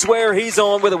Dontavius Ware. He's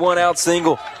on with a 1-out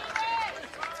single.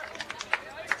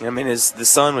 I mean, the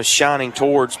sun was shining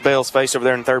towards Bell's face over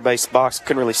there in third base box.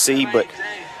 Couldn't really see, but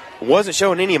wasn't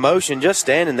showing any emotion, just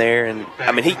standing there. And,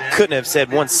 I mean, he couldn't have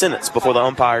said one sentence before the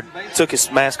umpire took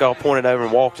his mask off, pointed over,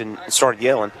 and walked and started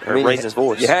yelling or raising his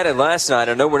voice. You had it last night.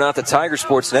 I know we're not the Tiger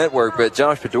Sports Network, but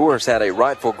Josh Padoris had a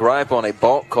rightful gripe on a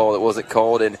balk call that wasn't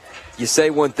called. And you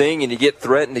say one thing and you get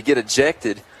threatened to get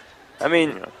ejected. I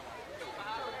mean,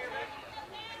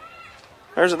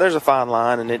 there's a fine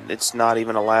line, and it's not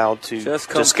even allowed to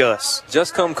discuss.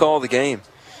 Just come call the game.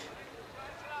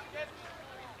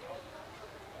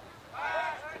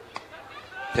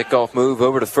 Pickoff move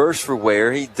over to first for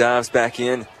Ware. He dives back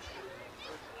in.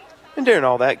 And during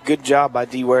all that, good job by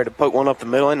D. Ware to poke one up the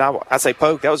middle. And I say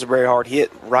poke, that was a very hard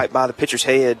hit right by the pitcher's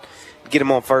head. Get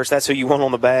him on first. That's who you want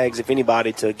on the bags, if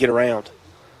anybody, to get around.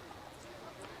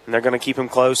 And they're going to keep him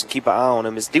close and keep an eye on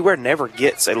him. As D. Ware never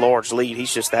gets a large lead.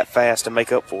 He's just that fast to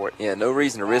make up for it. Yeah, no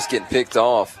reason to risk getting picked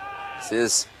off.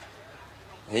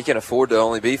 He can afford to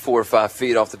only be 4 or 5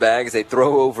 feet off the bag as they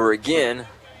throw over again.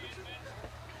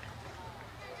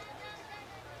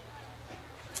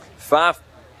 4-3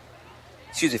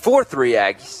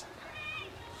 Aggies.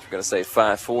 We're going to say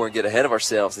 5-4 and get ahead of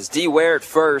ourselves. It's D. Ware at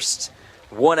first.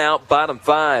 1 out, bottom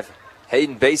 5.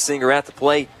 Hayden Basinger at the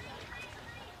plate.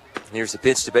 Here's the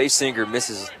pitch to Basinger.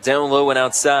 Misses down low and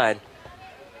outside.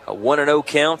 A 1-0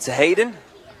 count to Hayden.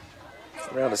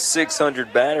 Around a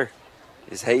 600 batter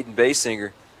is Hayden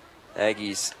Basinger.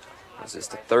 Aggies, was this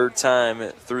the third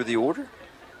time through the order?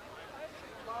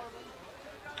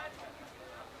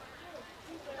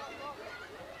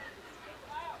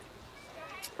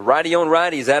 Righty on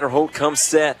righty as Adderholt comes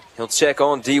set. He'll check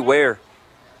on D. Ware.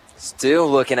 Still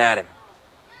looking at him.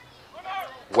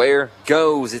 Ware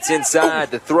goes. It's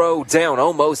inside. The throw down.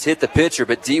 Almost hit the pitcher,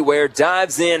 but D. Ware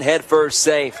dives in head first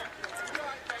safe.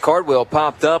 Cardwell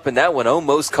popped up, and that one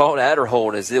almost caught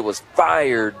Adderholt as it was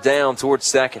fired down towards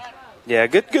second. Yeah,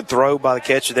 good throw by the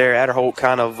catcher there. Adderholt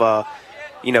kind of,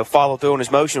 followed through on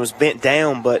his motion, was bent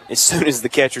down, but as soon as the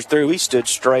catcher's through, he stood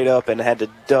straight up and had to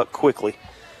duck quickly.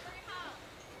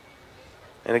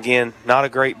 And again, not a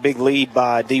great big lead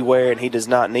by D. Ware, and he does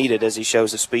not need it as he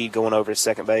shows the speed going over to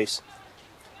second base.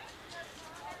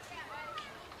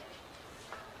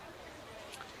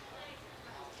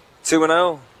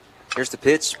 2-0. Here's the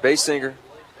pitch. Basinger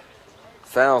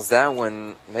fouls that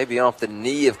one maybe off the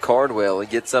knee of Cardwell. He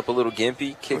gets up a little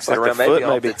gimpy, kicks it around maybe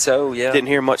off the toe. Yeah. Didn't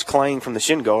hear much clang from the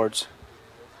shin guards.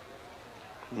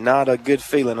 Not a good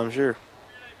feeling, I'm sure.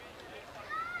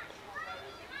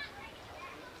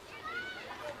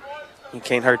 You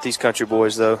can't hurt these country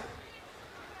boys, though.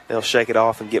 They'll shake it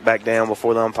off and get back down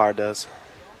before the umpire does.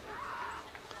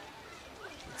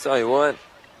 Tell you what,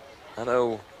 I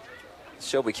know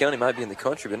Shelby County might be in the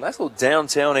country, but a nice little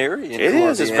downtown area. It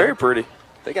is. It's very pretty.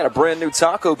 They got a brand new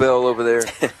Taco Bell over there.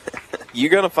 You're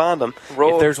going to find them.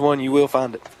 If there's one, you will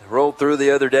find it. Rolled through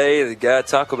the other day. The guy at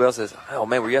Taco Bell says, "Oh,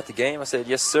 man, were you at the game?" I said,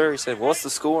 "Yes, sir." He said, "Well, what's the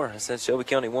score?" I said, "Shelby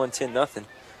County won 10-0.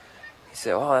 He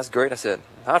said, "Oh, that's great." I said,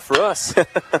 "Not for us."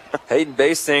 Hayden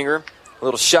Basinger, a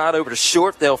little shot over to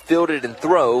short. They'll field it and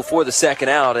throw for the second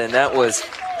out, and that was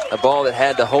a ball that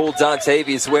had to hold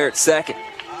Dontavius Ware at second.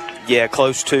 Yeah,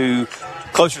 closer to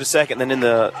second than in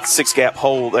the six-gap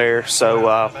hole there, so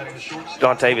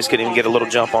Dontavius couldn't even get a little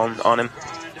jump on him.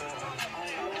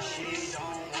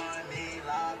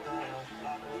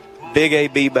 Big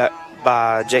AB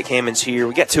by Jake Hammonds here.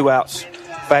 We got 2 outs.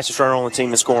 Fastest runner on the team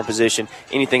in scoring position.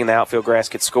 Anything in the outfield grass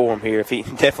could score him here. If he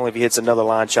hits another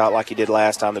line shot like he did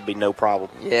last time, there'd be no problem.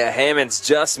 Yeah, Hammonds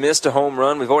just missed a home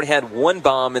run. We've already had one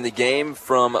bomb in the game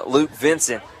from Luke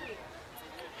Vincent.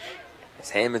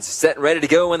 As Hammonds is set and ready to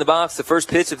go in the box, the first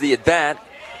pitch of the at-bat.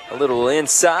 A little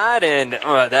inside, and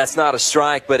that's not a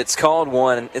strike, but it's called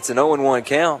one. It's an 0-1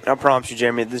 count. I promise you,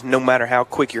 Jeremy, no matter how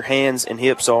quick your hands and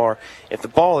hips are, if the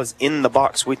ball is in the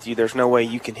box with you, there's no way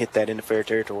you can hit that into fair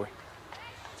territory.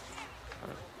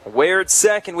 Ware at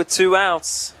second with 2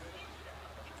 outs.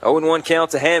 0-1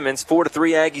 count to Hammonds.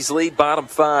 4-3 Aggies lead, bottom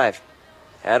 5.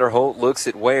 Adderholt looks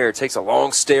at Ware, takes a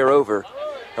long stare over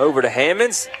to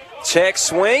Hammonds. Check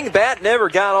swing. Bat never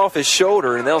got off his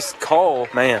shoulder, and they'll call.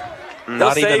 Man,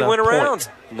 not even he went around.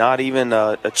 Not even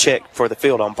a check for the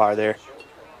field umpire there.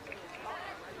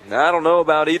 I don't know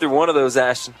about either one of those,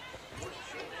 Ashton.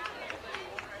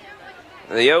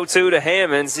 The 0-2 to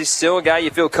Hammonds. He's still a guy you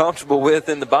feel comfortable with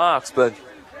in the box, but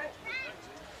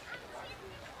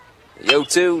the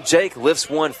 0-2, Jake lifts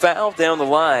one foul down the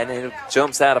line, and it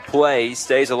jumps out of play. He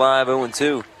stays alive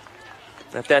 0-2.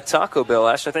 At that Taco Bell,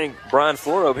 Ash, I think Brian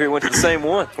Floro over here went to the same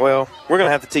one. Well, we're going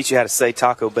to have to teach you how to say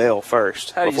Taco Bell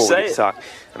first. How do you say it? I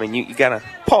mean, you got to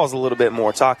pause a little bit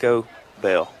more. Taco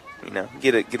Bell.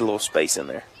 Get a little space in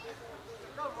there.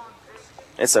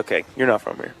 It's okay. You're not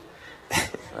from here.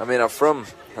 I mean, I'm from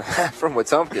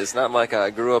Wetumpka. It's not like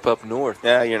I grew up north.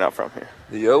 Yeah, you're not from here.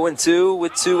 The 0-2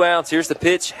 with 2 outs. Here's the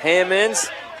pitch. Hammonds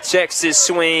checks his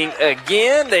swing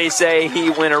again. They say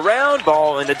he went around.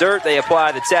 Ball in the dirt. They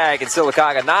apply the tag, and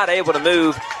Sylacauga not able to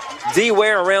move D.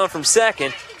 Ware around from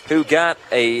second, who got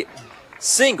a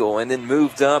single and then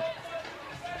moved up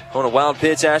on a wild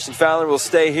pitch. Ashton Fowler will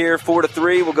stay here.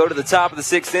 4-3. We'll go to the top of the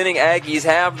 6th inning. Aggies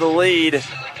have the lead.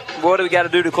 What do we got to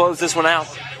do to close this one out?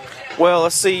 Well,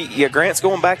 let's see. Yeah, Grant's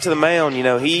going back to the mound.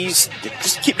 He's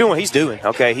just keep doing what he's doing.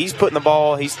 Okay, he's putting the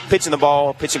ball, he's pitching the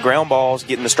ball, pitching ground balls,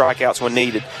 getting the strikeouts when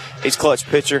needed. He's a clutch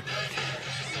pitcher.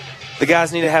 The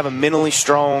guys need to have a mentally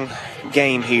strong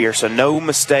game here. So no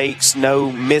mistakes, no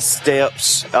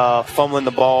missteps, fumbling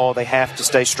the ball. They have to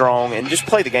stay strong and just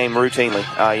play the game routinely.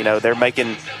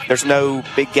 There's no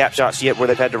big gap shots yet where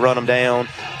they've had to run them down.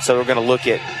 So we're going to look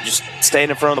at just staying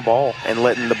in front of the ball and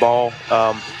letting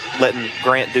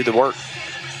Grant do the work.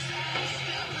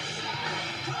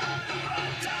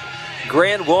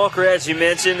 Grant Walker, as you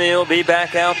mentioned, he'll be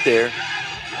back out there.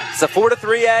 It's a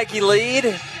 4-3 Aggie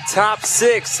lead. Top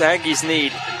 6. Aggies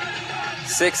need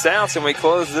 6 outs, and we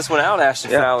close this one out,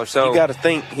 Ashton Fowler. So you got to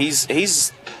think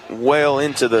he's well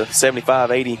into the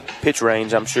 75-80 pitch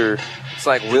range, I'm sure. It's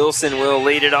like Wilson will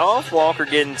lead it off. Walker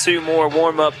getting 2 more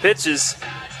warm-up pitches.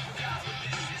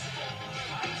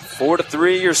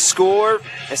 4-3 your score.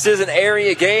 This is an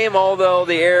area game, although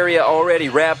the area already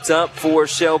wrapped up for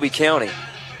Shelby County.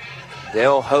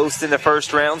 They'll host in the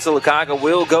first round. Sylacauga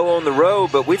will go on the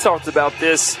road, but we talked about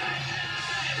this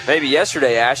maybe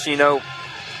yesterday, Ash. You know,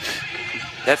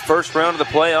 that first round of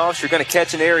the playoffs, you're going to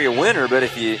catch an area winner, but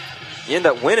if you end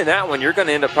up winning that one, you're going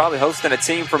to end up probably hosting a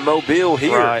team from Mobile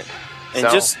here. Right. And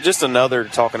just another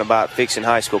talking about fixing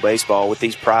high school baseball with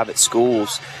these private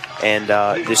schools and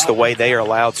just the way they are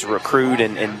allowed to recruit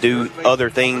and do other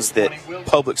things that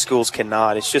public schools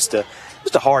cannot. It's just a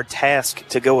hard task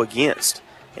to go against.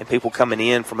 And people coming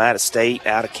in from out of state,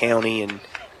 out of county, and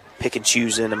pick and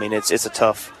choosing. I mean, it's a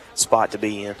tough spot to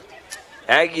be in.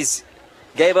 Aggies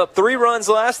gave up 3 runs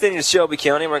last inning to Shelby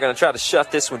County. We're going to try to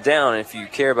shut this one down. If you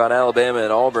care about Alabama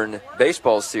and Auburn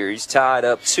baseball series, tied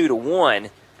up 2-1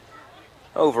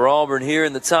 over Auburn here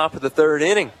in the top of the 3rd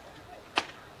inning.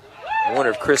 I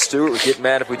wonder if Chris Stewart would get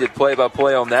mad if we did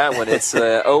play-by-play on that one. It's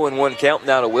 0-1 count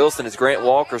now to Wilson as Grant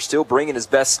Walker still bringing his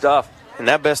best stuff. And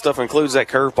that best stuff includes that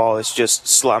curveball. It's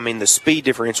just, I mean, the speed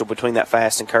differential between that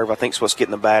fast and curve, I think, is what's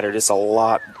getting the batter. It's a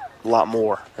lot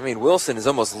more. I mean, Wilson is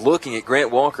almost looking at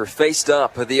Grant Walker faced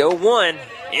up. The 0-1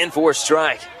 in for a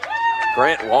strike.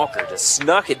 Grant Walker just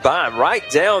snuck it by him right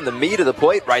down the meat of the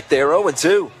plate right there,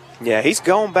 0-2. Yeah, he's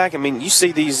gone back. I mean, you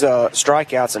see these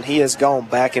strikeouts, and he has gone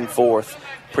back and forth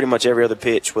pretty much every other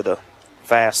pitch with a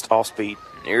fast off-speed.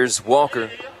 Here's Walker.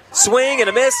 Swing and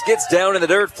a miss, gets down in the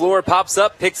dirt floor, pops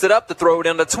up, picks it up, the throw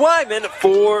down to Twyman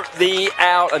for the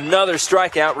out. Another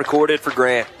strikeout recorded for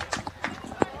Grant.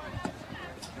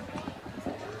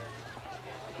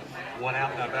 1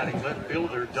 out, now batting left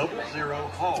fielder, 0-0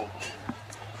 home.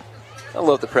 I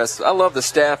love the press. I love the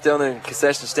staff down there in the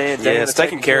concession stand. Yeah, it's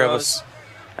taking care of us.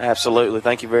 Absolutely.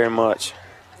 Thank you very much.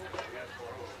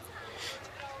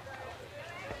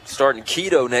 Starting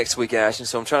keto next week, Ashton,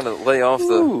 so I'm trying to lay off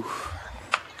the...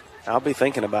 I'll be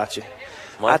thinking about you.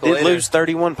 Michael I did lose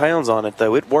 31 pounds on it,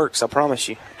 though. It works, I promise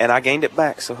you. And I gained it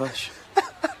back, so hush.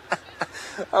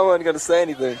 I wasn't going to say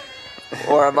anything.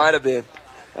 Or I might have been.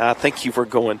 I think you were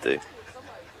going to.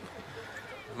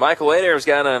 Michael Adair's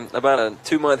got about a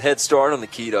 2-month head start on the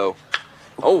keto.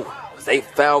 Oh, they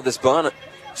fouled this bunt.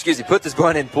 Put this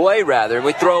bunt in play, rather, and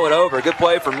we throw it over. Good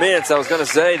play for Mintz. I was going to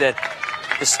say that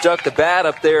just stuck the bat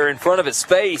up there in front of his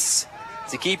face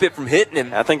to keep it from hitting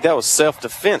him. I think that was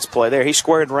self-defense play there. He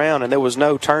squared around, and there was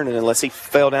no turning unless he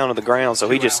fell down to the ground, so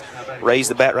he just raised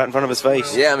the bat right in front of his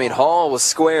face. Yeah, I mean, Hall was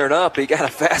squaring up. He got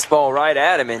a fastball right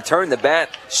at him and turned the bat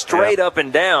straight up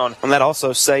and down. And that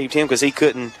also saved him because he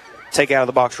couldn't take out of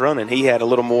the box running. He had a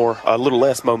little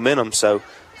less momentum, so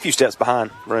a few steps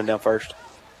behind running down first.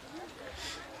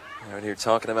 Right here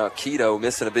talking about keto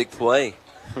missing a big play.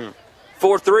 4-3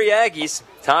 Aggies.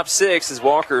 Top 6 is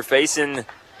Walker facing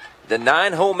the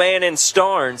 9-hole man in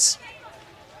Starnes.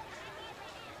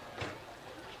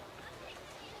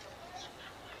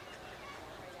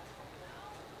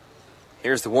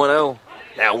 Here's the 1-0.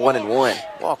 Now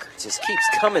 1-1. Walker just keeps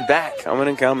coming back. Coming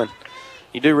and coming.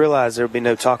 You do realize there would be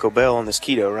no Taco Bell on this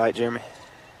keto, right, Jeremy?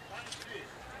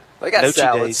 They got no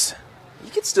salads. You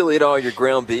can still eat all your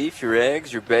ground beef, your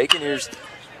eggs, your bacon. Here's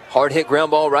hard hit ground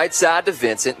ball right side to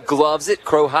Vincent. Gloves it.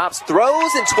 Crow hops,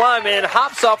 throws, and Twyman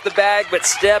hops off the bag but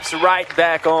steps right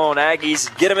back on.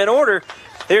 Aggies get him in order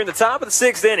here in the top of the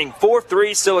 6th inning. 4-3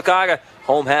 Sylacauga.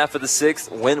 Home half of the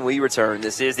 6th when we return.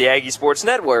 This is the Aggie Sports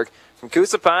Network from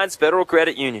Coosa Pines Federal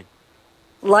Credit Union.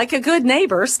 Like a good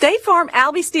neighbor, State Farm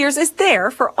Albie Steers is there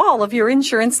for all of your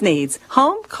insurance needs.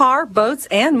 Home, car, boats,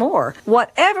 and more.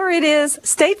 Whatever it is,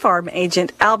 State Farm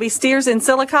agent Albie Steers in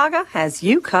Sylacauga has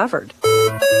you covered.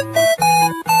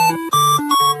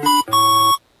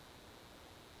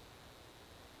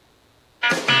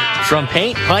 From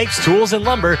paint, pipes, tools, and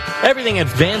lumber, everything at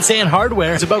Van Zandt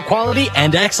Hardware is about quality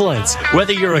and excellence.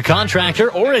 Whether you're a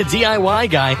contractor or a DIY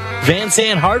guy, Van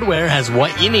Zandt Hardware has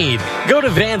what you need. Go to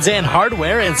Van Zandt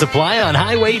Hardware and Supply on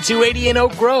Highway 280 in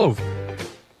Oak Grove.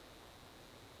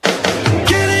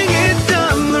 Getting it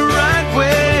done the right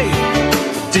way.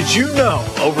 Did you know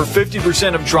over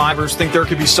 50% of drivers think there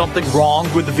could be something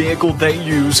wrong with the vehicle they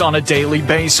use on a daily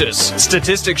basis?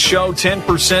 Statistics show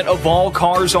 10% of all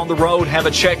cars on the road have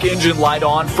a check engine light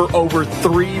on for over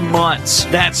 3 months.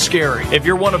 That's scary. If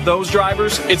you're one of those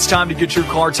drivers, it's time to get your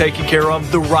car taken care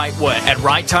of the right way at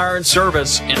Right Tire and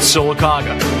Service in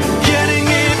Sylacauga. Getting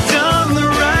it done the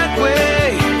right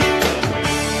way.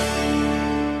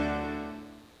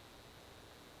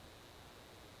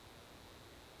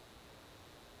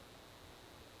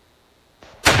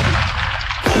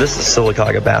 This is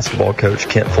Sylacauga basketball coach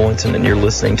Kent Fullington, and you're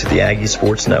listening to the Aggie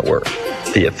Sports Network,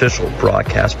 the official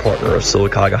broadcast partner of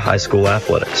Sylacauga High School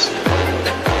Athletics.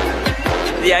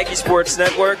 The Aggie Sports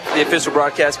Network, the official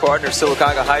broadcast partner of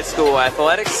Sylacauga High School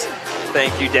Athletics.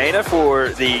 Thank you, Dana, for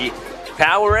the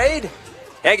Powerade.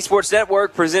 Aggie Sports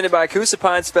Network presented by Coosa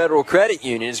Pines Federal Credit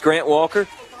Union. Is Grant Walker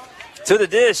to the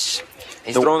dish.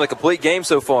 He's thrown the complete game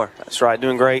so far. That's right,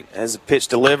 doing great as the pitch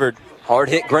delivered. Hard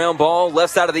hit ground ball,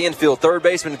 left side of the infield. Third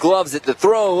baseman gloves it to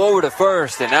throw over to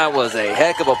first, and that was a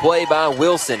heck of a play by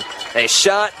Wilson. A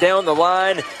shot down the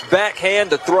line, backhand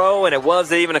to throw, and it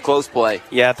wasn't even a close play.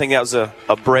 Yeah, I think that was a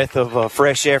breath of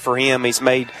fresh air for him. He's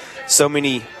made so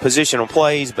many positional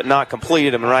plays but not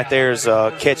completed them, and right there is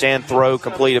a catch and throw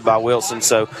completed by Wilson.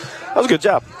 So that was a good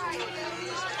job.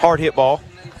 Hard hit ball.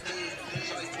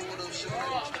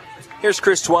 Here's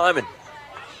Chris Twyman,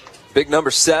 big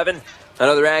number 7.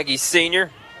 Another Aggie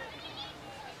senior.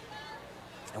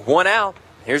 1 out.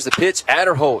 Here's the pitch,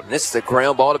 Adderholt. And this is a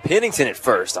ground ball to Pennington at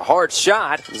first. A hard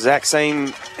shot. Exact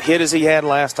same hit as he had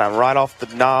last time. Right off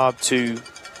the knob to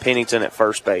Pennington at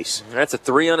first base. And that's a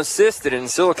 3 unassisted. And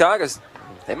Sylacauga's,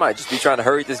 they might just be trying to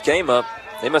hurry this game up.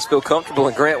 They must feel comfortable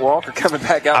in Grant Walker coming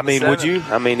back out. I mean, would you?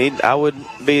 I mean, I would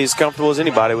be as comfortable as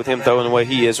anybody with him throwing the way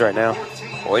he is right now.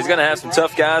 Well, he's going to have some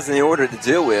tough guys in the order to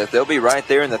deal with. They'll be right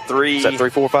there in the 3. Is that 3,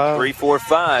 4, 5? 3, 4,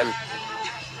 5.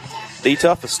 The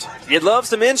toughest. You'd love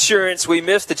some insurance. We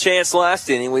missed a chance last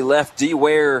inning. We left D.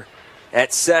 Ware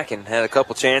at second. Had a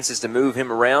couple chances to move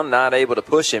him around, not able to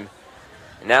push him.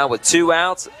 Now with 2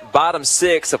 outs, bottom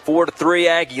 6, a 4-3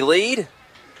 Aggie lead.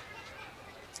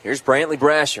 Here's Brantley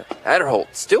Brasher. Adderholt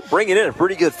still bringing in a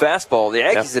pretty good fastball. The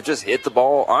Aggies have just hit the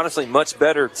ball, honestly, much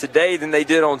better today than they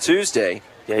did on Tuesday.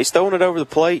 Yeah, he's throwing it over the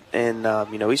plate, and,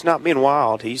 he's not being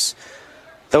wild. He's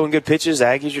throwing good pitches.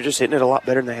 Aggies are just hitting it a lot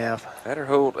better than they have.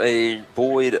 Adderholt, a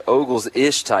Boyd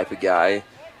Ogles-ish type of guy.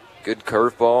 Good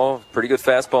curveball, pretty good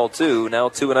fastball, too. Now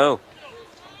 2-0.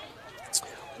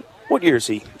 What year is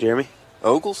he, Jeremy?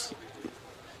 Ogles?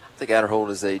 I think Adderholt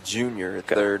is a junior at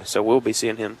third. So we'll be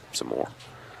seeing him some more.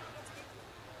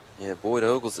 Yeah, Boyd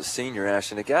Ogles, a senior,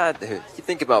 Ashton. A guy, you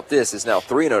think about this, is now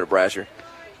 3-0 to Brasher.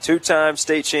 2-time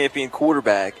state champion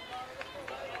quarterback.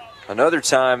 Another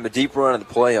time a deep run in the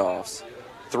playoffs.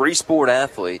 3-sport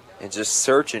athlete and just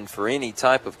searching for any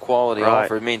type of quality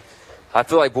offer. I mean, I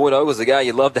feel like Boyd Ogles is a guy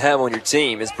you'd love to have on your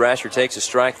team as Brasher takes a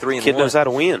strike 3 and 1. Kid knows how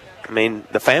to win. I mean,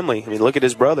 the family. Look at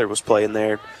his brother was playing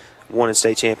there, won a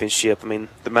state championship. The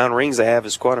amount of rings they have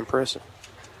is quite impressive.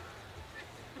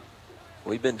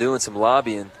 We've been doing some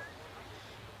lobbying.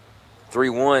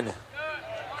 3-1.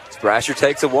 Brasher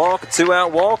takes a walk, a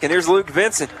 2-out walk, and here's Luke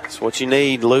Vincent. That's what you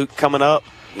need. Luke coming up.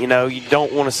 You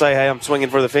don't want to say, hey, I'm swinging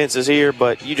for the fences here,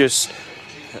 but you just,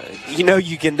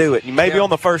 you can do it. You may be on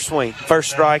the first swing.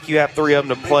 First strike, you have 3 of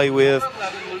them to play with.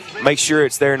 Make sure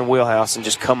it's there in the wheelhouse and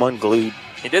just come unglued.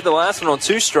 He did the last one on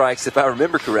 2 strikes, if I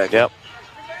remember correctly. Yep.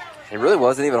 It really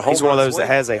wasn't even a home run. He's one of those swing.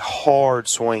 that has a hard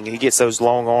swing. He gets those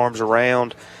long arms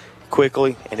around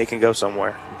quickly, and it can go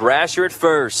somewhere. Brasher at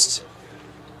first.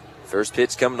 First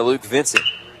pitch coming to Luke Vincent.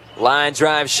 Line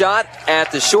drive shot at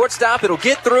the shortstop. It'll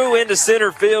get through into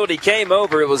center field. He came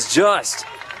over. It was just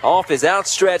off his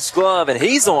outstretched glove, and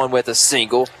he's on with a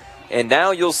single. And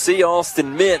now you'll see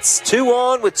Austin Mintz 2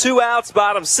 on with 2 outs,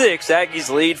 bottom 6. Aggies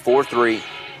lead 4-3.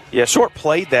 Yeah, Short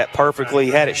played that perfectly.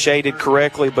 He had it shaded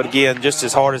correctly, but again, just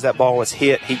as hard as that ball was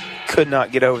hit, he could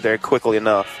not get over there quickly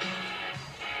enough.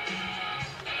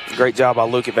 Great job by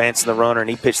Luke advancing the runner, and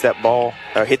he pitched that ball,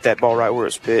 or hit that ball right where it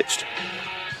was pitched.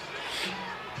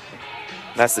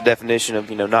 That's the definition of,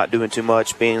 not doing too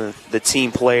much, being the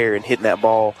team player and hitting that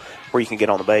ball where you can get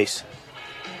on the base.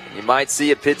 You might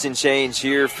see a pitching change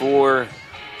here for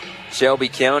Shelby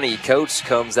County. Coach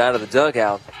comes out of the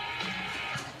dugout.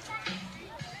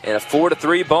 And a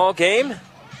 4-3 ball game.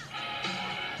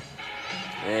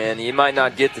 And you might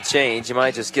not get the change. You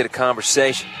might just get a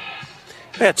conversation.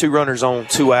 We had 2 runners on,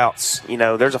 2 outs.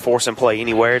 There's a force in play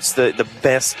anywhere. It's the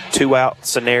best 2-out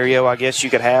scenario, I guess, you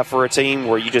could have for a team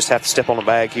where you just have to step on the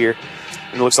bag here.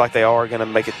 And it looks like they are going to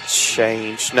make a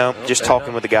change. No, just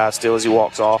talking with the guy still as he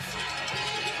walks off.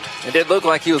 It did look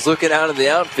like he was looking out of the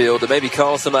outfield to maybe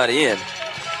call somebody in.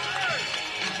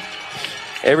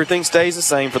 Everything stays the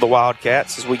same for the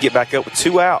Wildcats as we get back up with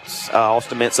 2 outs.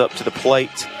 Austin Mintz up to the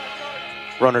plate.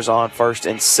 Runners on first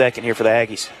and second here for the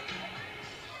Aggies.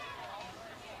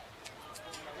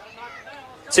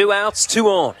 2 outs, 2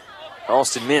 on.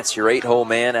 Austin Mintz, your 8-hole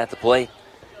man at the plate.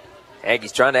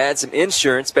 Aggies trying to add some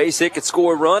insurance. Base hit could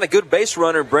score a run. A good base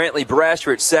runner, Brantley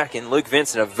Brasher at second. Luke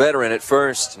Vincent, a veteran at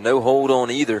first. No hold on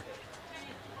either.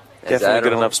 Definitely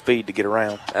good enough speed to get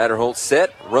around. Adderholt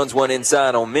set, runs one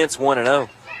inside on Mintz, 1-0.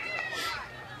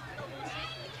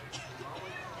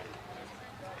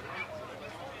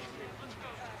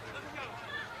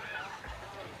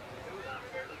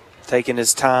 Taking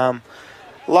his time.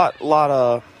 A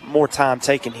lot more time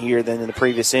taken here than in the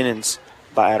previous innings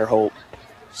by Adderholt.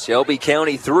 Shelby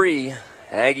County 3,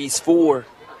 Aggies 4.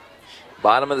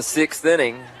 Bottom of the 6th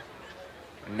inning.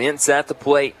 Mintz at the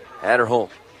plate, at her home.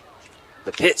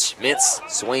 The pitch, Mintz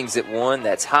swings at one.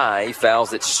 That's high. He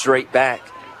fouls it straight back.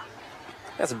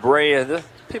 That's Brea.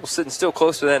 People sitting still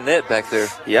close to that net back there.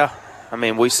 Yeah. I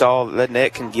mean, we saw that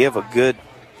net can give a good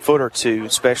foot or two,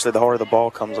 especially the harder the ball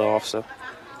comes off. So.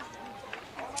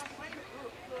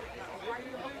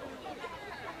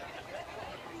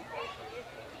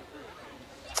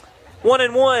 One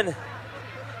and one.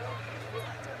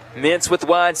 Mintz with the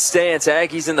wide stance.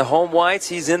 Aggies in the home whites.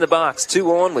 He's in the box.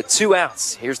 2 on with 2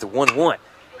 outs. Here's the 1-1.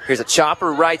 Here's a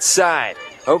chopper right side.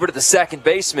 Over to the second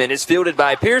baseman. Is fielded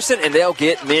by Pearson, and they'll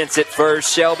get Mintz at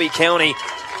first. Shelby County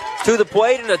to the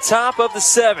plate in the top of the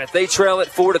 7th. They trail it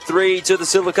 4-3 to the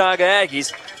Sylacauga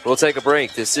Aggies. We'll take a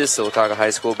break. This is Sylacauga High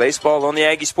School Baseball on the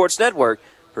Aggie Sports Network,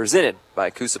 presented by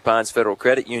Coosa Pines Federal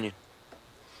Credit Union.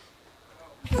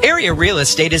 Area Real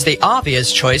Estate is the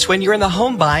obvious choice when you're in the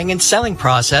home buying and selling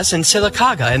process in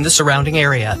Sylacauga and the surrounding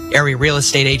area. Area Real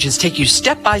Estate agents take you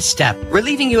step by step,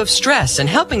 relieving you of stress and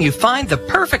helping you find the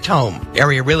perfect home.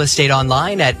 Area Real Estate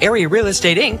online at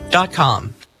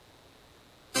arearealestateinc.com.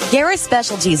 Garris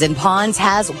Specialties in Ponds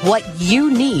has what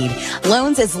you need.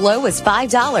 Loans as low as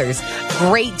 $5.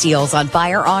 Great deals on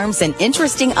firearms and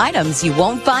interesting items you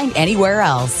won't find anywhere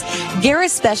else. Garris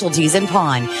Specialties in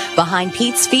Pond, behind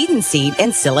Pete's Feed and Seed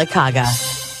in Sylacauga.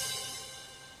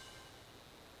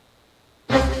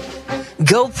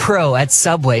 Go pro at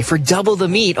Subway for double the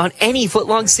meat on any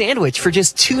footlong sandwich for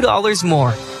just $2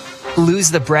 more. Lose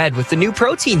the bread with the new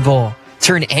protein bowl.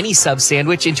 Turn any sub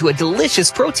sandwich into a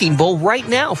delicious protein bowl right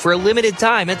now for a limited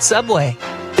time at Subway.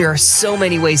 There are so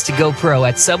many ways to go pro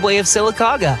at Subway of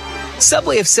Sylacauga.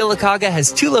 Subway of Sylacauga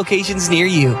has 2 locations near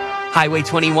you, Highway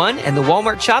 21 and the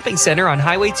Walmart Shopping Center on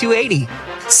Highway 280.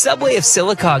 Subway of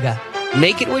Sylacauga.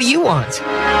 Make it what you want.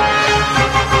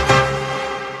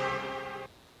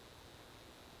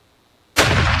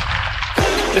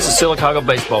 This is Sylacauga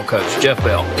baseball coach Jeff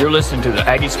Bell. You're listening to the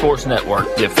Aggie Sports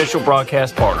Network, the official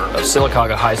broadcast partner of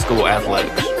Sylacauga High School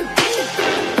Athletics.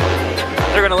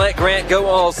 They're going to let Grant go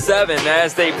all 7,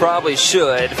 as they probably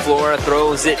should. Flora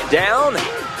throws it down.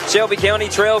 Shelby County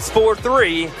trails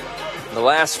 4-3. The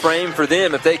last frame for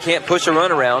them if they can't push a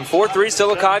run around. 4-3,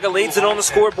 Sylacauga leads it on the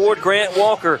scoreboard. Grant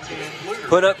Walker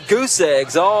put up goose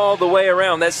eggs all the way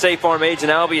around that State Farm agent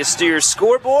Albia Steers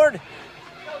scoreboard.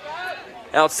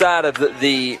 Outside of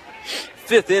the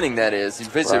 5th inning, that is. He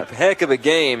pitched a heck of a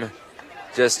game.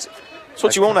 Just that's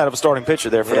what you want out of a starting pitcher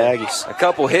there for the Aggies. A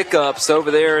couple hiccups over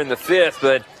there in the 5th,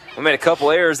 but we made a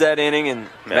couple errors that inning, and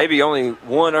maybe only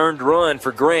 1 earned run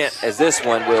for Grant, as this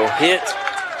one will hit.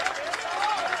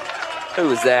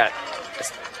 Who is that?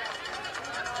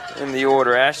 In the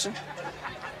order, Ashton.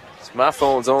 My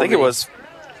phone's on. I think it was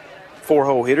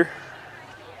 4-hole hitter.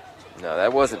 No,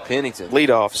 that wasn't Pennington.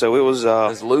 Leadoff, so it was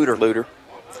Luter.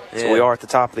 So we are at the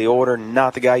top of the order,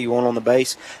 not the guy you want on the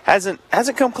base. Hasn't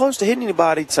come close to hitting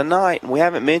anybody tonight, and we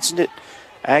haven't mentioned it.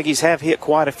 Aggies have hit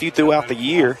quite a few throughout the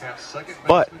year,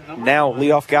 but now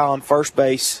leadoff guy on first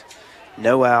base,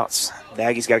 no outs. The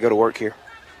Aggies got to go to work here.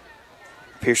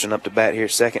 Pearson up to bat here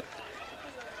second.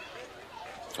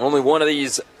 Only one of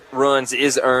these runs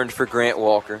is earned for Grant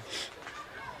Walker.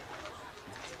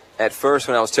 At first,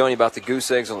 when I was telling you about the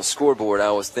goose eggs on the scoreboard,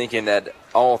 I was thinking that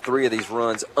all 3 of these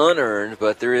runs unearned,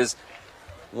 but there is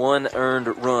 1 earned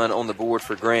run on the board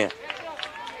for Grant.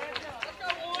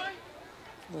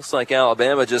 Looks like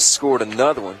Alabama just scored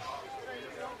another one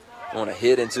on a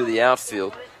hit into the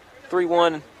outfield.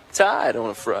 3-1 tied on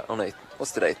a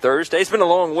what's today, Thursday? It's been a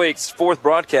long week. It's 4th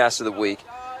broadcast of the week.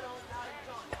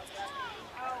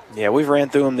 Yeah, we've ran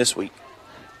through them this week.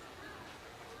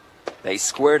 They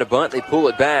squared a bunt. They pull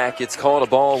it back. It's called a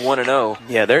ball, 1-0.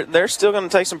 Yeah, they're still going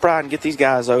to take some pride and get these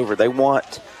guys over. They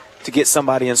want to get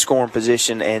somebody in scoring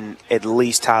position and at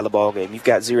least tie the ball game. You've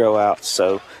got 0 outs,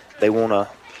 so they want to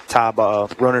tie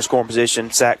runner in scoring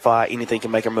position, sack fly, anything can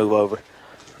make her move over.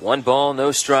 1 ball,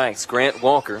 no strikes. Grant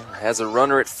Walker has a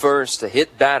runner at first, a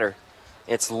hit batter.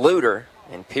 It's Luter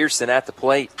and Pearson at the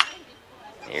plate.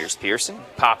 Here's Pearson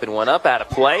popping one up out of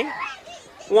play.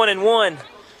 1-1.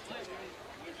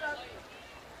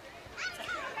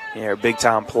 Yeah, big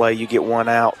time play. You get 1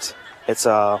 out. It's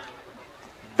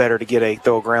better to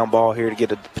throw a ground ball here to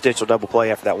get a potential double play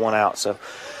after that 1 out. So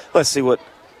let's see what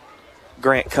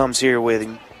Grant comes here with.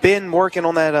 And been working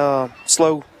on that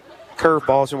slow curve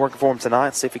ball. It's been working for him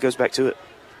tonight. See if he goes back to it.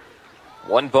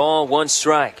 1 ball, 1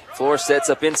 strike. Flora sets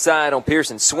up inside on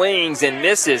Pearson. Swings and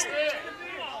misses.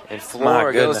 And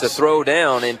Flora goes to throw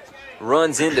down and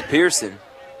runs into Pearson.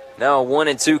 Now a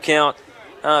 1-2 count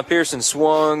Pearson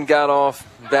swung, got off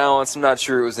balance. I'm not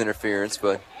sure it was interference,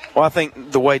 but. Well, I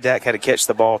think the way Dak had to catch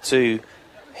the ball, too,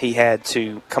 he had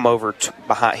to come over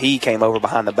behind. He came over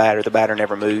behind the batter. The batter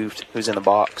never moved. He was in the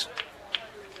box.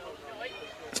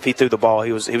 If he threw the ball,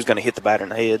 he was going to hit the batter in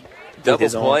the head. Double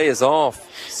play is off.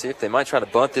 See if they might try to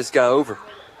bunt this guy over.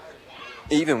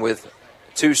 Even with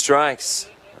 2 strikes,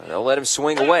 they'll let him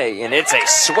swing away, and it's a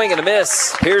swing and a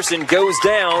miss. Pearson goes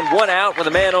down, 1 out with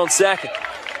a man on second.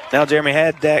 Now, Jeremy,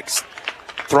 had Dax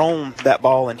thrown that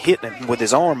ball and hit him with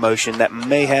his arm motion, that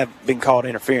may have been called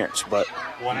interference, but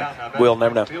we'll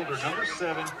never know.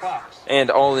 And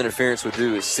all interference would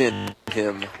do is send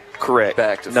him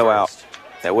back to no first. Out.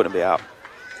 That wouldn't be out.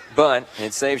 But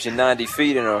it saves you 90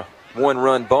 feet in a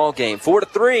 1-run ball game.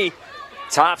 4-3,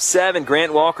 top 7.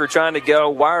 Grant Walker trying to go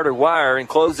wire to wire and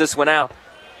close this one out.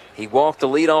 He walked the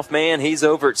leadoff man. He's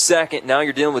over at second. Now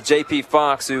you're dealing with J.P.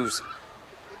 Fox, who's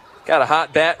got a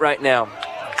hot bat right now.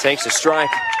 Takes a strike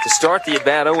to start the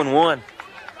at-bat 0-1.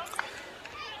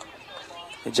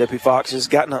 And J.P. Fox has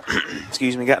gotten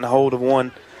a hold of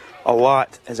one a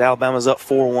lot as Alabama's up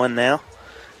 4-1 now.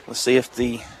 Let's see if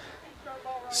the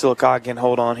Sylacauga can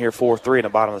hold on here 4-3 in the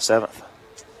bottom of the 7th.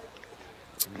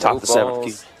 Top of the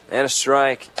 7th. And a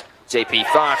strike. J.P.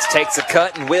 Fox takes a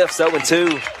cut and whiffs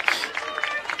 0-2.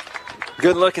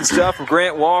 Good looking stuff from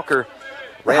Grant Walker.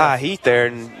 High heat there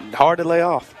and hard to lay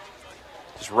off.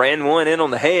 Just ran one in on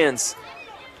the hands.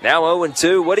 Now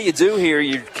 0-2. What do you do here?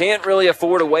 You can't really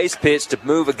afford a waste pitch to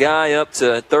move a guy up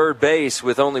to third base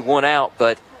with only 1 out,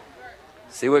 but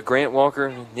see what Grant Walker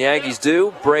and the Aggies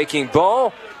do. Breaking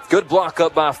ball. Good block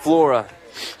up by Flora.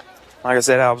 Like I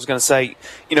said, I was going to say,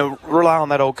 rely on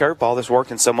that old curveball that's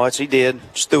working so much. He did.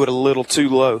 Just threw it a little too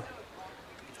low.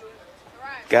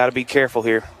 Got to be careful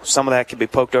here. Some of that could be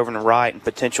poked over to the right and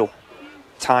potential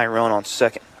tying run on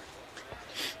second.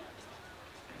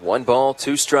 1 ball,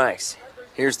 2 strikes.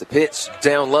 Here's the pitch.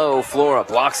 Down low. Flora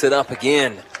blocks it up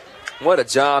again. What a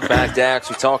job back Dax.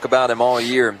 We talk about him all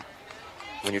year.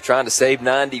 When you're trying to save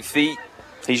 90 feet,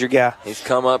 he's your guy. He's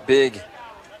come up big.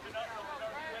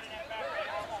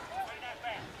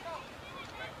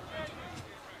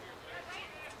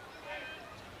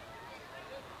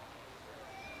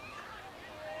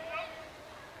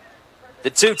 The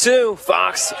 2-2,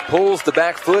 Fox pulls the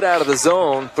back foot out of the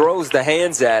zone, throws the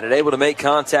hands at it, able to make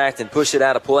contact and push it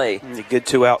out of play. A good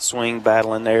 2-out swing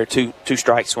battling there, two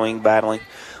strike swing battling.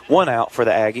 1 out for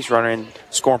the Aggies, runner in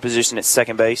scoring position at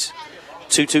second base.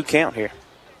 2-2 count here.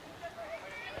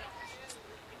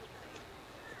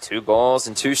 2 balls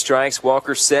and 2 strikes.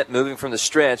 Walker set, moving from the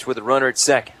stretch with a runner at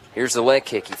second. Here's the leg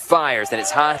kick. He fires, and it's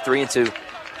high, 3-2.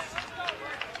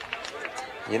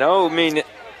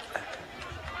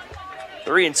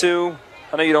 3-2.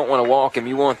 I know you don't want to walk him.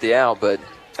 You want the out, but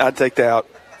I'd take the out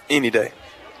any day.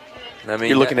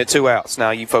 You're looking at 2 outs.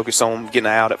 Now you focus on getting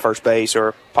an out at first base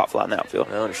or pop fly in the outfield.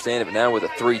 I understand it, but now with a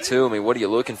 3-2, what are you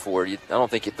looking for? I don't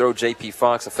think you throw J.P.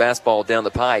 Fox a fastball down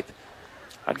the pipe.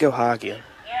 I'd go high again.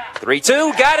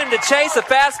 3-2, got him to chase a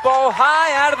fastball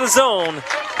high out of the zone.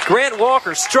 Grant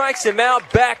Walker strikes him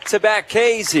out, back-to-back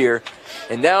Ks here.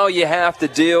 And now you have to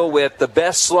deal with the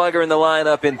best slugger in the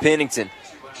lineup in Pennington.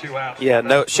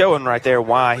 Yeah, showing right there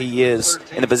why he is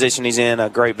in the position he's in, a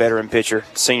great veteran pitcher,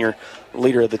 senior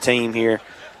leader of the team here.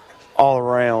 All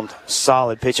around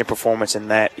solid pitching performance, and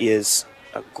that is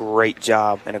a great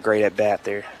job and a great at-bat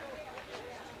there.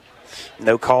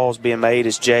 No calls being made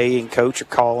as Jay and Coach are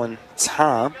calling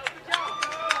time.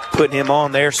 Putting him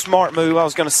on there. Smart move, I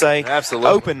was going to say. Absolutely.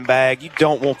 Open bag. You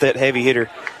don't want that heavy hitter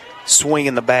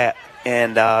swinging the bat.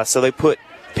 And so they put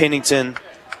Pennington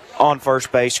on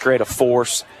first base, create a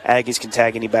force. Aggies can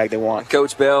tag any bag they want.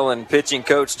 Coach Bell and pitching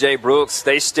coach Jay Brooks,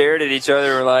 they stared at each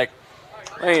other and were like,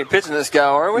 we ain't pitching this guy,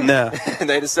 are we? No. And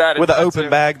they decided with the open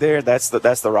bag there, that's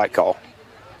the right call.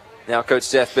 Now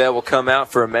Coach Jeff Bell will come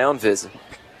out for a mound visit.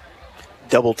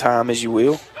 Double time as you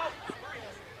will.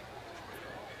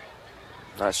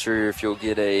 Not sure if you'll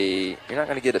get you're not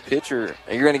going to get a pitcher,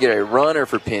 you're going to get a runner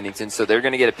for Pennington, so they're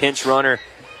going to get a pinch runner,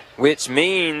 which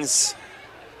means,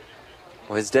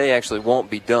 his day actually won't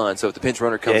be done. So if the pinch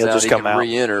runner comes out, he can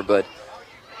re-enter, but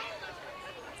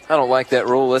I don't like that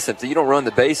rule. Listen, if you don't run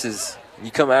the bases,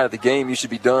 you come out of the game, you should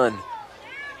be done.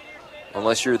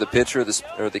 Unless you're the pitcher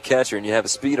or the catcher and you have a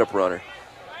speed-up runner,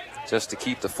 just to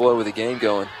keep the flow of the game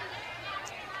going.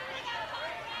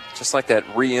 Just like that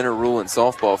re-enter rule in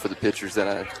softball for the pitchers that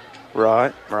I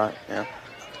Right, yeah.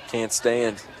 can't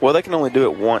stand. Well, they can only do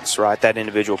it once, right? That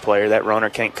individual player, that runner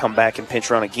can't come back and pinch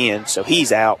run again, so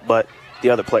he's out, but the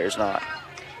other player's not.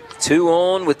 2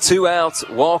 on with 2 outs.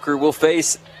 Walker will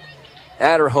face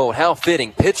Adderholt, how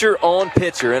fitting. Pitcher on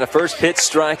pitcher in a first pitch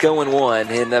strike 0-1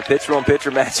 in a pitcher on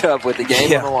pitcher matchup with the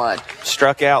game on the line.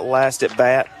 Struck out last at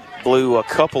bat, blew a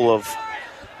couple of,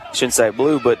 shouldn't say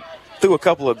blew, but threw a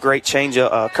couple of great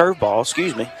curveballs,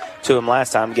 to him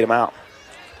last time to get him out.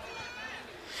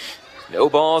 No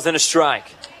balls and a strike.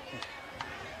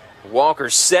 Walker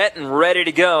set and ready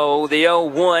to go. The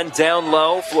 0-1 down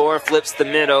low. Flora flips the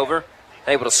mid over.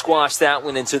 Able to squash that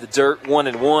one into the dirt.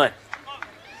 1-1.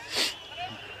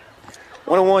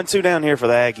 1-1, 2 down here for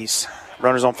the Aggies.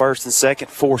 Runners on first and second.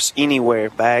 Force anywhere.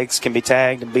 Bags can be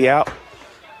tagged and be out.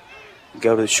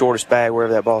 Go to the shortest bag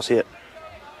wherever that ball's hit.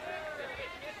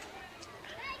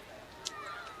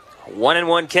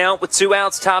 1-1 count with 2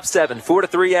 outs, top 7.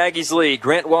 4-3 Aggies lead.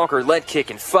 Grant Walker lead kick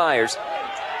and fires.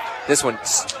 This one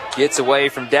gets away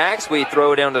from Dax. We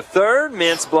throw it down to third.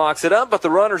 Mintz blocks it up, but the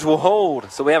runners will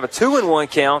hold. So we have a 2-1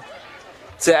 count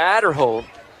to Adderholt.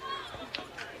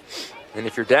 And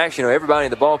if you're Dax, everybody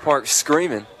in the ballpark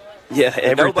screaming. Yeah,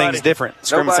 everything's different.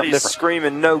 Screaming something different.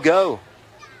 Screaming no go.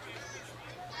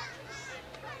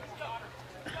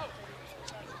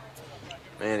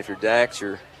 Man, if you're Dax,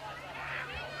 you're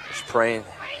just praying.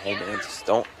 Hey, man, just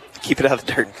don't keep it out of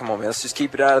the dirt. Come on, man. Let's just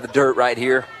keep it out of the dirt right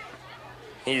here.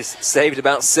 He's saved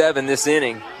about 7 this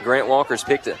inning. Grant Walker's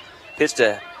pitched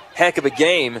a heck of a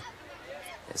game.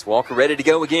 As Walker ready to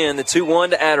go again. The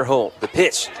 2-1 to Adderholt. The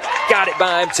pitch. Got it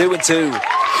by him. 2-2.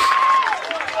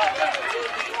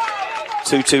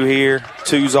 2-2 here.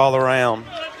 2s all around.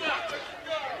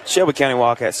 Shelby County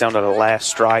Wildcats down to the last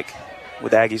strike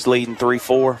with Aggies leading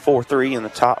 3-4, 4-3 in the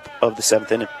top of the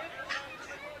 7th inning.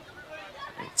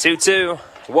 2-2.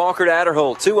 Walker to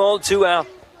Adderholt. 2 on, 2 out.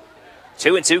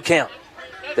 2-2 count.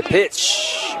 The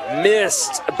pitch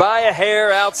missed by a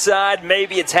hair outside,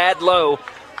 maybe a tad low.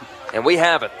 And we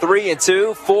have a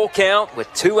 3-2 full count with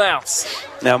 2 outs.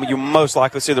 Now, you most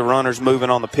likely see the runners moving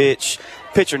on the pitch.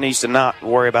 Pitcher needs to not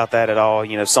worry about that at all.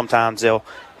 Sometimes they'll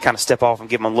kind of step off and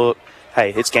give them a look.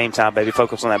 Hey, it's game time, baby.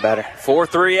 Focus on that batter.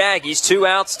 4-3 Aggies, 2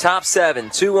 outs, top 7.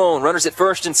 2 on, runners at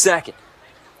first and second.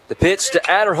 The pitch to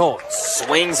Adderholt.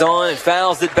 Swings on and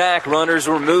fouls it back. Runners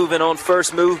were moving on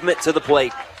first movement to the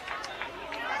plate.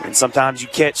 And sometimes you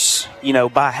catch,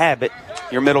 by habit,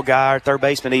 your middle guy or third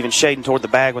baseman even shading toward the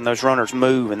bag when those runners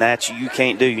move, and that's you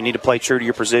can't do. You need to play true to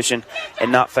your position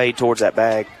and not fade towards that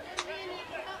bag.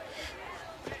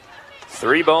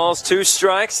 3 balls, 2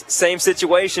 strikes. Same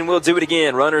situation. We'll do it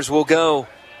again. Runners will go.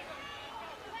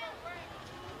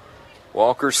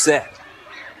 Walker set.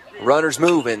 Runners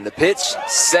moving. The pitch,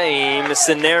 same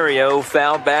scenario.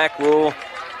 Foul back. We'll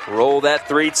roll that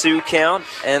 3-2 count.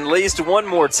 And at least one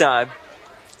more time.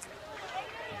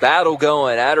 Battle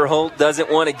going. Adderholt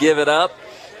doesn't want to give it up.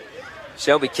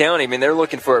 Shelby County, they're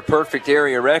looking for a perfect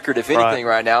area record, if anything,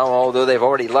 right now, although they've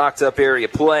already locked up area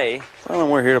play. Well,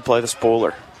 we're here to play the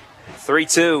spoiler.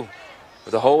 3-2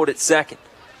 with a hold at second.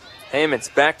 Hammonds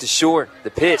back to short. The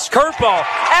pitch. Curveball.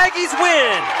 Aggies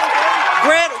win.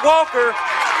 Grant Walker,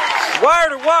 wire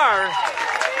to wire.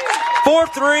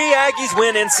 4-3. Aggies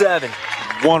win in 7.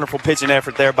 Wonderful pitching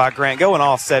effort there by Grant. Going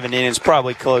all 7 innings,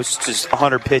 probably close to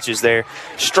 100 pitches there.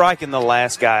 Striking the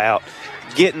last guy out.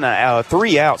 Getting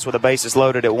 3 outs with the bases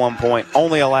loaded at one point.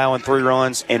 Only allowing 3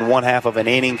 runs in 1/2 of an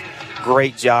inning.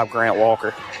 Great job, Grant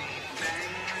Walker.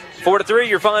 4-3,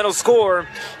 your final score.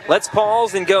 Let's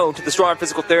pause and go to the Strong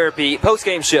Physical Therapy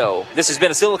postgame show. This has been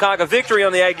a Sylacauga victory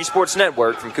on the Aggie Sports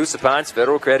Network from Coosa Pines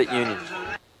Federal Credit Union.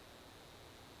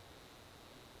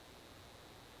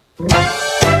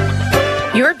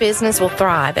 Your business will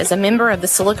thrive as a member of the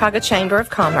Sylacauga Chamber of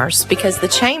Commerce because the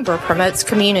Chamber promotes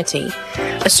community.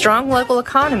 A strong local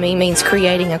economy means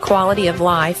creating a quality of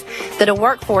life that a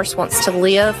workforce wants to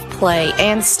live, play,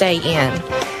 and stay in.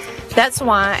 That's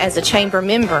why, as a Chamber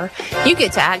member, you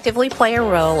get to actively play a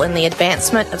role in the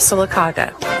advancement of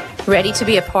Sylacauga. Ready to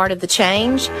be a part of the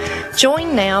change?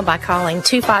 Join now by calling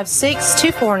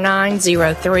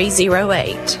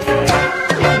 256-249-0308.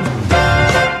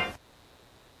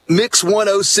 Mix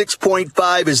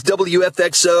 106.5 is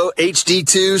WFXO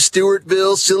HD2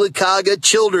 Stewartville, Sylacauga,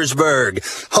 Childersburg,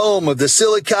 home of the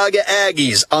Sylacauga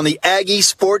Aggies on the Aggie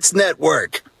Sports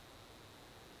Network.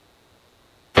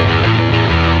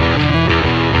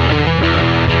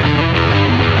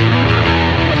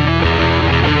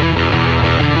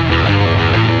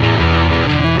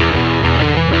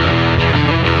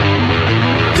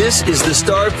 This is the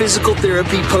Star Physical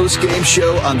Therapy postgame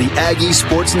show on the Aggie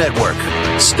Sports Network.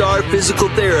 Star Physical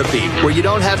Therapy, where you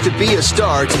don't have to be a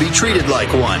star to be treated like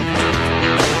one.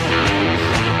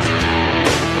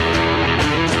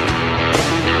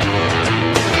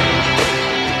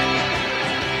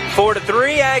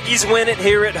 4-3. Aggies win it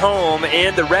here at home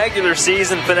in the regular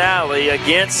season finale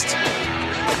against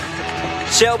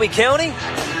Shelby County.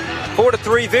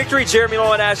 4-3 victory. Jeremy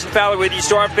Law and Ashton Fowler with you.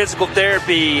 Star Physical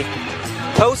Therapy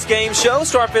post-game show.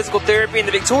 Star Physical Therapy in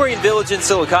the Victorian Village in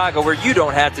Sylacauga, where you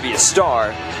don't have to be a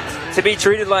star to be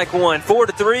treated like one.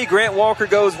 4-3. Grant Walker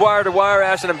goes wire to wire.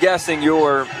 Ashton, I'm guessing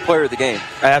your player of the game.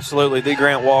 Absolutely. The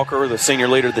Grant Walker, the senior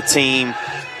leader of the team.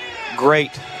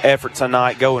 Great effort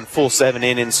tonight, going full 7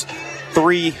 innings.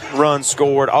 3 runs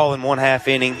scored, all in 1/2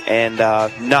 inning, and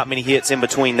not many hits in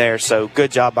between there. So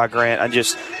good job by Grant. I'm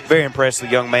just very impressed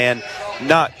with the young man.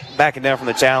 Not backing down from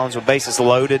the challenge with bases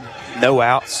loaded, no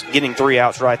outs, getting 3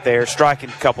 outs right there, striking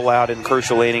a couple out in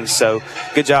crucial innings. So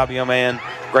good job, young man.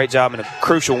 Great job in a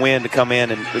crucial win to come in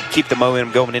and keep the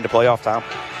momentum going into playoff time.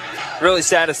 Really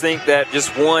sad to think that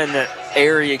just one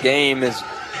area game is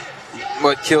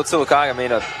what killed Sylacauga. I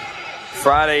mean, a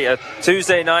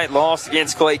Tuesday night loss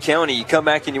against Clay County. You come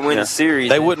back and you win the series.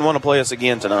 They wouldn't want to play us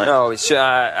again tonight. No,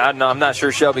 I'm not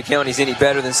sure Shelby County's any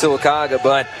better than Sylacauga,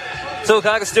 but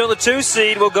Sylacauga's still the 2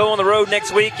 seed. We'll go on the road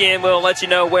next weekend. We'll let you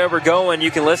know where we're going. You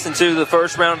can listen to the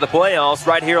first round of the playoffs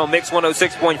right here on Mix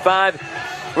 106.5.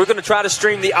 We're going to try to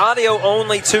stream the audio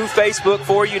only to Facebook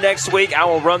for you next week. I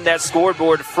will run that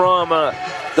scoreboard from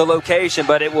the location,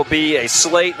 but it will be a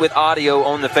slate with audio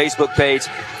on the Facebook page.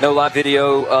 No live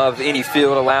video of any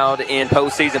field allowed in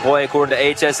postseason play according to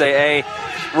HSAA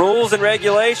rules and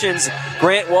regulations.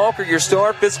 Grant Walker, your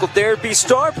Star Physical Therapy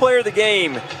star player of the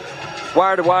game.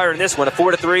 Wire to wire in this one, a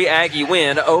 4-3 Aggie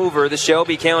win over the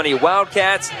Shelby County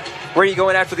Wildcats. Where are you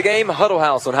going after the game? Huddle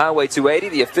House on Highway 280,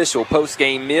 the official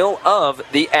post-game meal of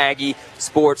the Aggie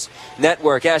Sports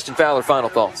Network. Ashton Fowler, final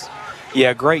thoughts.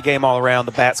 Yeah, great game all around.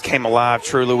 The bats came alive,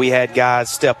 truly. We had guys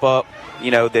step up,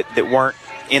 that weren't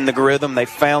in the rhythm. They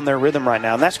found their rhythm right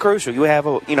now, and that's crucial. You have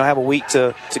a week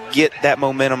to get that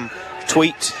momentum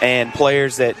tweaked, and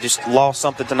players that just lost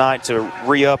something tonight to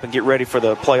re-up and get ready for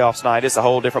the playoffs night. It's a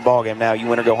whole different ballgame now. You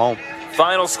win or go home.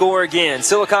 Final score again,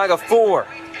 Sylacauga 4,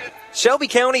 Shelby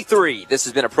County 3. This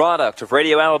has been a product of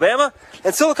Radio Alabama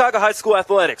and Sylacauga High School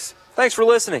Athletics. Thanks for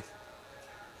listening.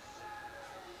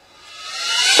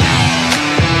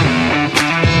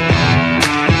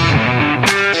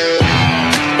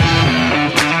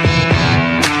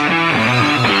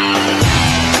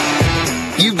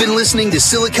 You've been listening to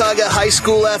Sylacauga High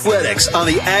School Athletics on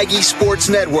the Aggie Sports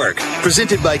Network,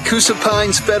 presented by Coosa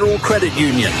Pines Federal Credit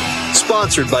Union,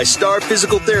 sponsored by Star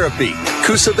Physical Therapy,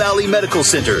 Coosa Valley Medical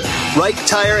Center, Wright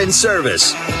Tire and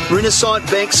Service, Renaissance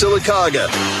Bank Sylacauga,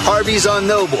 Harvey's on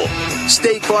Noble,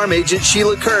 State Farm Agent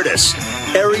Sheila Curtis,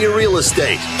 Area Real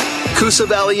Estate, Coosa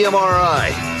Valley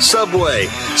MRI, Subway,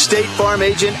 State Farm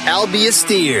Agent Albia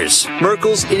Steers,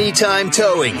 Merkel's Anytime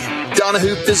Towing,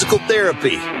 Donahue Physical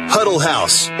Therapy, Huddle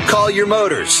House, Collier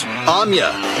Motors,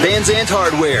 Amya, Van Zandt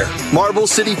Hardware, Marble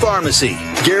City Pharmacy,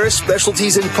 Garris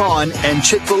Specialties and Pawn, and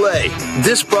Chick-fil-A.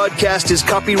 This broadcast is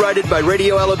copyrighted by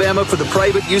Radio Alabama for the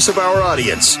private use of our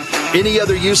audience. Any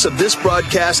other use of this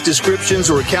broadcast, descriptions,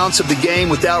 or accounts of the game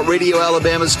without Radio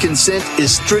Alabama's consent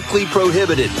is strictly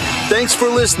prohibited. Thanks for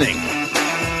listening.